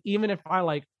is. That's like even if I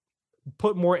like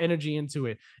put more energy into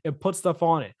it and put stuff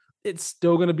on it, it's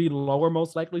still gonna be lower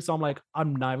most likely. So I'm like,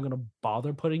 I'm not even gonna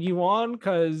bother putting you on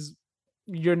because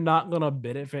you're not gonna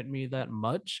benefit me that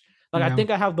much. Like I yeah. think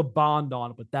I have the bond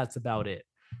on, but that's about it.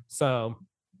 So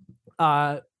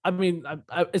I mean,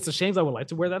 it's a shame I would like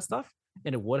to wear that stuff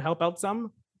and it would help out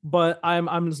some, but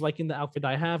I'm just liking the outfit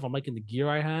I have. I'm liking the gear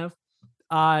I have.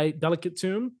 Delicate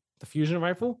Tomb, the fusion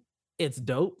rifle, it's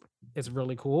dope. It's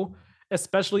really cool,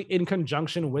 especially in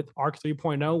conjunction with Arc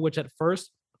 3.0, which at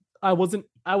first wasn't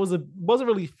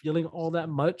really feeling all that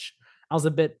much. I was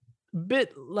a bit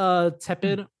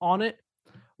tepid on it,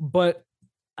 but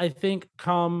I think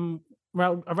come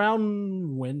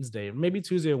around Wednesday, maybe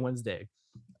Tuesday or Wednesday,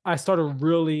 I started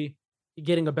really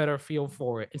getting a better feel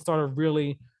for it and started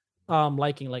really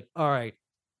liking like, all right,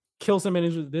 kill some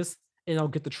enemies with this and I'll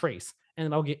get the trace and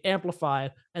then I'll get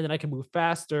amplified and then I can move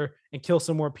faster and kill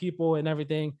some more people and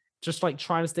everything. Just like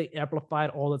trying to stay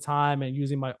amplified all the time and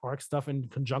using my arc stuff in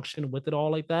conjunction with it all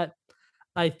like that.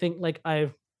 I think like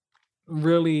I've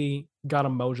really got a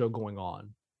mojo going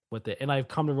on with it. And I've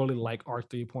come to really like Arc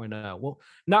 3.0. Well,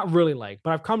 not really like,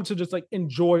 but I've come to just like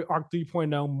enjoy Arc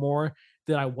 3.0 more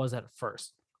than I was at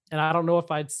first. And I don't know if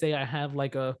I'd say I have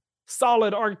like a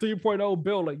solid Arc 3.0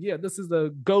 build. Like, yeah, this is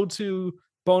the go to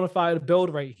bona fide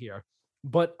build right here.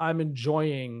 But I'm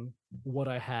enjoying what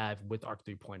I have with Arc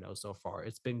 3.0 so far.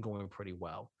 It's been going pretty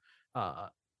well.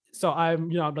 So I'm,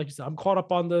 like you said, I'm caught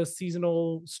up on the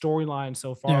seasonal storyline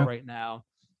so far right now.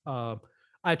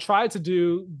 I tried to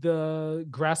do the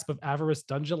Grasp of Avarice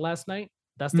dungeon last night.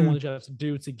 That's the one that you have to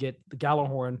do to get the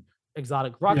Gjallarhorn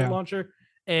exotic rocket launcher.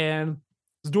 And I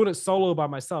was doing it solo by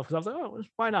myself because I was like, oh,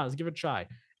 why not? Let's give it a try.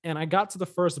 And I got to the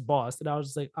first boss and I was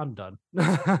just like, I'm done.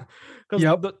 Because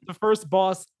the first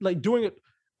boss, like doing it,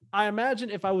 I imagine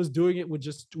if I was doing it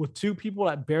with two people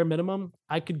at bare minimum,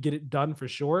 I could get it done for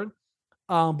sure.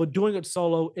 But doing it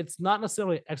solo, it's not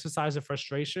necessarily an exercise of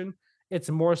frustration. It's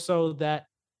more so that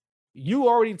you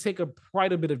already take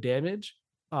quite a bit of damage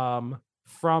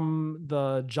from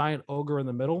the giant ogre in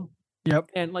the middle. Yep.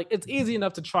 And like it's easy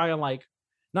enough to try and like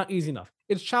not easy enough.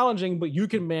 It's challenging, but you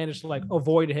can manage to like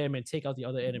avoid him and take out the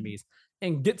other enemies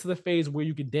and get to the phase where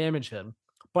you can damage him.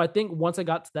 But I think once I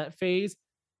got to that phase,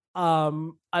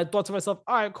 I thought to myself,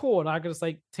 all right, cool. And I could just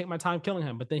like take my time killing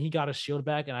him. But then he got his shield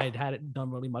back and I hadn't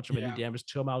done really much of any damage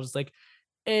to him. I was just like,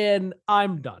 and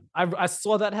I'm done. I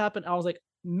saw that happen. I was like,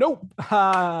 nope.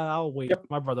 I'll wait. Yep.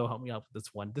 My brother will help me out with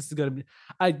this one. This is gonna be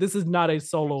this is not a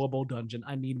soloable dungeon.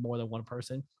 I need more than one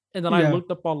person. And then I looked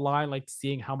up online, like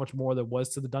seeing how much more there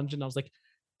was to the dungeon. I was like,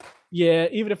 yeah,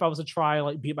 even if I was to try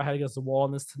like beat my head against the wall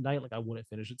on this tonight, like I wouldn't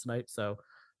finish it tonight. So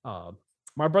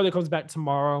my brother comes back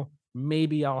tomorrow.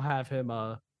 Maybe I'll have him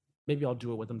maybe I'll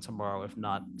do it with him tomorrow. If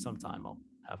not, sometime I'll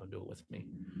have him do it with me.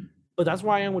 But that's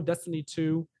where I am with Destiny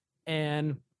 2.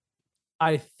 And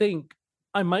I think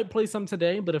I might play some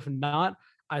today, but if not,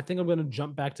 I think I'm gonna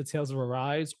jump back to Tales of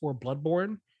Arise or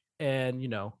Bloodborne and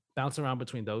bounce around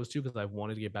between those two because I've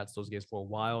wanted to get back to those games for a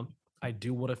while. I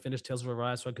do want to finish Tales of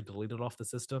Arise so I could delete it off the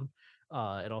system.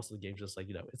 And also the game's just like,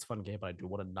 it's a fun game, but I do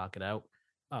want to knock it out.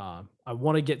 I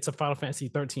want to get to Final Fantasy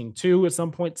 13 2 at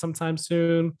some point sometime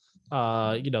soon.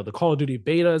 The Call of Duty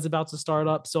beta is about to start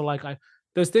up. So like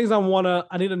there's things I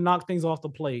need to knock things off the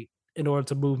plate in order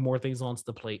to move more things onto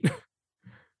the plate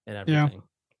and everything. Yeah.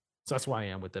 So that's where I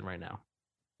am with it right now.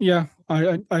 Yeah,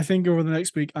 I think over the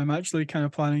next week I'm actually kind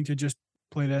of planning to just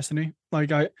play Destiny.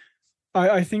 Like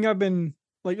I think I've been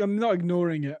like I'm not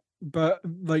ignoring it, but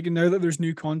like now that there's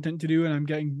new content to do and I'm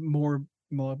getting more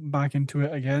back into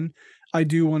it again, I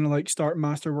do want to like start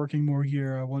masterworking more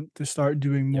here. I want to start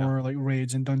doing more like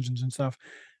raids and dungeons and stuff.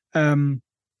 There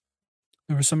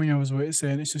was something I was about to say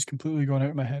and it's just completely gone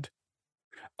out of my head.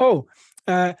 Oh,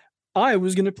 I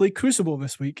was going to play Crucible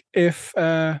this week. If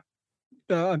I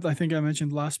think I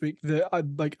mentioned last week that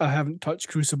I haven't touched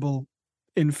Crucible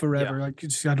in forever. Like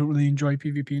I don't really enjoy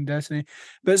PvP in Destiny,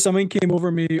 but something came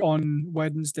over me on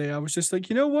Wednesday. I was just like,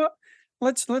 you know what?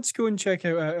 Let's go and check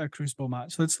out a Crucible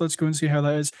match. Let's go and see how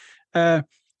that is.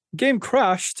 Game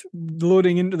crashed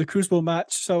loading into the Crucible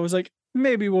match, so I was like,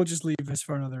 maybe we'll just leave this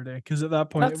for another day because at that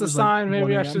point that's a sign. Like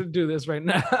maybe I should do this right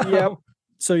now. Yep.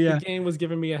 So yeah, the game was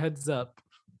giving me a heads up.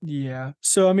 Yeah.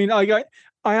 So I mean, I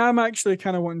am actually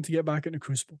kind of wanting to get back into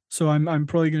Crucible, so I'm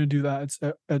probably going to do that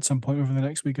at some point over the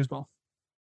next week as well.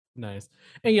 Nice.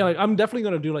 And like I'm definitely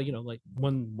going to do like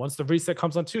once the reset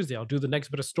comes on Tuesday, I'll do the next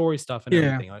bit of story stuff and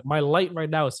everything. Like my light right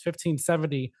now is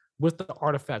 1570 with the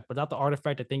artifact, but without the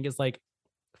artifact, I think it's like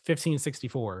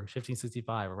 1564,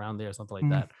 1565 around there, something like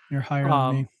that. You're higher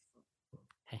than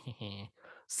me.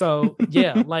 So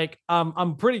yeah, like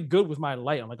I'm pretty good with my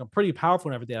light. I'm pretty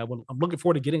powerful and everything. I'm looking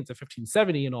forward to getting to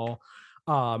 1570 and all.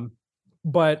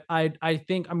 But I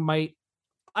think I might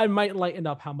lighten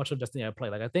up how much of Destiny I play.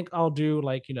 Like I think I'll do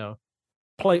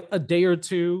play a day or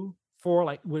two for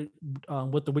like with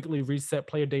the weekly reset,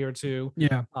 play a day or two.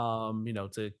 Yeah.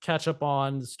 To catch up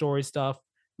on the story stuff.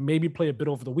 Maybe play a bit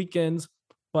over the weekends,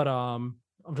 but I'm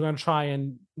gonna try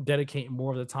and dedicate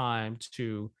more of the time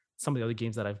to some of the other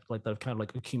games that I've kind of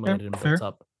like accumulated and built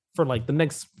up for at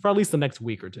least the next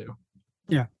week or two.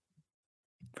 Yeah.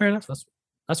 Fair enough. So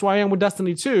that's why I am with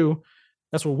Destiny 2.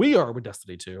 That's where we are with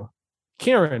Destiny 2.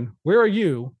 Kieran, where are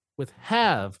you with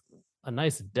Have a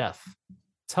Nice Death?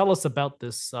 Tell us about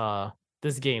this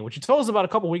this game, which you told us about a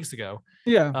couple weeks ago.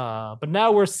 Yeah. But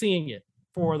now we're seeing it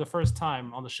for the first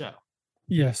time on the show.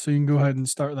 Yeah, so you can go ahead and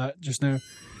start that just now.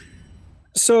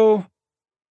 So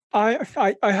I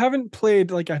haven't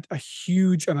played like a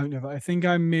huge amount of it. I think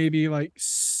I'm maybe like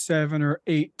 7 or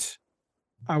 8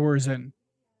 hours in,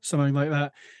 something like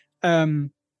that.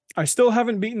 I still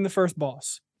haven't beaten the first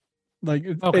boss. Like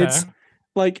it's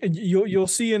like you'll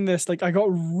see in this, like I got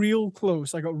real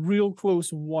close. I got real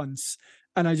close once,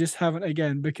 and I just haven't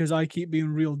again because I keep being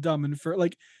real dumb. And for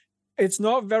like, it's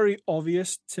not very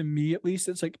obvious to me, at least.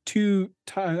 It's like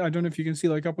I don't know if you can see,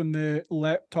 like up in the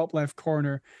top left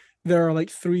corner. there are like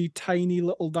 3 tiny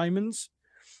little diamonds.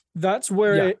 That's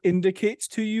where Yeah. it indicates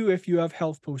to you if you have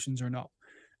health potions or not.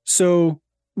 So,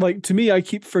 like, to me, I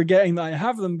keep forgetting that I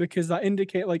have them because that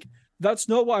indicate like that's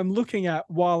not what I'm looking at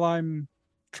while I'm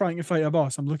trying to fight a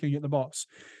boss. I'm looking at the boss.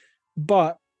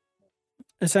 But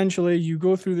essentially, you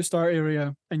go through the start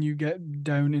area and you get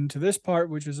down into this part,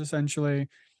 which is essentially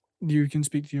you can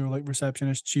speak to your like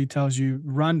receptionist. She tells you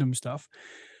random stuff,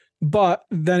 but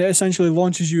then it essentially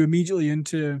launches you immediately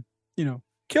into,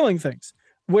 killing things,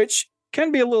 which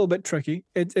can be a little bit tricky.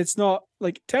 It's not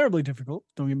like terribly difficult,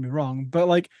 don't get me wrong, but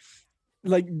like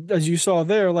as you saw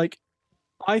there, like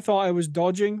I thought I was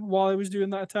dodging while I was doing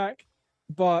that attack,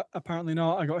 but apparently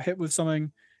not. I got hit with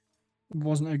something. It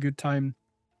wasn't a good time.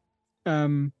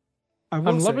 Um, I will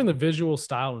I'm say loving the visual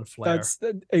style and flair. that's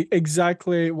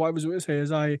exactly what I was going to say.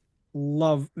 Is I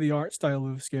love the art style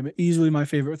of this game. Easily my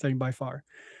favorite thing by far.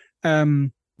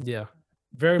 Yeah.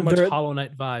 Very much there, Hollow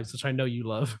Knight vibes, which I know you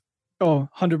love. Oh,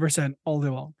 100% all day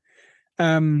long.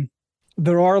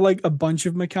 There are like a bunch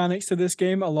of mechanics to this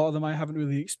game. A lot of them I haven't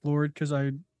really explored because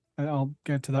I'll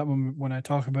get to that when I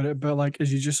talk about it. But like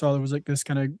as you just saw, there was like this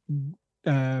kind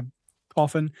of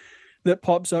coffin that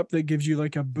pops up that gives you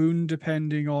like a boon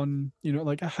depending on,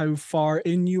 like how far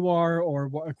in you are or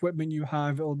what equipment you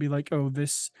have. It'll be like, oh,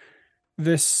 this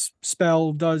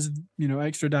spell does,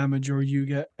 extra damage, or you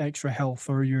get extra health,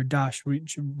 or your dash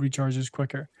recharges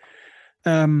quicker.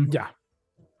 Yeah.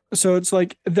 So it's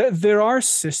like there are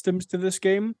systems to this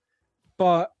game,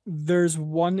 but there's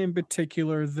one in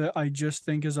particular that I just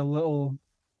think is a little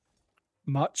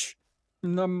much.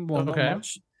 Well, not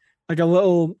much. Like a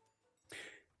little.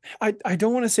 I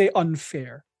don't want to say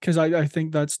unfair because I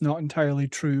think that's not entirely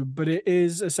true, but it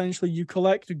is essentially you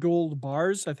collect gold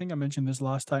bars. I think I mentioned this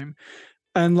last time.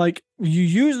 And like you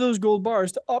use those gold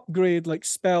bars to upgrade like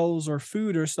spells or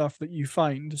food or stuff that you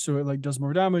find. So it like does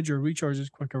more damage or recharges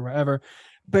quicker, or whatever.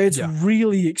 But it's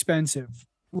really expensive.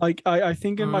 Like I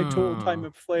think in my total time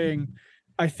of playing,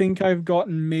 I think I've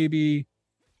gotten maybe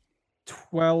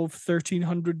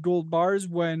 1,300 gold bars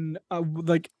when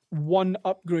like one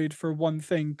upgrade for one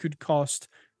thing could cost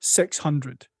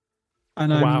 600.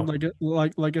 And I'm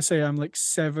like I say, I'm like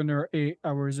 7 or 8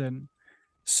 hours in.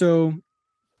 So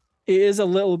it is a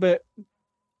little bit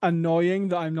annoying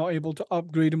that I'm not able to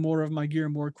upgrade more of my gear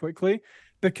more quickly,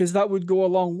 because that would go a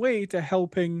long way to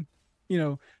helping,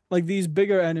 like these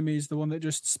bigger enemies, the one that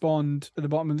just spawned at the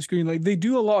bottom of the screen, like they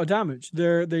do a lot of damage.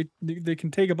 They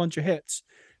can take a bunch of hits.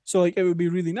 So like it would be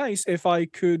really nice if I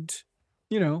could,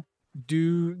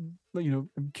 do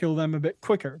kill them a bit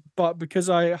quicker. But because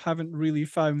I haven't really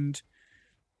found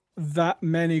that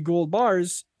many gold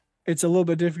bars, it's a little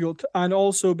bit difficult. And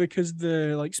also because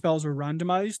the like spells are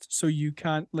randomized, so you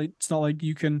can't like it's not like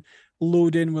you can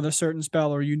load in with a certain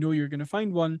spell or you're going to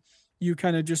find one. You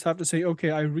kind of just have to say, okay,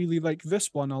 I really like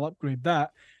this one, I'll upgrade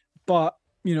that. But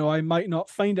I might not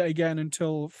find it again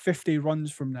until 50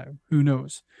 runs from now. Who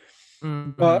knows?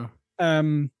 But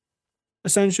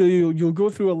essentially you'll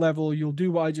go through a level, you'll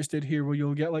do what I just did here, where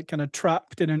you'll get like kind of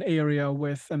trapped in an area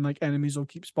and like enemies will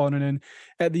keep spawning in.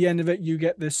 At the end of it, you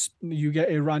get a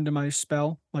randomized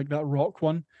spell, like that rock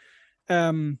one.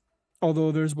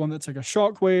 Although there's one that's like a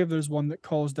shockwave, there's one that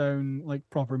calls down like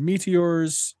proper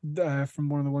meteors, from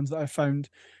one of the ones that I found.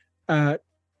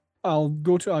 I'll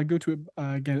go to it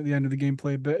again at the end of the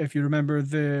gameplay, but if you remember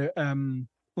the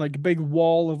like big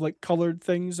wall of like colored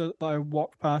things that I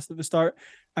walked past at the start,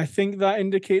 I think that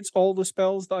indicates all the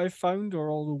spells that I've found or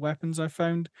all the weapons I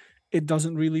found. It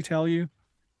doesn't really tell you.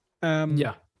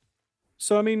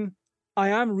 So I mean, I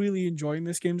am really enjoying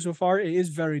this game so far. It is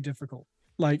very difficult.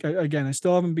 Like again, I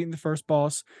still haven't beaten the first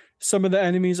boss. Some of the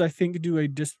enemies I think do a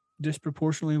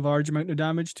disproportionately large amount of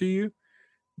damage to you,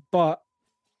 but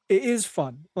it is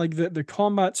fun. Like the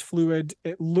combat's fluid.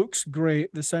 It looks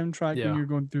great. The soundtrack when you're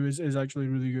going through is actually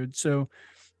really good. So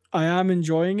I am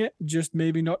enjoying it, just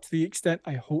maybe not to the extent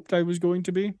I hoped I was going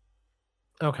to be.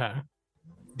 Okay.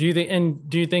 Do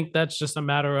you think that's just a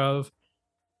matter of,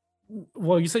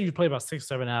 well, you said you played about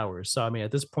 6-7 hours. So I mean,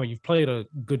 at this point, you've played a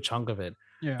good chunk of it.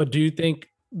 Yeah. But do you think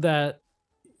that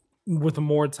with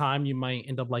more time, you might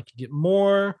end up like you get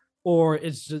more, or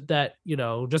it's just that,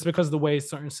 just because of the way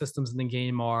certain systems in the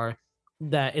game are,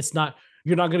 that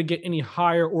you're not going to get any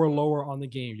higher or lower on the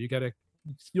game.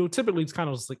 Typically it's kind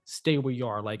of just like stay where you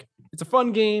are. Like it's a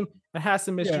fun game. It has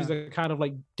some issues that kind of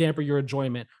like damper your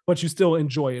enjoyment, but you still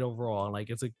enjoy it overall. And like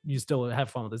it's like you still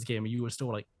have fun with this game, and you would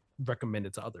still like recommend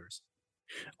it to others.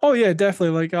 Oh yeah,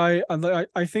 definitely. Like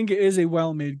I think it is a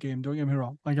well-made game. Don't get me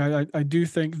wrong. Like I do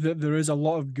think that there is a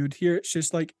lot of good here. It's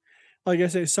just like I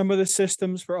say, some of the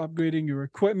systems for upgrading your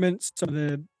equipment, some of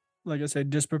the like I said,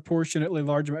 disproportionately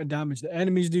large amount of damage that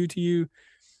enemies do to you.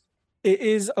 It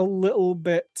is a little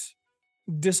bit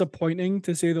disappointing,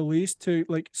 to say the least, to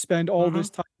like spend all this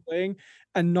time playing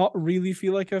and not really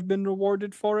feel like I've been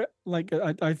rewarded for it. Like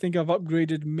I think I've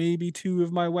upgraded maybe 2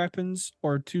 of my weapons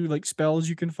or 2 like spells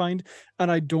you can find,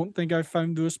 and I don't think I've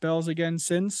found those spells again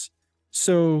since.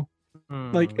 So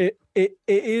like it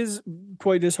is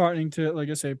quite disheartening to, like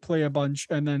I say, play a bunch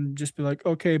and then just be like,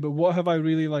 okay, but what have I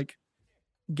really like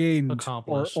gained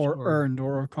accomplished or earned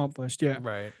or accomplished? Yeah.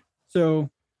 Right. So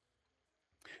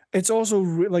it's also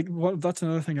like that's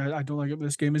another thing I don't like about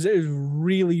this game is it is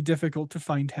really difficult to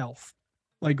find health,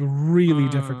 like really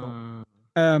difficult.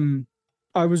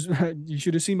 I was you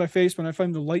should have seen my face when I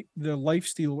found the life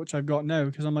steal, which I've got now,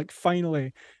 because I'm like,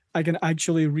 finally I can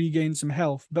actually regain some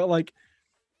health. But like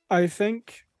I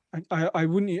think I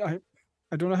wouldn't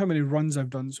I don't know how many runs I've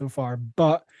done so far,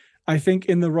 but I think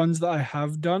in the runs that I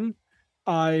have done,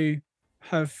 I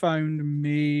have found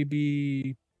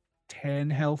maybe 10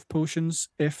 health potions,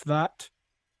 if that.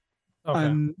 Okay.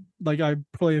 And like I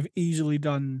probably have easily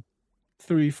done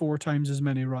 3-4 times as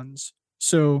many runs.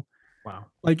 So wow,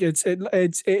 like it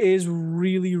is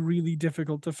really, really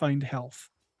difficult to find health,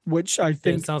 which I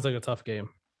think it sounds like a tough game.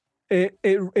 It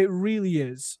really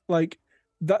is. Like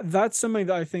that's something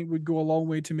that I think would go a long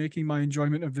way to making my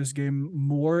enjoyment of this game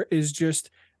more, is just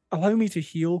allow me to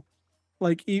heal.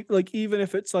 Like even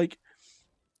if it's like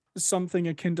something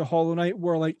akin to Hollow Knight,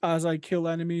 where like as I kill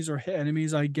enemies or hit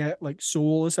enemies, I get like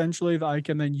soul essentially that I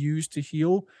can then use to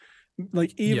heal.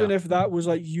 Like even if that was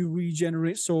like you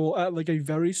regenerate soul at like a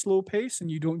very slow pace and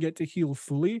you don't get to heal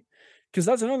fully, because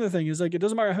that's another thing, is like it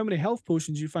doesn't matter how many health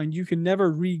potions you find, you can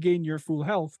never regain your full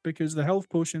health because the health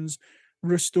potions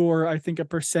restore, I think, a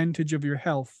percentage of your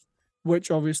health,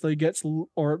 which obviously gets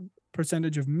or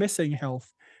percentage of missing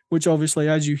health, which obviously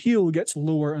as you heal gets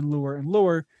lower and lower and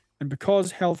lower. And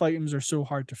because health items are so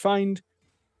hard to find,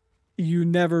 you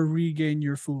never regain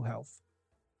your full health.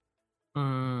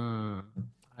 I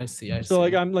see. So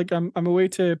I'm away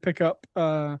to pick up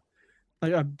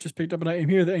like I've just picked up an item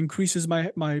here that increases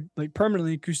my like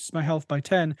permanently increases my health by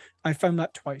 10. I found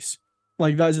that twice.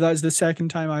 Like that's the second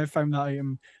time I have found that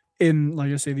item in,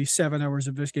 like I say, these 7 hours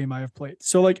of this game I have played.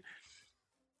 So like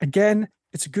again,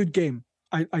 it's a good game.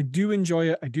 I do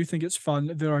enjoy it. I do think it's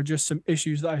fun. There are just some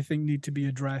issues that I think need to be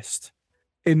addressed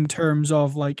in terms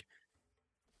of like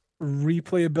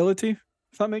replayability,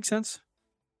 if that makes sense.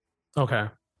 Okay.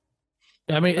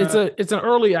 I mean, it's an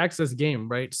early access game,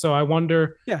 right? So I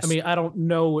wonder. Yes. I mean, I don't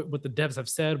know what the devs have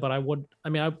said, but I wouldn't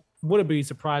be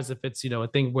surprised if it's, a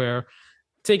thing where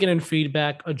taking in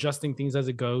feedback, adjusting things as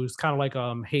it goes, kind of like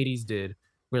Hades did,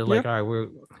 where like, all right, we'll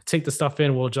take the stuff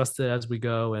in, we'll adjust it as we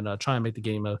go, and try and make the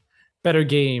game a better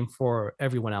game for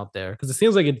everyone out there. Because it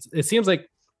seems like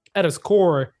at its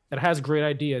core, it has great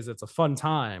ideas. It's a fun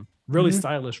time, really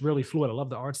stylish, really fluid. I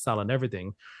love the art style and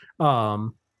everything.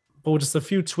 But with just a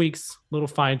few tweaks, little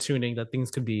fine tuning, that things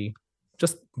could be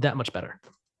just that much better.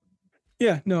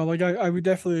 Yeah, no, like I would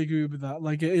definitely agree with that.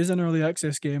 Like it is an early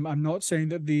access game. I'm not saying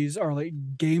that these are like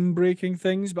game breaking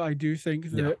things, but I do think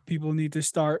that people need to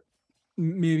start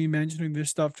maybe mentioning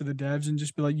this stuff to the devs and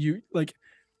just be like,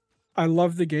 I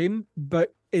love the game,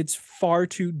 but it's far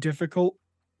too difficult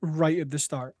right at the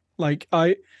start. Like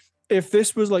if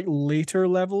this was like later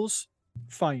levels,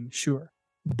 fine, sure.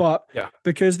 But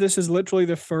because this is literally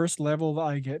the first level that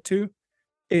I get to,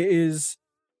 it is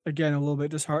again a little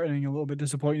bit disheartening, a little bit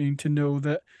disappointing to know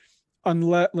that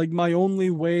unless like my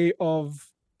only way of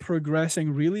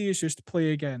progressing really is just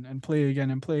play again and play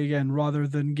again and play again, rather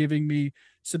than giving me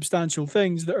substantial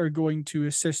things that are going to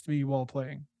assist me while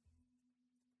playing.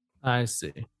 I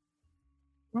see.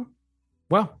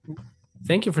 Well,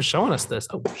 thank you for showing us this.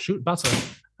 Oh shoot,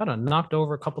 I knocked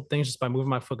over a couple things just by moving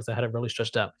my foot because I had it really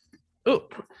stretched out. Oh,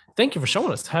 thank you for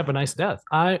showing us. Have a nice death.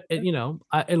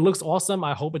 It looks awesome.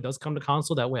 I hope it does come to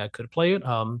console. That way I could play it.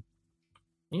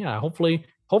 Hopefully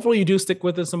you do stick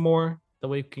with it some more. That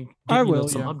way we can get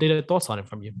some updated thoughts on it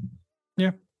from you.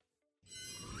 Yeah.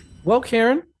 Well,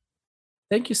 Karen,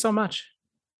 thank you so much.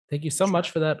 Thank you so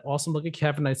much for that awesome look at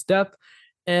Have a Nice Death.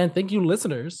 And thank you,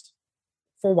 listeners,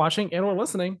 for watching and or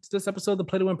listening to this episode of the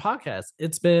Play to Win podcast.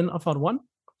 It's been a fun one,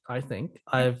 I think.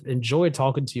 I've enjoyed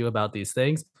talking to you about these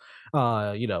things.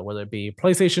 Whether it be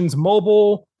PlayStation's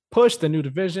mobile push, the new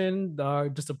division,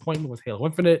 disappointment with Halo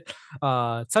Infinite,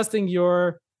 testing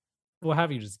we'll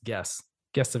have you just guess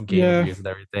some game reviews and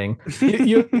everything.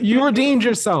 you redeemed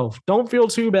yourself. Don't feel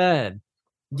too bad.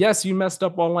 Yes, you messed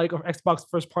up on like an Xbox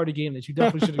first party game that you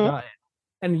definitely should have gotten.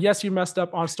 And yes, you messed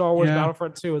up on Star Wars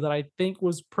Battlefront 2 that I think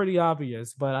was pretty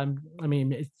obvious, but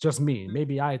it's just me.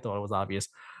 Maybe I thought it was obvious.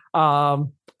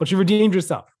 But you redeemed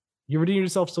yourself. You redeemed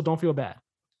yourself, so don't feel bad.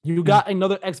 You got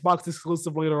another Xbox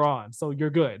exclusive later on, so you're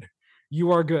good.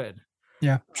 You are good.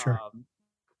 Yeah, sure.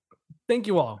 Thank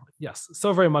you all, yes,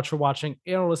 so very much for watching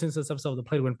and listening to this episode of the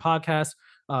Play to Win podcast.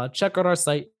 Check out our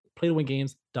site,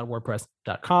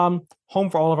 playtowingames.wordpress.com, home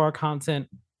for all of our content.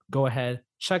 Go ahead,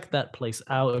 check that place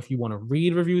out. If you want to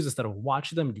read reviews instead of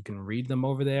watch them, you can read them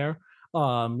over there.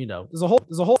 There's a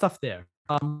whole stuff there.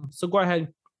 So go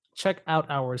ahead, check out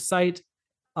our site.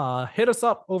 Hit us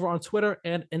up over on Twitter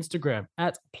and Instagram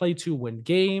at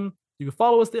Play2WinGame. You can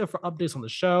follow us there for updates on the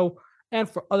show and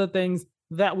for other things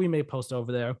that we may post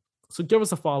over there. So give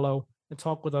us a follow and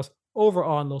talk with us over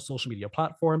on those social media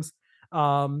platforms.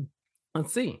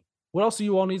 Let's see. What else do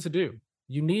you all need to do?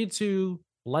 You need to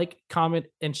like, comment,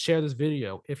 and share this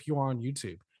video if you are on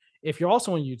YouTube. If you're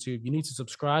also on YouTube, you need to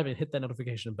subscribe and hit that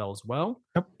notification bell as well.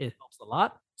 Yep. It helps a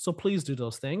lot. So please do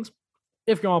those things.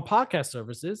 If you're on podcast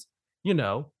services,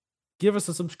 give us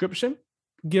a subscription,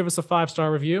 give us a 5-star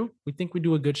review. We think we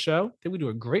do a good show. I think we do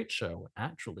a great show,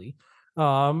 actually.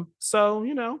 So,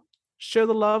 share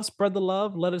the love, spread the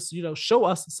love, let us, show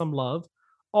us some love.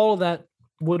 All of that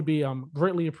would be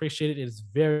greatly appreciated. It is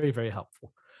very, very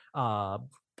helpful. So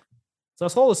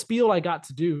that's all the spiel I got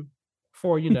to do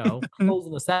for,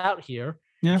 closing us out here.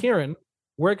 Yeah. Kieran,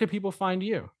 where can people find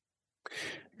you?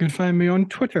 You can find me on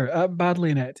Twitter at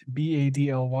Badlynet,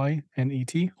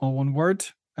 BADLYNET, all one word.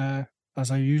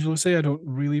 As I usually say, I don't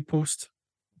really post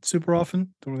super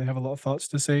often. Don't really have a lot of thoughts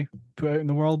to say, put out in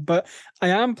the world. But I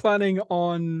am planning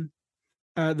on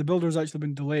the builder's actually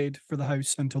been delayed for the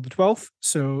house until the 12th,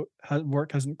 so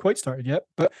work hasn't quite started yet.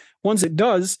 But once it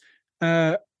does,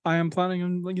 I am planning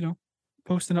on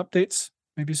posting updates,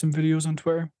 maybe some videos on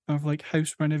Twitter of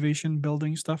house renovation,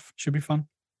 building stuff. Should be fun.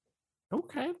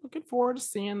 Okay, looking forward to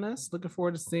seeing this. Looking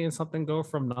forward to seeing something go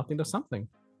from nothing to something.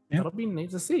 Yep. That'll be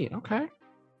neat to see. Okay,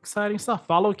 exciting stuff.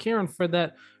 Follow Kieran for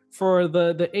that, for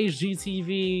the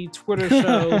HGTV Twitter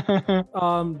show,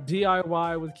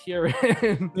 DIY with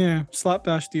Kieran. Yeah,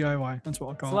 slapdash DIY. That's what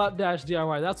I'll call it. Slapdash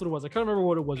DIY. That's what it was. I can't remember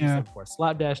what it was you said before.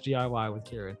 Slapdash DIY with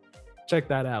Kieran. Check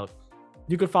that out.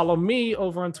 You can follow me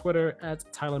over on Twitter at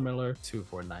Tyler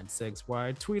Miller2496, where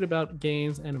I tweet about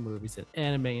games and movies and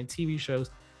anime and TV shows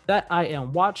that I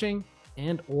am watching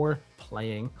and or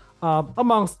playing,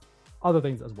 amongst other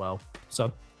things as well.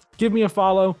 So give me a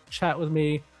follow, chat with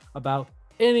me about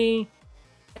any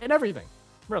and everything,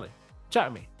 really.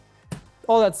 Chat with me.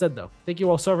 All that said, though, thank you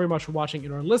all so very much for watching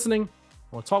and or listening.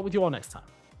 We'll talk with you all next time.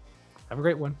 Have a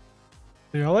great one.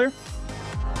 See you all later.